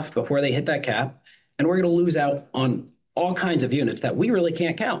just enough before they hit that cap. And we're going to lose out on all kinds of units that we really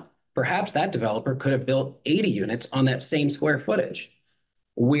can't count. Perhaps that developer could have built 80 units on that same square footage.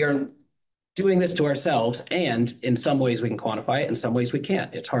 We are doing this to ourselves, and in some ways we can quantify it, in some ways we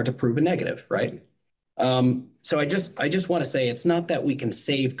can't. It's hard to prove a negative, right? So I just want to say it's not that we can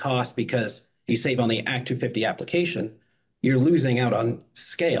save costs because you save on the Act 250 application. You're losing out on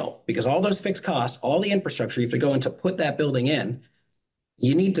scale because all those fixed costs, all the infrastructure you have to go in to put that building in,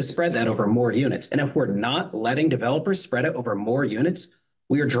 you need to spread that over more units. And if we're not letting developers spread it over more units,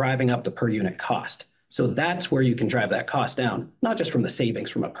 we are driving up the per unit cost. So that's where you can drive that cost down, not just from the savings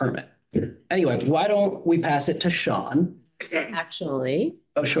from a permit. Anyway, why don't we pass it to Sean? Actually,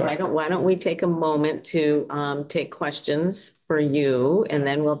 oh, sure. Why don't we take a moment to take questions for you, and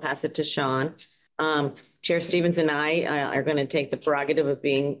then we'll pass it to Sean. Chair Stevens and I are going to take the prerogative of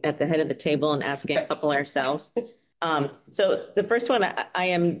being at the head of the table and asking a couple ourselves. So the first one, I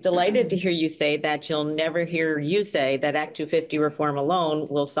am delighted to hear you say that you'll never hear you say that Act 250 reform alone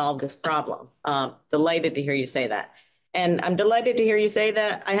will solve this problem. Delighted to hear you say that. And I'm delighted to hear you say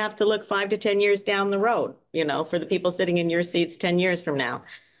that I have to look 5 to 10 years down the road, you know, for the people sitting in your seats 10 years from now.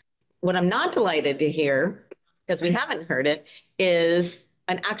 What I'm not delighted to hear, because we haven't heard it, is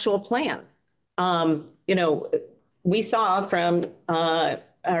an actual plan. You know, we saw from our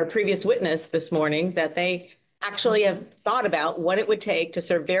previous witness this morning that they actually have thought about what it would take to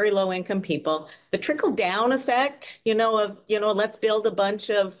serve very low income people. The trickle down effect, let's build a bunch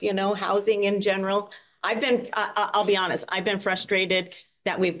of, housing in general. I'll be honest, I've been frustrated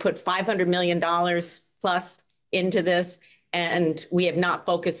that we've put $500 million plus into this, and we have not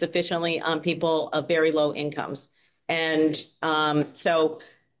focused sufficiently on people of very low incomes. And so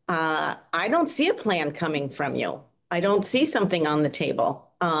I don't see a plan coming from you. I don't see something on the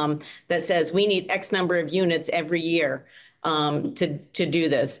table that says we need X number of units every year to do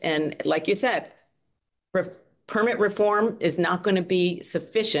this. And like you said, permit reform is not going to be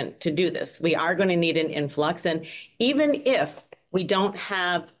sufficient to do this. We are going to need an influx. And even if we don't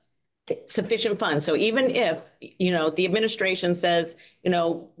have sufficient funds, so even if, the administration says,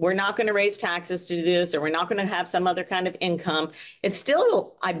 we're not going to raise taxes to do this, or we're not going to have some other kind of income, it's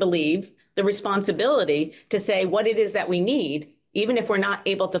still, I believe, the responsibility to say what it is that we need, even if we're not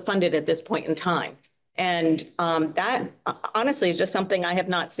able to fund it at this point in time. And that honestly is just something I have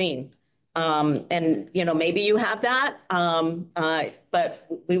not seen. And, maybe you have that, but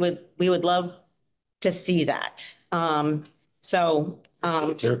we would love to see that.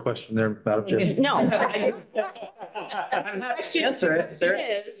 Is there a question there, Madam Chair? No. Question answer it.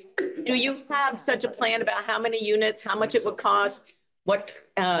 Is, do you have such a plan about how many units, how much it would cost? What,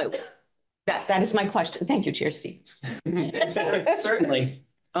 that is my question. Thank you, Chair Stevens. Certainly.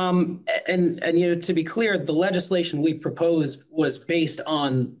 And to be clear, the legislation we proposed was based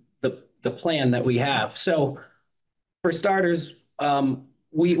on the plan that we have. So for starters,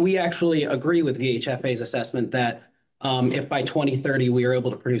 we actually agree with VHFA's assessment that if by 2030 we are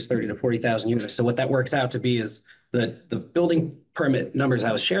able to produce 30 to 40,000 units. So what that works out to be is that the building permit numbers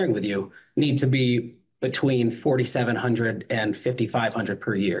I was sharing with you need to be between 4,700 and 5,500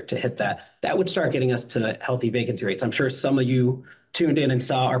 per year to hit that. That would start getting us to healthy vacancy rates. I'm sure some of you tuned in and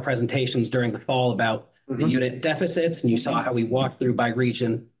saw our presentations during the fall about the unit deficits, and you saw how we walked through by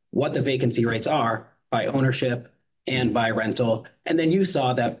region what the vacancy rates are by ownership and by rental. And then you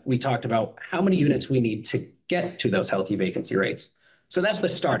saw that we talked about how many units we need to get to those healthy vacancy rates. So that's the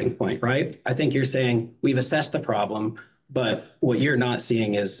starting point, right? I think you're saying we've assessed the problem, but what you're not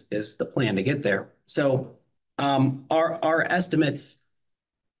seeing is the plan to get there. So our estimates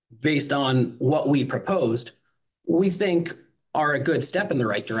based on what we proposed, we think are a good step in the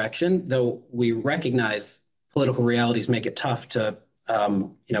right direction, though we recognize political realities make it tough to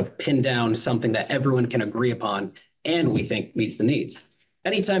pin down something that everyone can agree upon and we think meets the needs.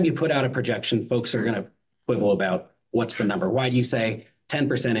 Anytime you put out a projection, folks are going to quibble about what's the number. Why do you say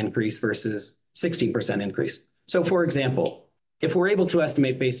 10% increase versus 16% increase? So for example, if we're able to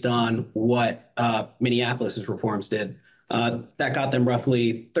estimate based on what Minneapolis's reforms did, That got them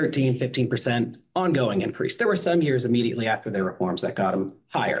roughly 13-15% ongoing increase. There were some years immediately after their reforms that got them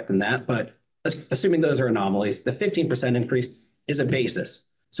higher than that, but assuming those are anomalies, the 15% increase is a basis.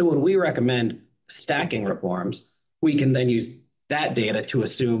 So when we recommend stacking reforms, we can then use that data to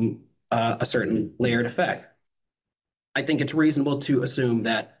assume a certain layered effect. I think it's reasonable to assume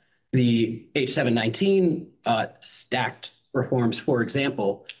that the H719 stacked reforms, for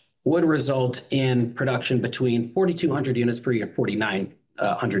example, would result in production between 4,200 units per year and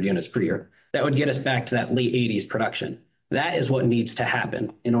 4,900 units per year. That would get us back to that late 80s production. That is what needs to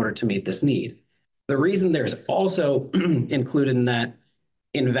happen in order to meet this need. The reason there's also included in that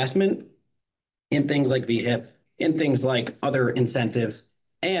investment in things like VHIP, in things like other incentives,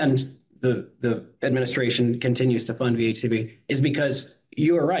 and the administration continues to fund VHCB is because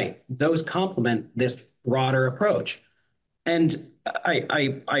you are right. Those complement this broader approach. And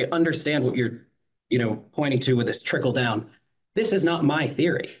I understand what you're, pointing to with this trickle down. This is not my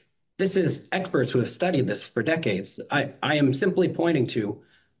theory. This is experts who have studied this for decades. I am simply pointing to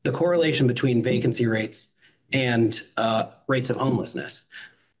the correlation between vacancy rates and rates of homelessness.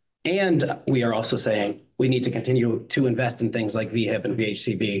 And we are also saying we need to continue to invest in things like VHIP and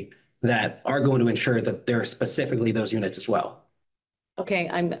VHCB that are going to ensure that there are specifically those units as well. Okay,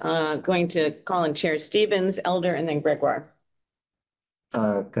 I'm going to call in Chair Stevens, Elder, and then Gregoire.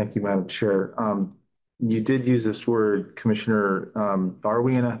 Thank you, Madam Chair. You did use this word, Commissioner. Are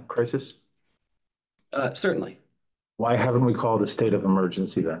we in a crisis? Certainly. Why haven't we called a state of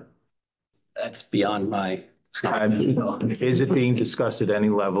emergency then? That's beyond my. Is it being discussed at any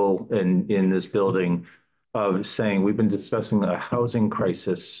level in this building of saying we've been discussing a housing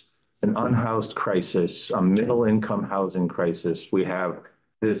crisis, an unhoused crisis, a middle income housing crisis? We have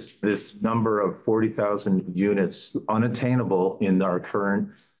this number of 40,000 units unattainable in our current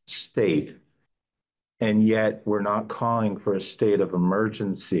state. And yet we're not calling for a state of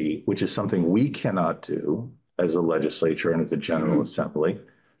emergency, which is something we cannot do as a legislature and as a General Assembly.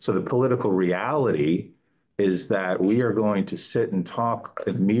 So the political reality is that we are going to sit and talk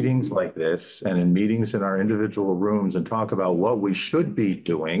at meetings like this and in meetings in our individual rooms and talk about what we should be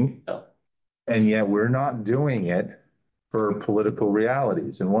doing. And yet we're not doing it for political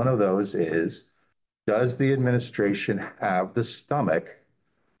realities. And one of those is, does the administration have the stomach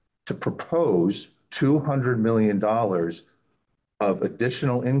to propose $200 million of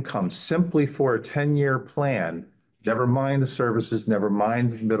additional income simply for a 10-year plan? Never mind the services, never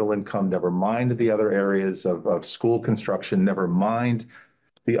mind middle income, never mind the other areas of school construction, never mind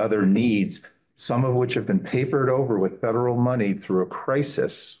the other needs, some of which have been papered over with federal money through a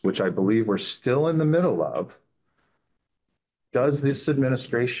crisis, which I believe we're still in the middle of. Does this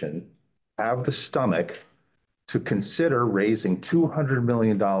administration have the stomach to consider raising $200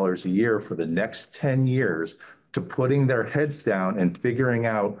 million a year for the next 10 years to putting their heads down and figuring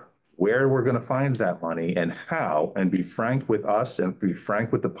out where we're going to find that money and how, and be frank with us and be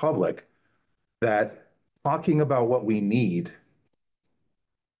frank with the public that talking about what we need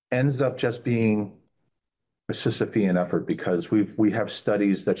ends up just being a Sisyphean effort, because we have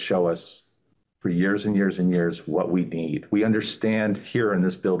studies that show us for years and years and years what we need. We understand here in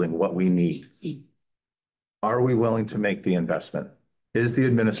this building what we need. Are we willing to make the investment? Is the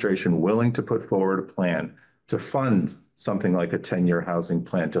administration willing to put forward a plan to fund something like a 10-year housing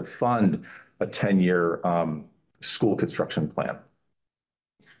plan, to fund a 10-year school construction plan?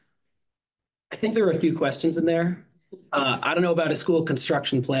 I think there are a few questions in there. I don't know about a school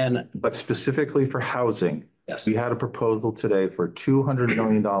construction plan. But specifically for housing, yes, we had a proposal today for $200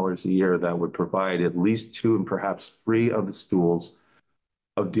 million a year that would provide at least 2 and perhaps 3 of the stools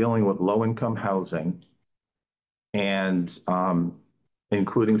of dealing with low-income housing, and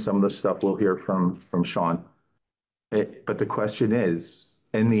including some of the stuff we'll hear from Sean. But the question is,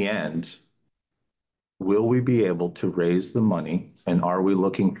 in the end, will we be able to raise the money? And are we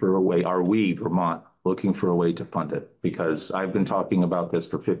looking for a way, are we, Vermont, looking for a way to fund it? Because I've been talking about this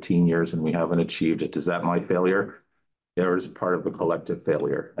for 15 years and we haven't achieved it. Is that my failure? There is part of the collective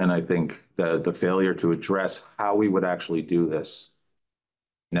failure. And I think the failure to address how we would actually do this.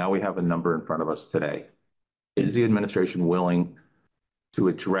 Now we have a number in front of us today. Is the administration willing to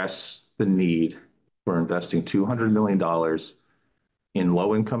address the need for investing $200 million in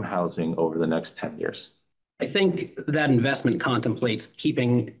low-income housing over the next 10 years? I think that investment contemplates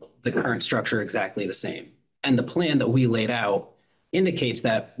keeping the current structure exactly the same. And the plan that we laid out indicates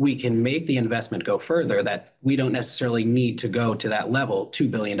that we can make the investment go further, that we don't necessarily need to go to that level, $2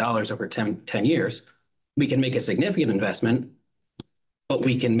 billion over 10 years. We can make a significant investment, but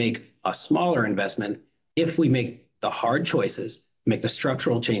we can make a smaller investment if we make the hard choices, make the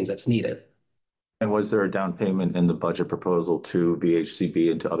structural change that's needed. And was there a down payment in the budget proposal to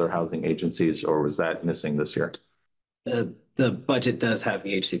VHCB and to other housing agencies, or was that missing this year? The budget does have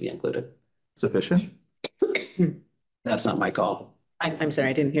VHCB included. Sufficient? That's not my call. I'm sorry,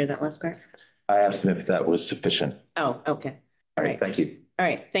 I didn't hear that last part. I asked him if that was sufficient. Oh, okay. All right. Thank you. All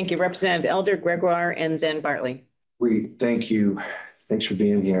right. Thank you, Representative Elder, Gregoire, and then Bartley. Thank you. Thanks for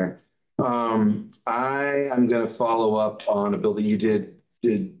being here. I am going to follow up on a bill that you did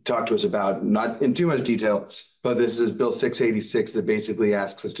talk to us about, not in too much detail, but this is Bill 686 that basically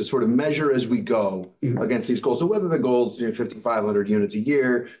asks us to sort of measure as we go against these goals. So whether the goal is 5,500 units a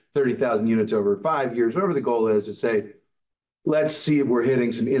year, 30,000 units over 5 years, whatever the goal is, to say, let's see if we're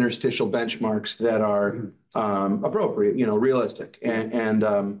hitting some interstitial benchmarks that are appropriate, realistic.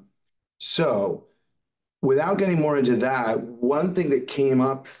 So without getting more into that, one thing that came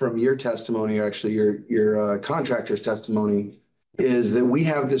up from your testimony, or actually your contractor's testimony, is that we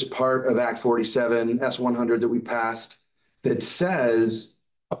have this part of Act 47 S100 that we passed that says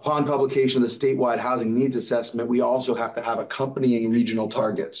upon publication of the statewide housing needs assessment, we also have to have accompanying regional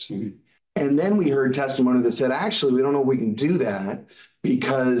targets. And then we heard testimony that said, actually, we don't know if we can do that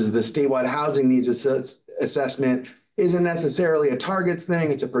because the statewide housing needs assessment isn't necessarily a targets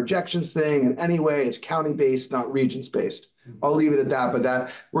thing, it's a projections thing. And anyway, it's county-based, not regions-based. I'll leave it at that, but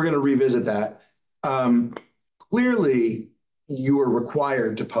we're going to revisit that. Clearly, you are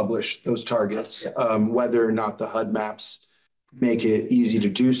required to publish those targets, whether or not the HUD maps make it easy to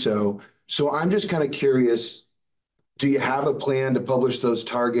do so. So I'm just kind of curious, do you have a plan to publish those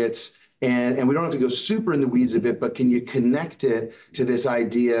targets? And we don't have to go super in the weeds a bit, but can you connect it to this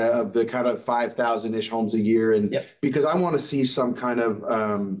idea of the kind of 5,000-ish homes a year? And because I want to see some kind of,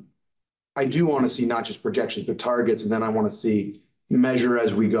 I do want to see not just projections, but targets. And then I want to see measure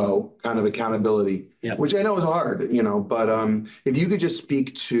as we go kind of accountability, which I know is hard, but if you could just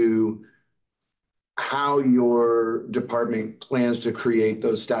speak to how your department plans to create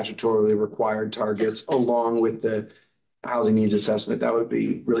those statutorily required targets along with the housing needs assessment, that would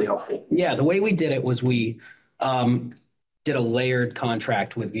be really helpful. Yeah, the way we did it was we did a layered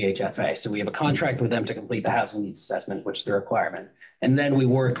contract with VHFA. So we have a contract with them to complete the housing needs assessment, which is the requirement. And then we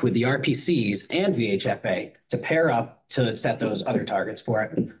worked with the RPCs and VHFA to pair up to set those other targets for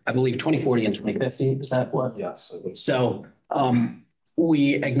it. I believe 2040 and 2050, is that what? Yes. So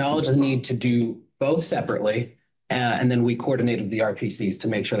we acknowledge the need to do both separately, and then we coordinated with the RPCs to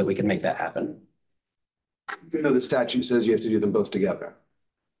make sure that we can make that happen. You know, the statute says you have to do them both together.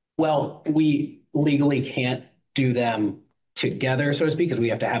 Well, we legally can't do them together, so to speak, because we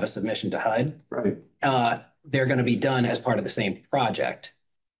have to have a submission to HUD. Right. They're going to be done as part of the same project,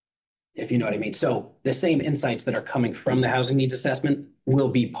 if you know what I mean. So the same insights that are coming from the housing needs assessment will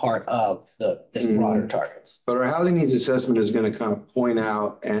be part of this broader targets. But our housing needs assessment is going to kind of point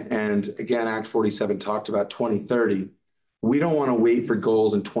out, and again, Act 47 talked about 2030. We don't want to wait for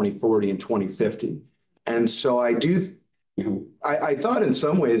goals in 2040 and 2050. And so I do, I thought in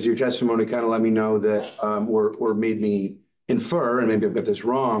some ways your testimony kind of let me know that, or made me infer, and maybe I've got this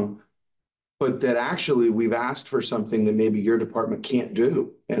wrong, but that actually we've asked for something that maybe your department can't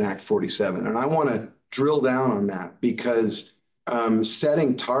do in Act 47. And I want to drill down on that because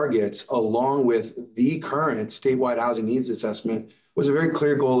setting targets along with the current statewide housing needs assessment was a very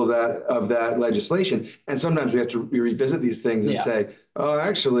clear goal of that legislation. And sometimes we have to revisit these things and say, oh,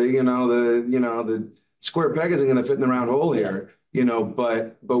 actually, the square peg isn't going to fit in the round hole here,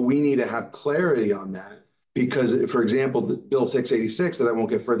 but we need to have clarity on that. Because, for example, the Bill 686 that I won't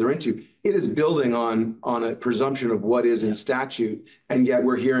get further into, it is building on a presumption of what is in statute, and yet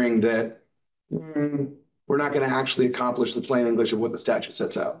we're hearing that we're not going to actually accomplish the plain English of what the statute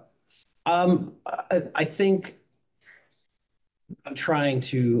sets out. I think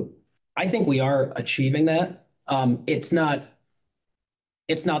we are achieving that. It's not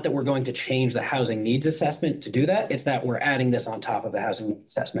that we're going to change the housing needs assessment to do that. It's that we're adding this on top of the housing needs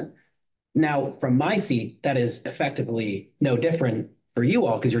assessment. Now, from my seat, that is effectively no different for you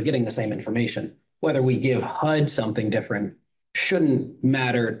all because you're getting the same information. Whether we give HUD something different shouldn't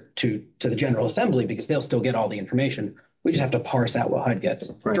matter to the General Assembly because they'll still get all the information. We just have to parse out what HUD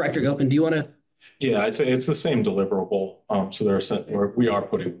gets. Right. Director Gilpin, do you want to? Yeah, I'd say it's the same deliverable. So we are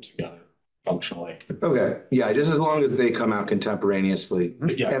putting them together functionally. Okay. Yeah, just as long as they come out contemporaneously.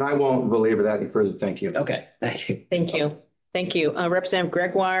 Yeah. And I won't belabor that any further. Thank you. Okay. Thank you. Thank you. Thank you. Representative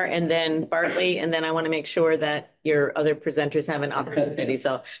Gregoire and then Bartley, and then I want to make sure that your other presenters have an opportunity.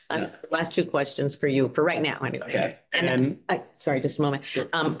 So last two questions for you for right now. Anyway. Okay. And sorry, just a moment. Sure.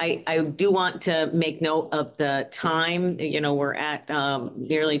 I do want to make note of the time. You know, we're at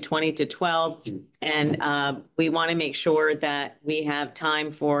nearly 20 to 12, and we want to make sure that we have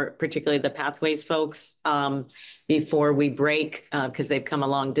time for particularly the Pathways folks before we break because they've come a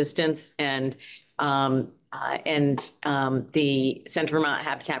long distance, and the Center for Vermont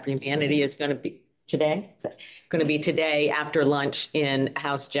Habitat for Humanity is going to be today. Going to be today after lunch in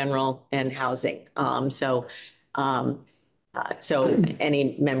House General and Housing. So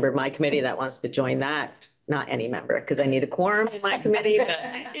any member of my committee that wants to join that, not any member, because I need a quorum in my committee,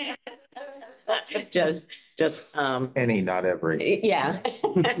 but just any, not every. yeah.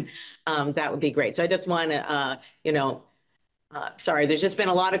 That would be great. So I just want to, sorry, there's just been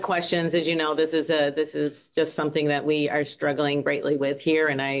a lot of questions. As you know, this is just something that we are struggling greatly with here,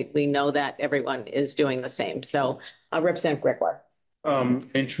 and we know that everyone is doing the same. So Representative Gregoire. In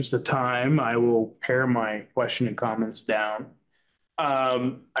interest of time, I will pare my question and comments down.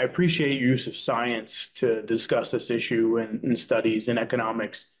 I appreciate use of science to discuss this issue and studies and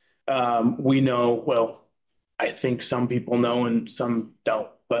economics. We know, well, I think some people know and some don't,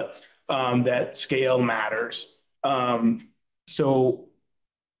 but that scale matters. But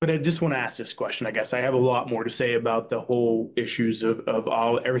I just want to ask this question. I guess I have a lot more to say about the whole issues of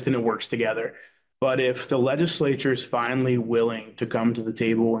everything that works together. But if the legislature is finally willing to come to the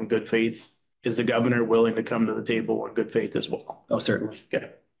table in good faith, is the governor willing to come to the table in good faith as well? Oh, certainly.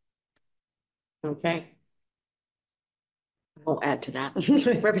 Okay. Okay. We'll add to that.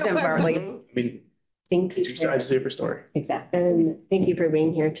 Representative Bartley. I mean, thank you. Two sides to every story. Exactly. And thank you for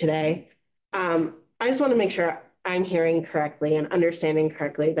being here today. I just want to make sure I'm hearing correctly and understanding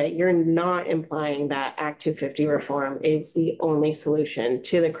correctly that you're not implying that Act 250 reform is the only solution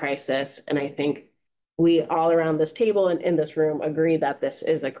to the crisis. And I think we all around this table and in this room agree that this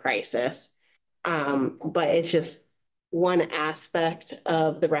is a crisis. But it's just one aspect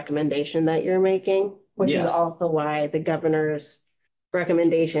of the recommendation that you're making, which is also why the governor's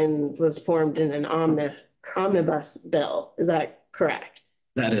recommendation was formed in an omnibus bill. Is that correct?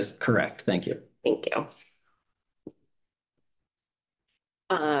 That is correct. Thank you. Thank you.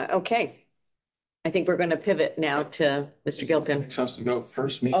 Okay. I think we're going to pivot now to Mr. Gilpin. Makes sense to go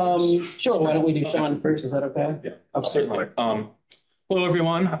first. Sure. Why don't we do Sean first? Is that okay? Yeah, certainly. Hello,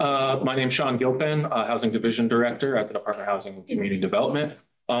 everyone. My name is Sean Gilpin, Housing Division Director at the Department of Housing and Community Development.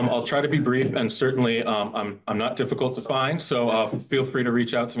 I'll try to be brief, and certainly I'm not difficult to find, so feel free to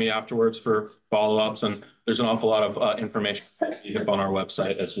reach out to me afterwards for follow-ups, and there's an awful lot of information on our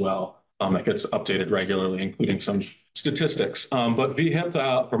website as well that gets updated regularly, including some statistics. But VHIP,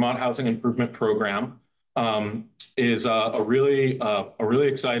 the Vermont Housing Improvement Program, is a really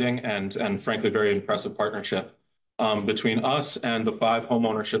exciting and frankly very impressive partnership between us and the 5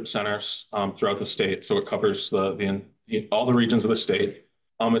 homeownership centers throughout the state. So it covers all the regions of the state.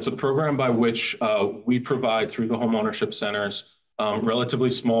 It's a program by which we provide through the homeownership centers relatively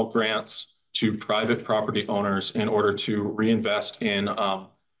small grants to private property owners in order to reinvest in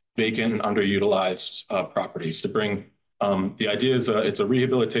vacant and underutilized properties. To bring the idea is it's a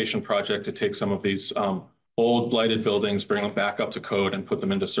rehabilitation project to take some of these old blighted buildings, bring them back up to code, and put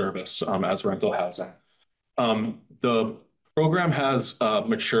them into service as rental housing. The program has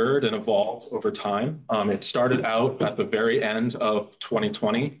matured and evolved over time. It started out at the very end of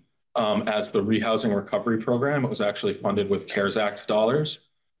 2020 as the Rehousing Recovery Program. It was actually funded with CARES Act dollars,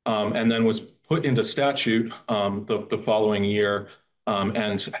 and then was put into statute the following year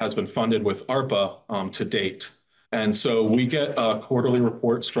and has been funded with ARPA to date. And so we get quarterly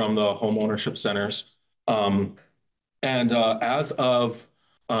reports from the home ownership centers.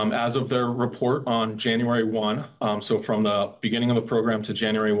 As of their report on January 1, so from the beginning of the program to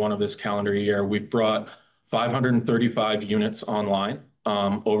January 1 of this calendar year, we've brought 535 units online.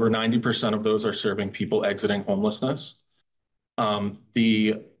 Over 90% of those are serving people exiting homelessness.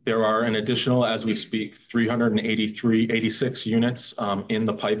 There are an additional, as we speak, 86 units in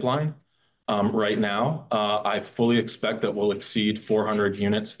the pipeline right now. I fully expect that we'll exceed 400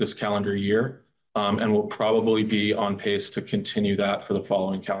 units this calendar year. And we'll probably be on pace to continue that for the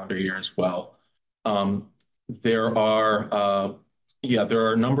following calendar year as well. There are a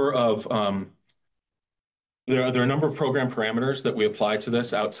number of program parameters that we apply to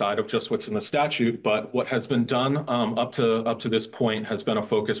this outside of just what's in the statute. But what has been done up to this point has been a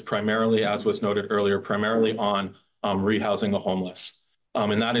focus primarily, as was noted earlier, primarily on rehousing the homeless.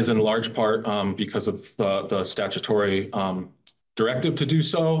 And that is in large part because of the statutory directive to do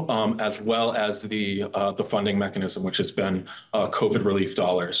so, as well as the funding mechanism, which has been COVID relief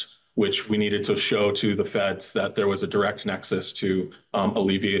dollars, which we needed to show to the feds that there was a direct nexus to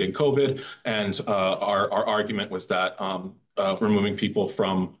alleviating COVID. And our argument was that removing people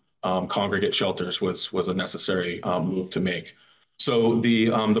from congregate shelters was a necessary move to make. So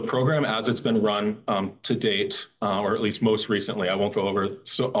the program, as it's been run to date, or at least most recently, I won't go over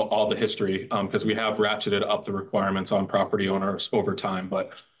all the history because we have ratcheted up the requirements on property owners over time.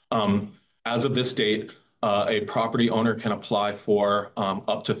 But as of this date, a property owner can apply for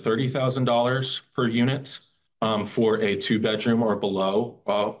up to $30,000 per unit for a 2-bedroom or below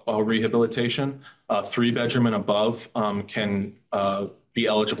rehabilitation. 3-bedroom and above can be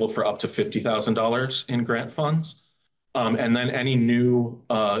eligible for up to $50,000 in grant funds. And then any new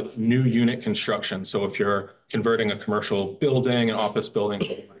unit construction. So if you're converting a commercial building, an office building,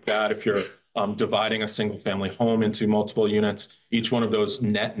 something like that, if you're dividing a single family home into multiple units, each one of those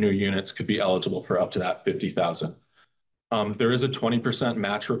net new units could be eligible for up to that $50,000. There is a 20%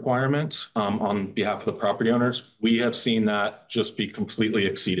 match requirement on behalf of the property owners. We have seen that just be completely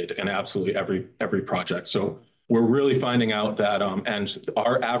exceeded in absolutely every project. So we're really finding out that, and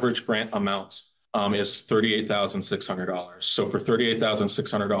our average grant amounts is $38,600. So for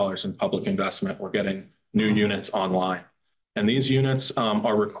 $38,600 in public investment, we're getting new units online. And these units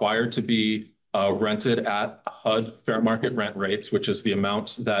are required to be rented at HUD fair market rent rates, which is the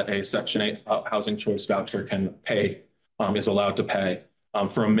amount that a Section 8 housing choice voucher can pay, is allowed to pay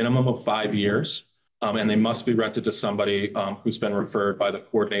for a minimum of 5 years. And they must be rented to somebody who's been referred by the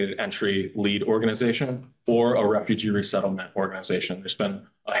Coordinated Entry Lead Organization or a refugee resettlement organization. There's been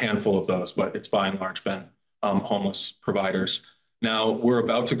a handful of those, but it's by and large been homeless providers. Now, we're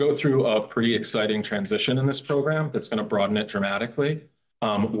about to go through a pretty exciting transition in this program that's going to broaden it dramatically.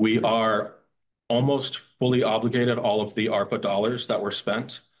 We are almost fully obligated all of the ARPA dollars that were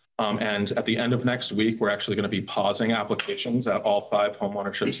spent. And at the end of next week, we're actually going to be pausing applications at all 5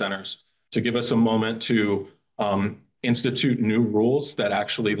 homeownership centers to give us a moment to institute new rules that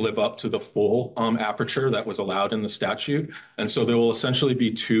actually live up to the full aperture that was allowed in the statute. And so there will essentially be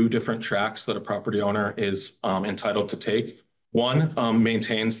 2 different tracks that a property owner is entitled to take. One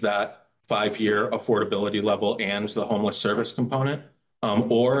maintains that 5-year affordability level and the homeless service component,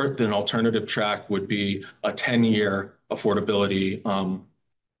 or an alternative track would be a 10-year affordability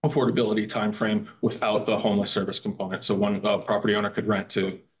timeframe without the homeless service component. So one property owner could rent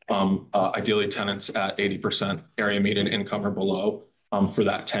to ideally tenants at 80% area median income or below for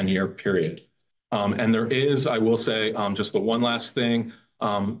that 10-year period. And there is, I will say, just the one last thing,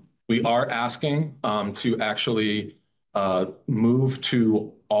 we are asking to actually move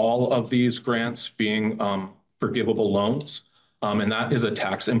to all of these grants being forgivable loans. And that is a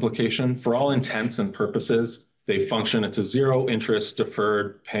tax implication. For all intents and purposes, they function, it's a 0 interest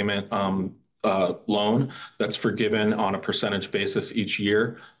deferred payment loan that's forgiven on a percentage basis each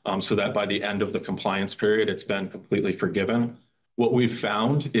year, so that by the end of the compliance period, it's been completely forgiven. What we've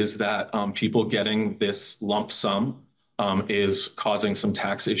found is that people getting this lump sum is causing some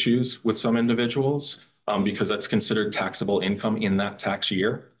tax issues with some individuals because that's considered taxable income in that tax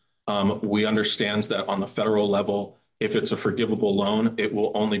year. We understand that on the federal level, if it's a forgivable loan, it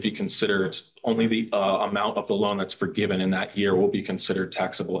will only be considered, only the amount of the loan that's forgiven in that year will be considered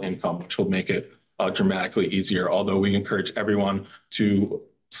taxable income, which will make it dramatically easier. Although we encourage everyone to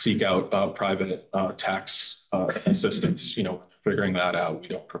seek out private tax assistance, figuring that out. We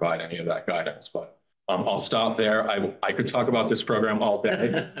don't provide any of that guidance, but I'll stop there. I could talk about this program all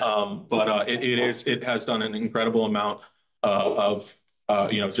day, but it has done an incredible amount of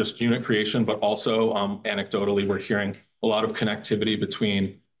just unit creation, but also anecdotally, we're hearing a lot of connectivity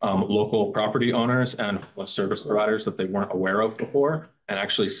between local property owners and service providers that they weren't aware of before, and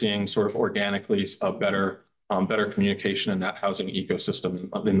actually seeing sort of organically a better communication in that housing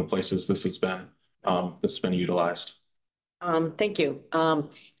ecosystem in the places this has been utilized. Thank you.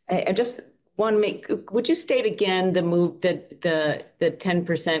 I just want to would you state again the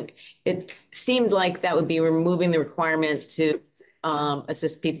 10%? It seemed like that would be removing the requirement to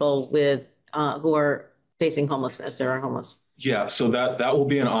assist people with who are facing homelessness or are homeless. Yeah, so that will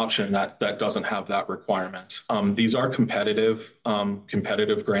be an option that doesn't have that requirement. These are competitive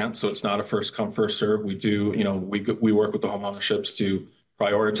grants, so it's not a first come first serve. We do, we work with the homeownerships to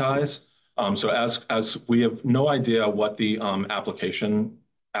prioritize. So as we have no idea what the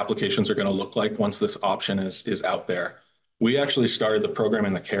applications are going to look like once this option is out there. We actually started the program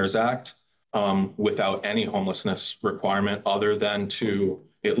in the CARES Act without any homelessness requirement other than to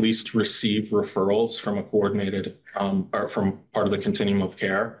at least receive referrals from a coordinated or from part of the continuum of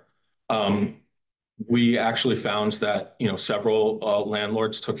care. we actually found that, several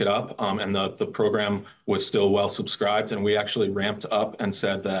landlords took it up, and the program was still well subscribed. And we actually ramped up and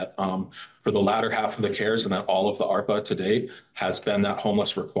said that for the latter half of the CARES and that all of the ARPA to date has been that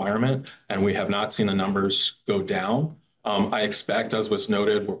homeless requirement. And we have not seen the numbers go down. I expect, as was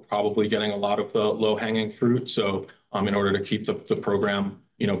noted, we're probably getting a lot of the low hanging fruit. So in order to keep the program,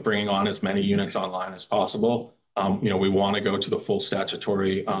 bringing on as many units online as possible, we want to go to the full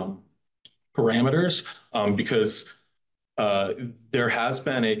statutory parameters, because there has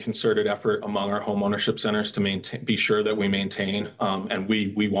been a concerted effort among our home ownership centers to be sure that we maintain, and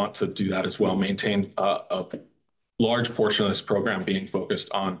we want to do that as well, maintain a large portion of this program being focused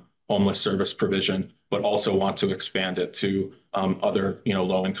on homeless service provision, but also want to expand it to other,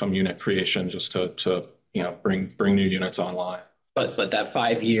 low income unit creation, just to bring new units online. But that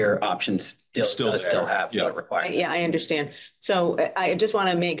 5-year option still have what required. Yeah, I understand. So I just want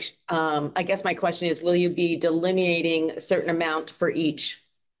to make, I guess my question is, will you be delineating a certain amount for each?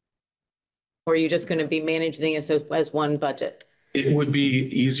 Or are you just going to be managing this as one budget? It would be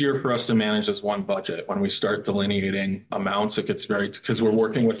easier for us to manage as one budget. When we start delineating amounts, it gets because we're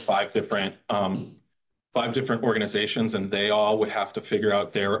working with 5 different organizations, and they all would have to figure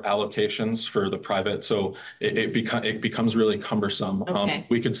out their allocations for the private. So it becomes really cumbersome. Okay.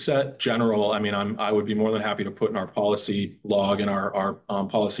 We could set general. I mean, I would be more than happy to put in our policy log and our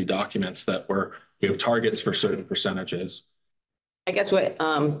policy documents that we have targets for certain percentages. I guess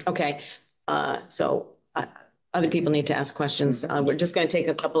okay. Other people need to ask questions. We're just going to take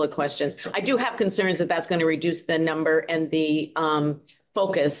a couple of questions. I do have concerns that that's going to reduce the number and the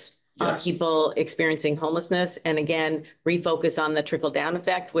focus on people experiencing homelessness. And again, refocus on the trickle down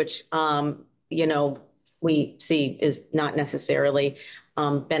effect, which, we see is not necessarily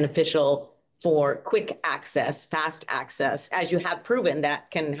beneficial for quick access, fast access, as you have proven that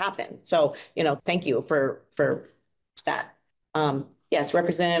can happen. So, thank you for that. Yes,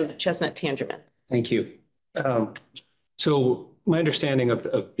 Representative Chestnut Tangerman. Thank you. So my understanding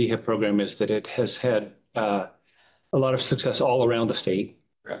of the HIP program is that it has had a lot of success all around the state.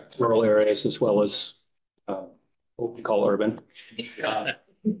 Correct. Rural areas as well as what we call urban.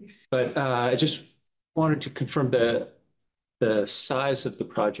 But I just wanted to confirm the size of the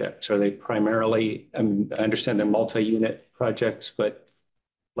projects. Are they primarily, I understand they're multi-unit projects, but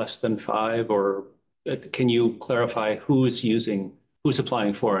less than 5, or can you clarify who's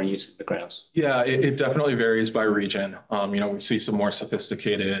applying for and using the grants? Yeah, it definitely varies by region. We see some more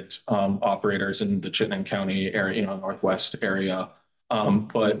sophisticated operators in the Chittenden County area, Northwest area.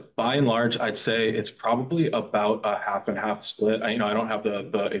 But by and large, I'd say it's probably about a half and half split. I don't have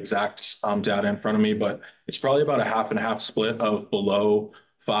the exact data in front of me, but it's probably about a half and half split of below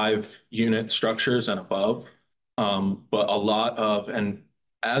 5 unit structures and above. But and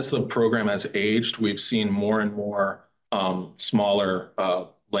as the program has aged, we've seen more and more smaller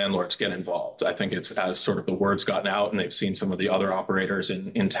landlords get involved. I think it's as sort of the word's gotten out and they've seen some of the other operators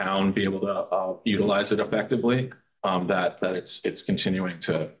in town be able to utilize it effectively. That it's continuing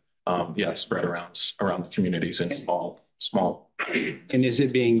to spread around the communities in small. And is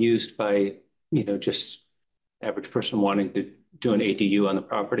it being used by just average person wanting to do an ADU on the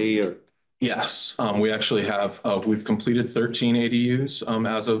property, or? Yes, we actually we've completed 13 ADUs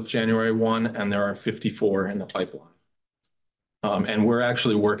as of January 1, and there are 54 in the pipeline. And we're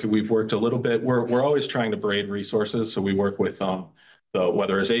actually we've worked a little bit. We're always trying to braid resources, so we work with the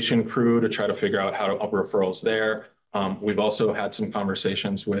weatherization crew to try to figure out how to up referrals there. We've also had some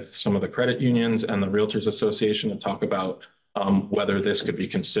conversations with some of the credit unions and the Realtors Association to talk about whether this could be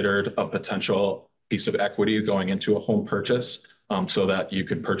considered a potential piece of equity going into a home purchase, so that you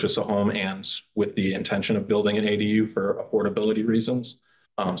could purchase a home and with the intention of building an ADU for affordability reasons.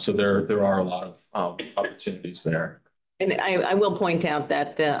 So there are a lot of opportunities there. And I will point out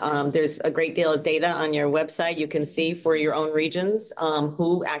that there's a great deal of data on your website. You can see for your own regions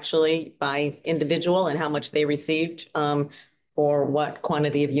who actually by individual and how much they received for what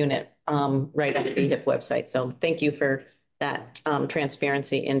quantity of unit right on the HIP website. So thank you for that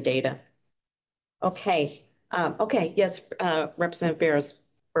transparency in data. Okay. Okay. Yes, Representative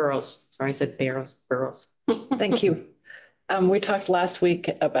Burrows. Sorry, I said Burrows. Thank you. We talked last week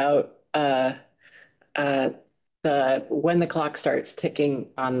about when the clock starts ticking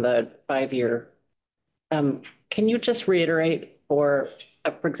on the 5-year. Can you just reiterate, for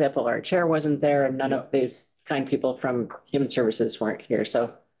example, our chair wasn't there and none of these kind people from Human Services weren't here.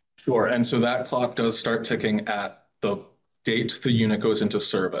 So sure. And so that clock does start ticking at the date the unit goes into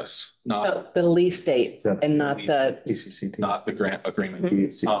service, not So the lease date and not the, ACCT. not the grant agreement.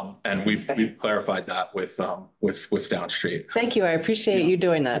 And we've clarified that with Downstreet. thank you. I appreciate you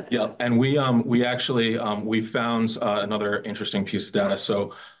doing that. Yeah, and we actually we found another interesting piece of data.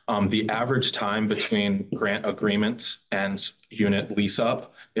 So the average time between grant agreement and unit lease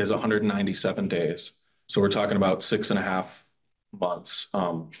up is 197 days. So we're talking about 6.5 months,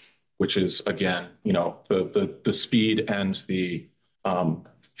 which is again, you know, the speed and the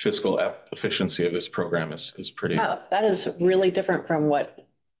fiscal efficiency of this program is pretty. Wow, that is really different from what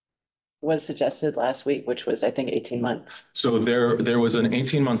was suggested last week, which was, I think, 18 months. So there was an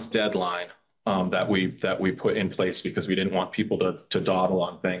 18-month deadline that we put in place because we didn't want people to dawdle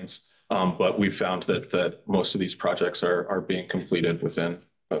on things. But we found that most of these projects are being completed within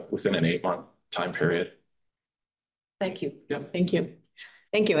an 8-month time period. Thank you. Yeah. Thank you.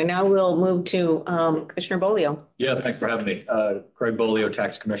 Thank you. And now we'll move to Commissioner Bolio. Yeah, thanks for having me. Craig Bolio,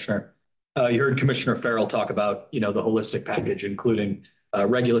 Tax Commissioner. You heard Commissioner Farrell talk about, you know, the holistic package, including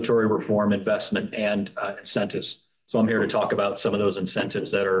regulatory reform, investment, and incentives. So I'm here to talk about some of those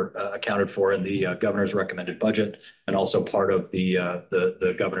incentives that are accounted for in the governor's recommended budget, and also part of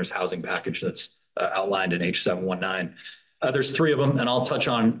the governor's housing package that's outlined in H719. There's 3 of them, and I'll touch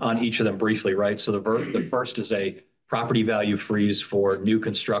on each of them briefly, right? So the first is a property value freeze for new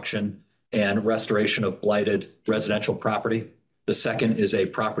construction and restoration of blighted residential property. The second is a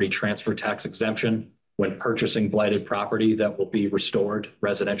property transfer tax exemption when purchasing blighted property that will be restored,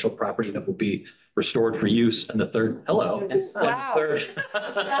 residential property that will be restored for use. And the third, hello.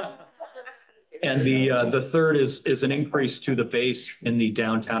 Wow. And the third is an increase to the base in the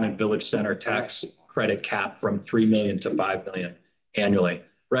downtown and village center tax credit cap from 3 million to 5 million annually,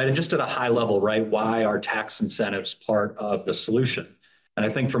 right? And just at a high level, right, why are tax incentives part of the solution? And I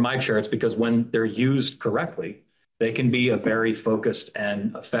think for my chair, it's because when they're used correctly, they can be a very focused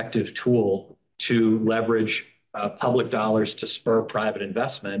and effective tool to leverage public dollars to spur private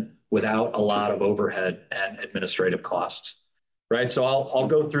investment without a lot of overhead and administrative costs, right? So I'll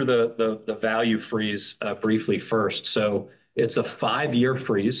go through the value freeze briefly first. So it's a 5-year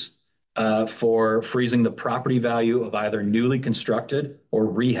freeze for freezing the property value of either newly constructed or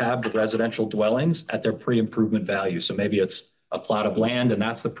rehabbed residential dwellings at their pre-improvement value. So maybe it's a plot of land and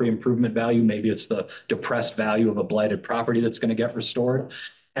that's the pre-improvement value. Maybe it's the depressed value of a blighted property that's going to get restored.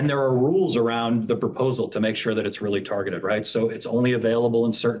 And there are rules around the proposal to make sure that it's really targeted, right? So it's only available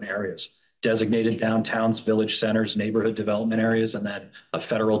in certain areas, designated downtowns, village centers, neighborhood development areas, and then a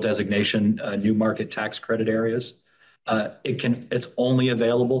federal designation, new market tax credit areas. It's only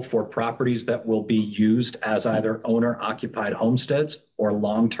available for properties that will be used as either owner occupied homesteads or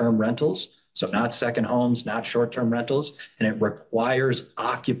long-term rentals. So not second homes, not short-term rentals, and it requires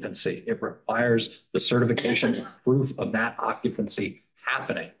occupancy. It requires the certification and proof of that occupancy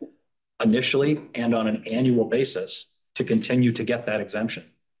happening initially and on an annual basis to continue to get that exemption.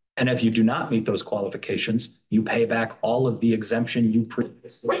 And if you do not meet those qualifications, you pay back all of the exemption you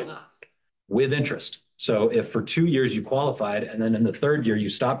previously got with interest. So if for 2 years you qualified and then in the 3rd year you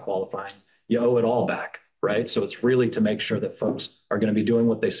stop qualifying, you owe it all back, right? So it's really to make sure that folks are going to be doing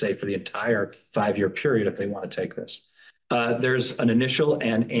what they say for the entire 5-year period if they want to take this. There's an initial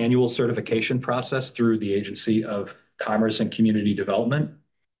and annual certification process through the Agency of Commerce and Community Development.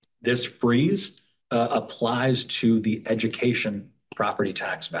 This freeze applies to the education property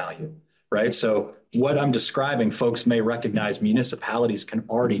tax value, right? So what I'm describing, folks may recognize municipalities can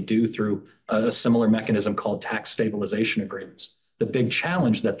already do through a similar mechanism called tax stabilization agreements. The big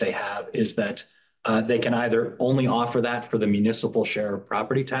challenge that they have is that they can either only offer that for the municipal share of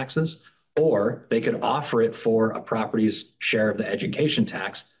property taxes, or they could offer it for a property's share of the education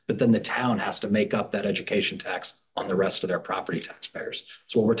tax, but then the town has to make up that education tax on the rest of their property taxpayers.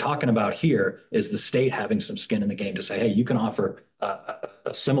 So what we're talking about here is the state having some skin in the game to say, hey, you can offer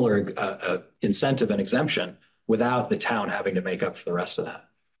a similar incentive and exemption without the town having to make up for the rest of that.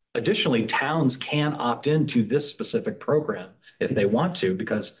 Additionally, towns can opt into this specific program if they want to,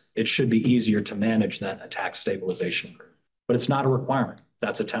 because it should be easier to manage than a tax stabilization agreement. But it's not a requirement.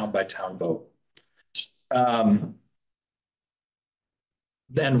 That's a town by town vote.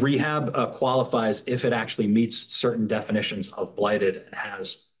 Then rehab qualifies if it actually meets certain definitions of blighted and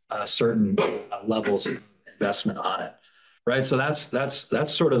has certain levels of investment on it, right? So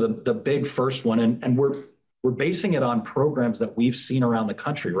that's sort of the big first one, and we're basing it on programs that we've seen around the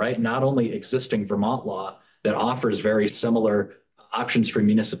country, right? Not only existing Vermont law that offers very similar options for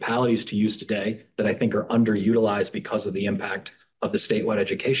municipalities to use today that I think are underutilized because of the impact of the statewide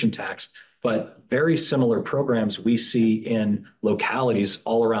education tax, but very similar programs we see in localities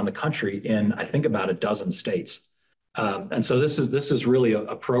all around the country in, I think, about a dozen states. And so this is really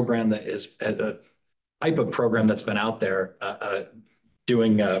a program that is a type of program that's been out there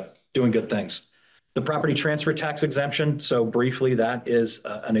doing good things. The property transfer tax exemption. So briefly, that is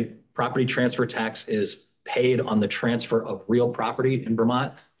a property transfer tax is paid on the transfer of real property in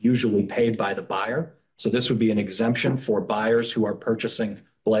Vermont, usually paid by the buyer. So this would be an exemption for buyers who are purchasing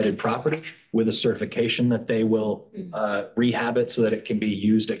blighted property with a certification that they will rehab it so that it can be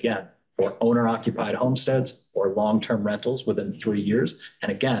used again for owner-occupied homesteads or long-term rentals within 3 years.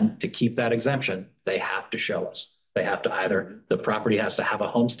 And again, to keep that exemption, they have to show us. They have to either, the property has to have a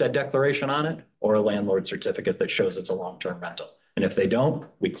homestead declaration on it or a landlord certificate that shows it's a long-term rental. And if they don't,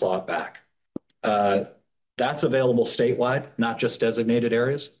 we claw it back. That's available statewide, not just designated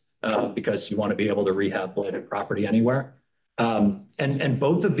areas, because you want to be able to rehab blighted property anywhere. And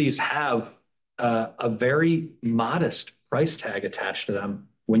both of these have a very modest price tag attached to them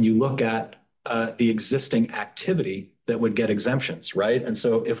when you look at the existing activity that would get exemptions, right? And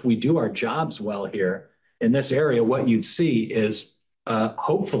so if we do our jobs well here in this area, what you'd see is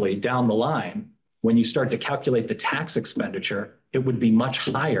hopefully down the line, when you start to calculate the tax expenditure, it would be much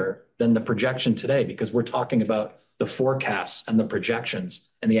higher than the projection today, because we're talking about the forecasts and the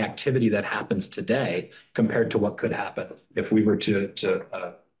projections and the activity that happens today compared to what could happen if we were to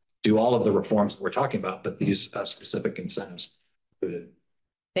do all of the reforms that we're talking about, but these specific incentives included.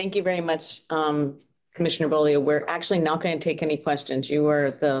 Thank you very much, Commissioner Bolio. We're actually not going to take any questions. You are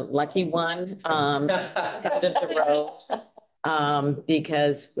the lucky one end of the road,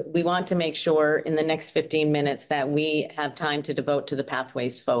 because we want to make sure in the next 15 minutes that we have time to devote to the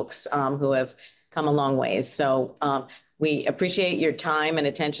Pathways folks who have come a long ways. So we appreciate your time and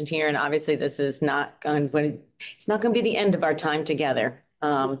attention here. And obviously this is not going to be the end of our time together.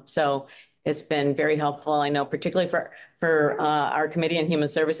 So it's been very helpful. I know particularly for our Committee on Human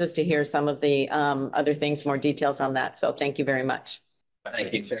Services to hear some of the other things, more details on that. So thank you very much.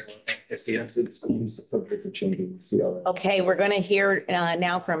 Thank you. Okay, we're going to hear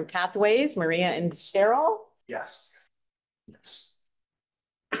now from Pathways, Maria and Cheryl. Yes. Yes.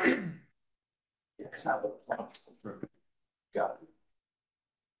 And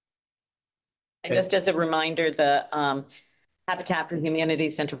just as a reminder, the Habitat for Humanity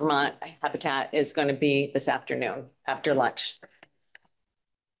Central Vermont Habitat is going to be this afternoon after lunch,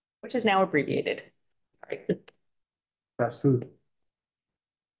 which is now abbreviated. Right. Fast food.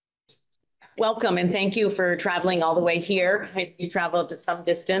 Welcome and thank you for traveling all the way here. You traveled to some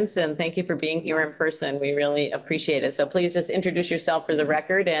distance and thank you for being here in person. We really appreciate it. So please just introduce yourself for the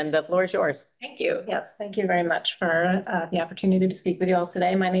record and the floor is yours. Thank you. Yes, thank you very much for the opportunity to speak with you all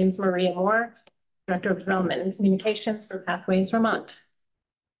today. My name is Maria Moore, Director of Development and Communications for Pathways Vermont.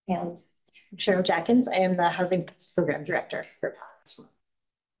 And I'm Cheryl Jackins. I am the Housing Program Director for Pathways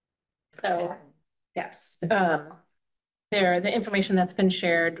Vermont. So, yes. The information that's been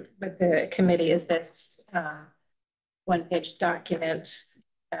shared with the committee is this one-page document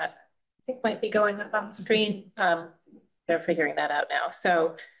that I think might be going up on the screen. They're figuring that out now.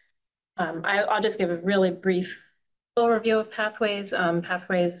 So I'll just give a really brief overview of Pathways.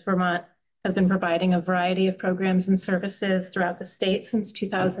 Pathways Vermont has been providing a variety of programs and services throughout the state since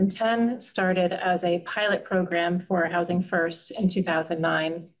 2010. It started as a pilot program for Housing First in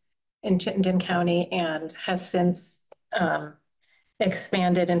 2009 in Chittenden County and has since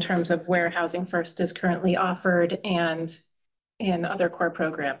expanded in terms of where Housing First is currently offered and in other core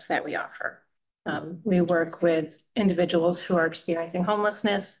programs that we offer. We work with individuals who are experiencing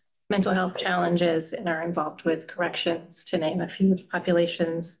homelessness, mental health challenges, and are involved with corrections, to name a few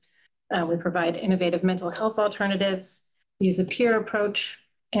populations. We provide innovative mental health alternatives, use a peer approach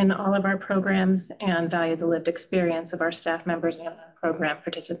in all of our programs, and value the lived experience of our staff members and program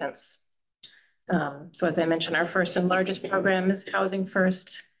participants. So as I mentioned, our first and largest program is Housing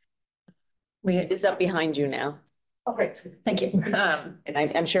First. It's up behind you now. Oh, great. Thank you. And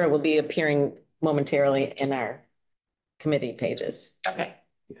I'm sure it will be appearing momentarily in our committee pages. Okay.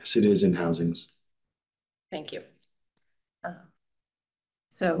 Yes, it is in housings. Thank you.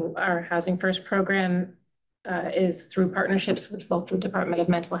 So our Housing First program is through partnerships with both the Department of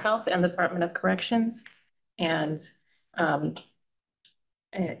Mental Health and the Department of Corrections. And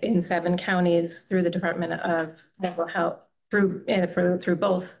in 7 counties through the Department of Mental Health, through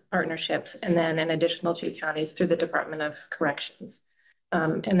both partnerships, and then an additional 2 counties through the Department of Corrections.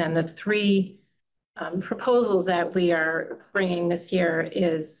 And then the 3 proposals that we are bringing this year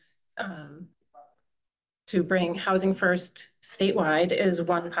is to bring Housing First statewide is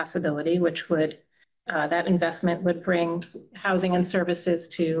one possibility, which would, that investment would bring housing and services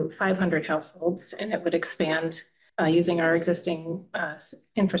to 500 households, and it would expand using our existing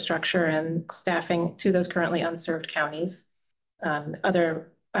infrastructure and staffing to those currently unserved counties.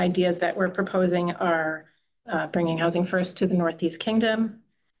 Other ideas that we're proposing are bringing Housing First to the Northeast Kingdom.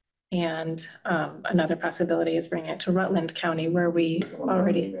 And another possibility is bringing it to Rutland County, where we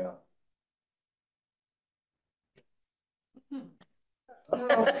already.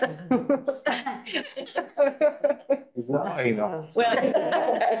 Well,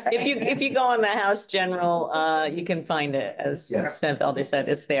 if you go on the House General, you can find it, as Senator Elder said,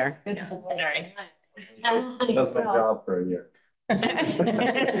 it's there. That's my job for a year.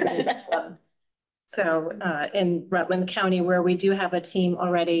 So in Rutland County, where we do have a team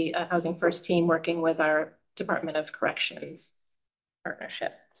already, a Housing First team working with our Department of Corrections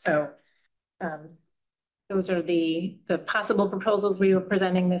partnership. So those are the possible proposals we were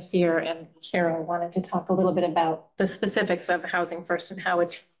presenting this year, and Cheryl wanted to talk a little bit about the specifics of Housing First and how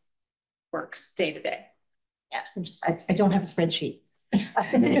it works day to day. Yeah, I don't have a spreadsheet.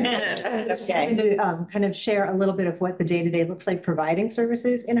 Just trying to kind of share a little bit of what the day-to-day looks like providing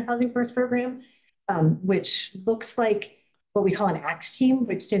services in a Housing First program, which looks like what we call an ACT team,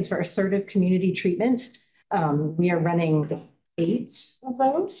 which stands for Assertive Community Treatment. We are running 8 of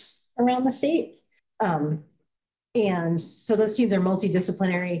those around the state. And so those teams are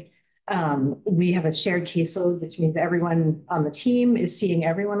multidisciplinary. We have a shared caseload, which means everyone on the team is seeing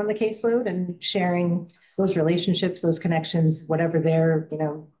everyone on the caseload and sharing those relationships, those connections, whatever their,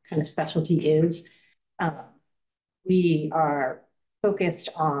 kind of specialty is. We are focused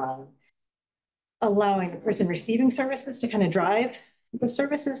on allowing the person receiving services to kind of drive the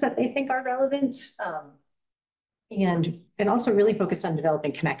services that they think are relevant. And also really focused on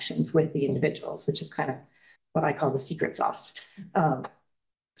developing connections with the individuals, which is kind of what I call the secret sauce.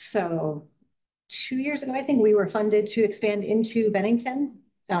 So 2 years ago, I think we were funded to expand into Bennington.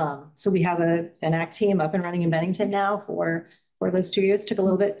 So we have an ACT team up and running in Bennington now for those 2 years. Took a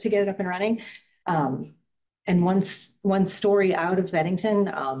little bit to get it up and running. And one story out of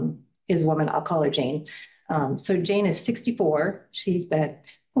Bennington is a woman, I'll call her Jane. So Jane is 64. She's been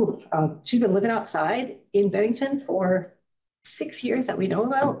living outside in Bennington for 6 years that we know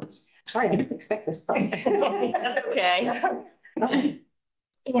about. Sorry, I didn't expect this. That's okay.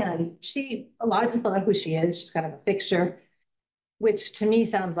 And a lot of people know who she is. She's kind of a fixture, which to me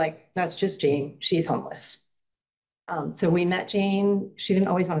sounds like that's just Jane. She's homeless. So we met Jane. She didn't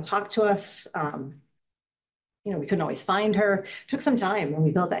always want to talk to us. We couldn't always find her. It took some time when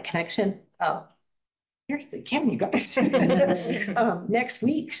we built that connection. Here it is again, you guys. Next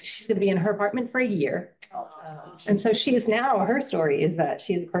week, she's going to be in her apartment for a year. And so she is now, her story is that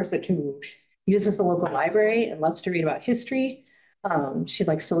she's a person who uses the local library and loves to read about history. She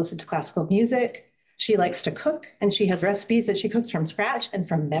likes to listen to classical music. She likes to cook, and she has recipes that she cooks from scratch and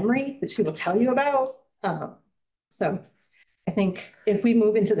from memory that she will tell you about. So I think if we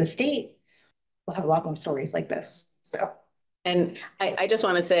move into the state, we'll have a lot more stories like this. So. And I just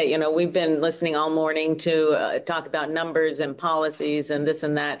want to say, we've been listening all morning to talk about numbers and policies and this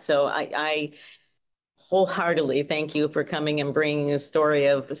and that. So I wholeheartedly thank you for coming and bringing a story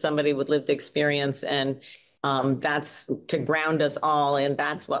of somebody with lived experience. And that's to ground us all. And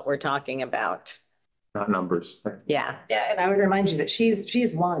that's what we're talking about. Not numbers. Yeah. Yeah. And I would remind you that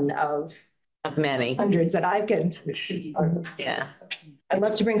she's one of many hundreds that I've gotten to be part of this. Yeah. So I'd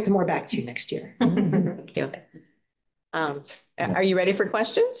love to bring some more back to you next year. Thank you. Are you ready for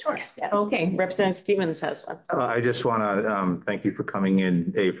questions? Sure. Yeah. Okay. Representative Stevens has one. I just want to thank you for coming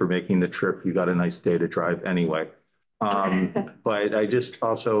in, for making the trip. You got a nice day to drive anyway. But I just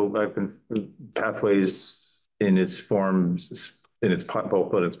also, I've been Pathways in its forms,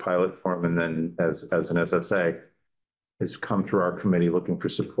 both in its pilot form and then as an SSA, has come through our committee looking for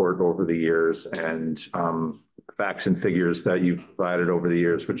support over the years, and facts and figures that you've provided over the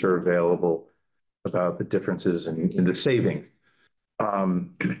years, which are available about the differences in the saving,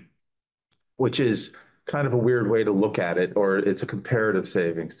 which is kind of a weird way to look at it, or it's a comparative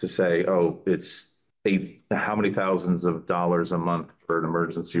savings to say, oh, it's how many thousands of dollars a month for an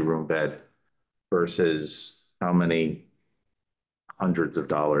emergency room bed versus how many hundreds of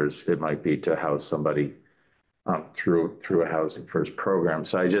dollars it might be to house somebody through a Housing First program.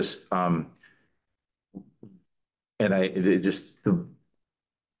 So I just,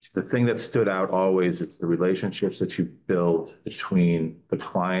 the thing that stood out always, it's the relationships that you build between the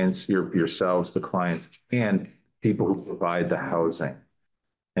clients, yourselves, the clients, and people who provide the housing.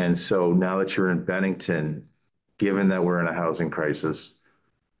 And so now that you're in Bennington, given that we're in a housing crisis,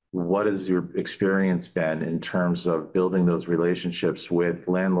 what has your experience been in terms of building those relationships with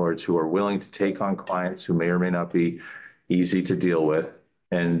landlords who are willing to take on clients who may or may not be easy to deal with,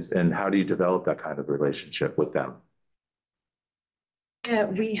 And how do you develop that kind of relationship with them? Yeah,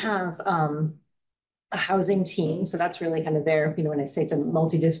 we have a housing team. So that's really kind of their, when I say it's a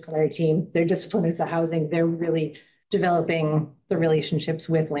multidisciplinary team, their discipline is the housing. They're really developing the relationships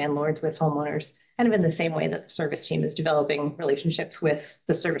with landlords, with homeowners, kind of in the same way that the service team is developing relationships with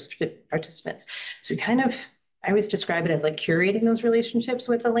the service participants. So I always describe it as like curating those relationships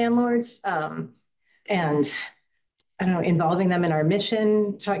with the landlords. And I don't know, involving them in our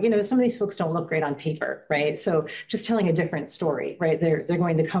mission, some of these folks don't look great on paper, right? So just telling a different story, right? They're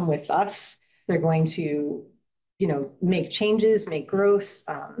going to come with us. They're going to, make changes, make growth.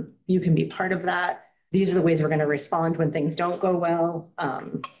 You can be part of that. These are the ways we're going to respond when things don't go well.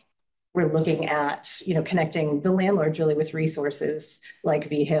 We're looking at, connecting the landlords really with resources like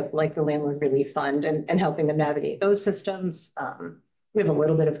VHIP, like the Landlord Relief Fund, and helping them navigate those systems. We have a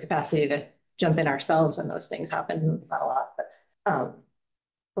little bit of capacity to jump in ourselves when those things happen, not a lot, but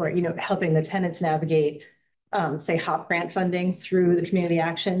or helping the tenants navigate, say, HOP grant funding through the community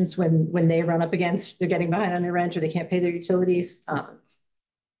actions when they run up against they're getting behind on their rent or they can't pay their utilities.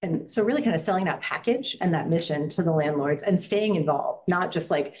 And so really kind of selling that package and that mission to the landlords and staying involved, not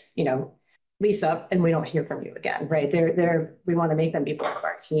just like, lease up and we don't hear from you again, right? We want to make them be part of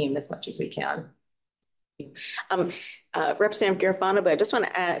our team as much as we can. Representative Garofano, but I just want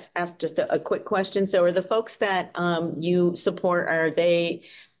to ask just a quick question. So are the folks that you support, are they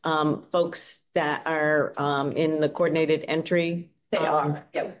folks that are in the coordinated entry? They are,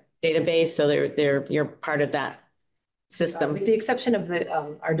 yep. Database, so you're part of that system. With the exception of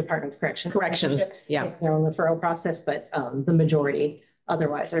our Department of Corrections. Yeah. Their own referral process, but the majority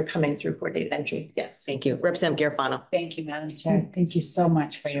otherwise are coming through coordinated entry. Yes. Thank you. Representative Garofano. Thank you, Madam Chair. Thank you so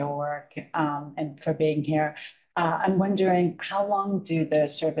much for your work and for being here. I'm wondering, how long do the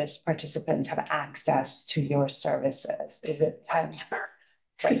service participants have access to your services? Is it never?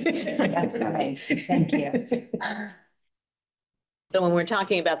 That's amazing. Thank you. So when we're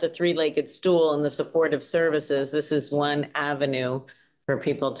talking about the three-legged stool and the supportive services, this is one avenue for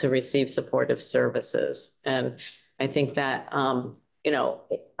people to receive supportive services. And I think that,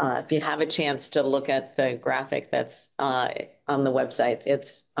 if you have a chance to look at the graphic that's on the website,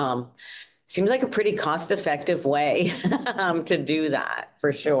 it's seems like a pretty cost-effective way to do that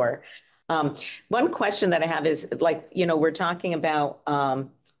for sure. One question that I have is we're talking about,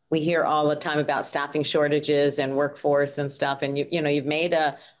 we hear all the time about staffing shortages and workforce and stuff. And you've made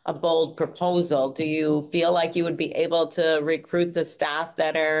a bold proposal. Do you feel like you would be able to recruit the staff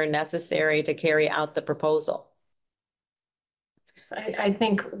that are necessary to carry out the proposal? I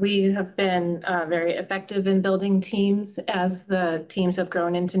think we have been very effective in building teams as the teams have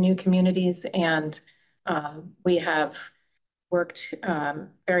grown into new communities, and we have worked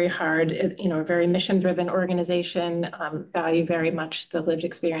very hard, a very mission-driven organization, value very much the lived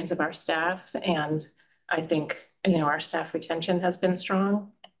experience of our staff. And I think, our staff retention has been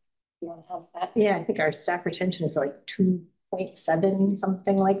strong. You want to help that? Yeah, I think our staff retention is like 2.7,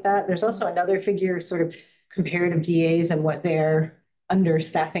 something like that. There's also another figure, sort of comparative DAs and what their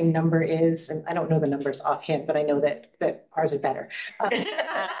understaffing number is. And I don't know the numbers offhand, but I know that ours are better.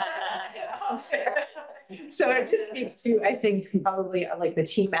 So it just speaks to, I think, probably like the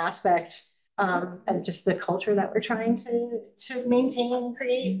team aspect and just the culture that we're trying to maintain and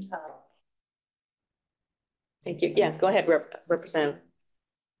create. Thank you. Yeah, go ahead, Representative.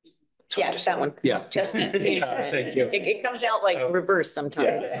 Yeah, just that one. Yeah. Just thank you. It comes out like reverse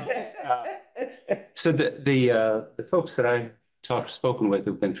sometimes. Yeah. So the folks that I spoken with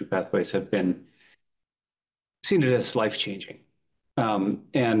who've been through Pathways have seen it as life-changing. But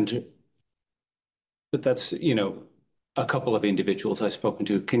that's, a couple of individuals I've spoken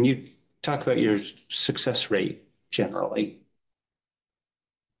to. Can you talk about your success rate generally?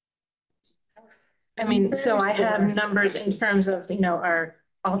 So I have numbers in terms of, our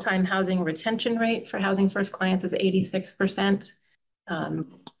all-time housing retention rate for Housing First clients is 86%.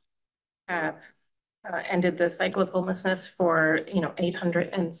 Have ended the cycle of homelessness for,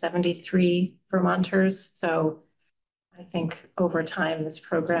 873 Vermonters. So I think over time, this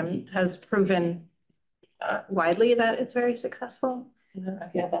program has proven widely that it's very successful.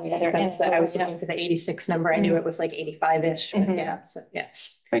 Yeah, I was looking for the 86 number. I knew it was like 85-ish. Mm-hmm. Yeah. So yeah.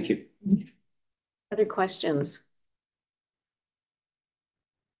 Thank you. Other questions?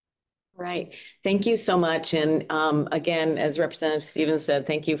 Right. Thank you so much. And again, as Representative Stevens said,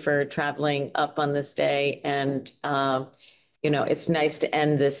 thank you for traveling up on this day. And, it's nice to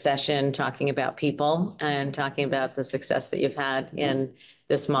end this session talking about people and talking about the success that you've had in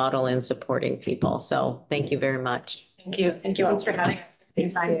this model in supporting people. So thank you very much. Thank you. Thank you all for having us.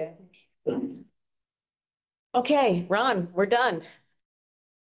 Okay, Ron, we're done.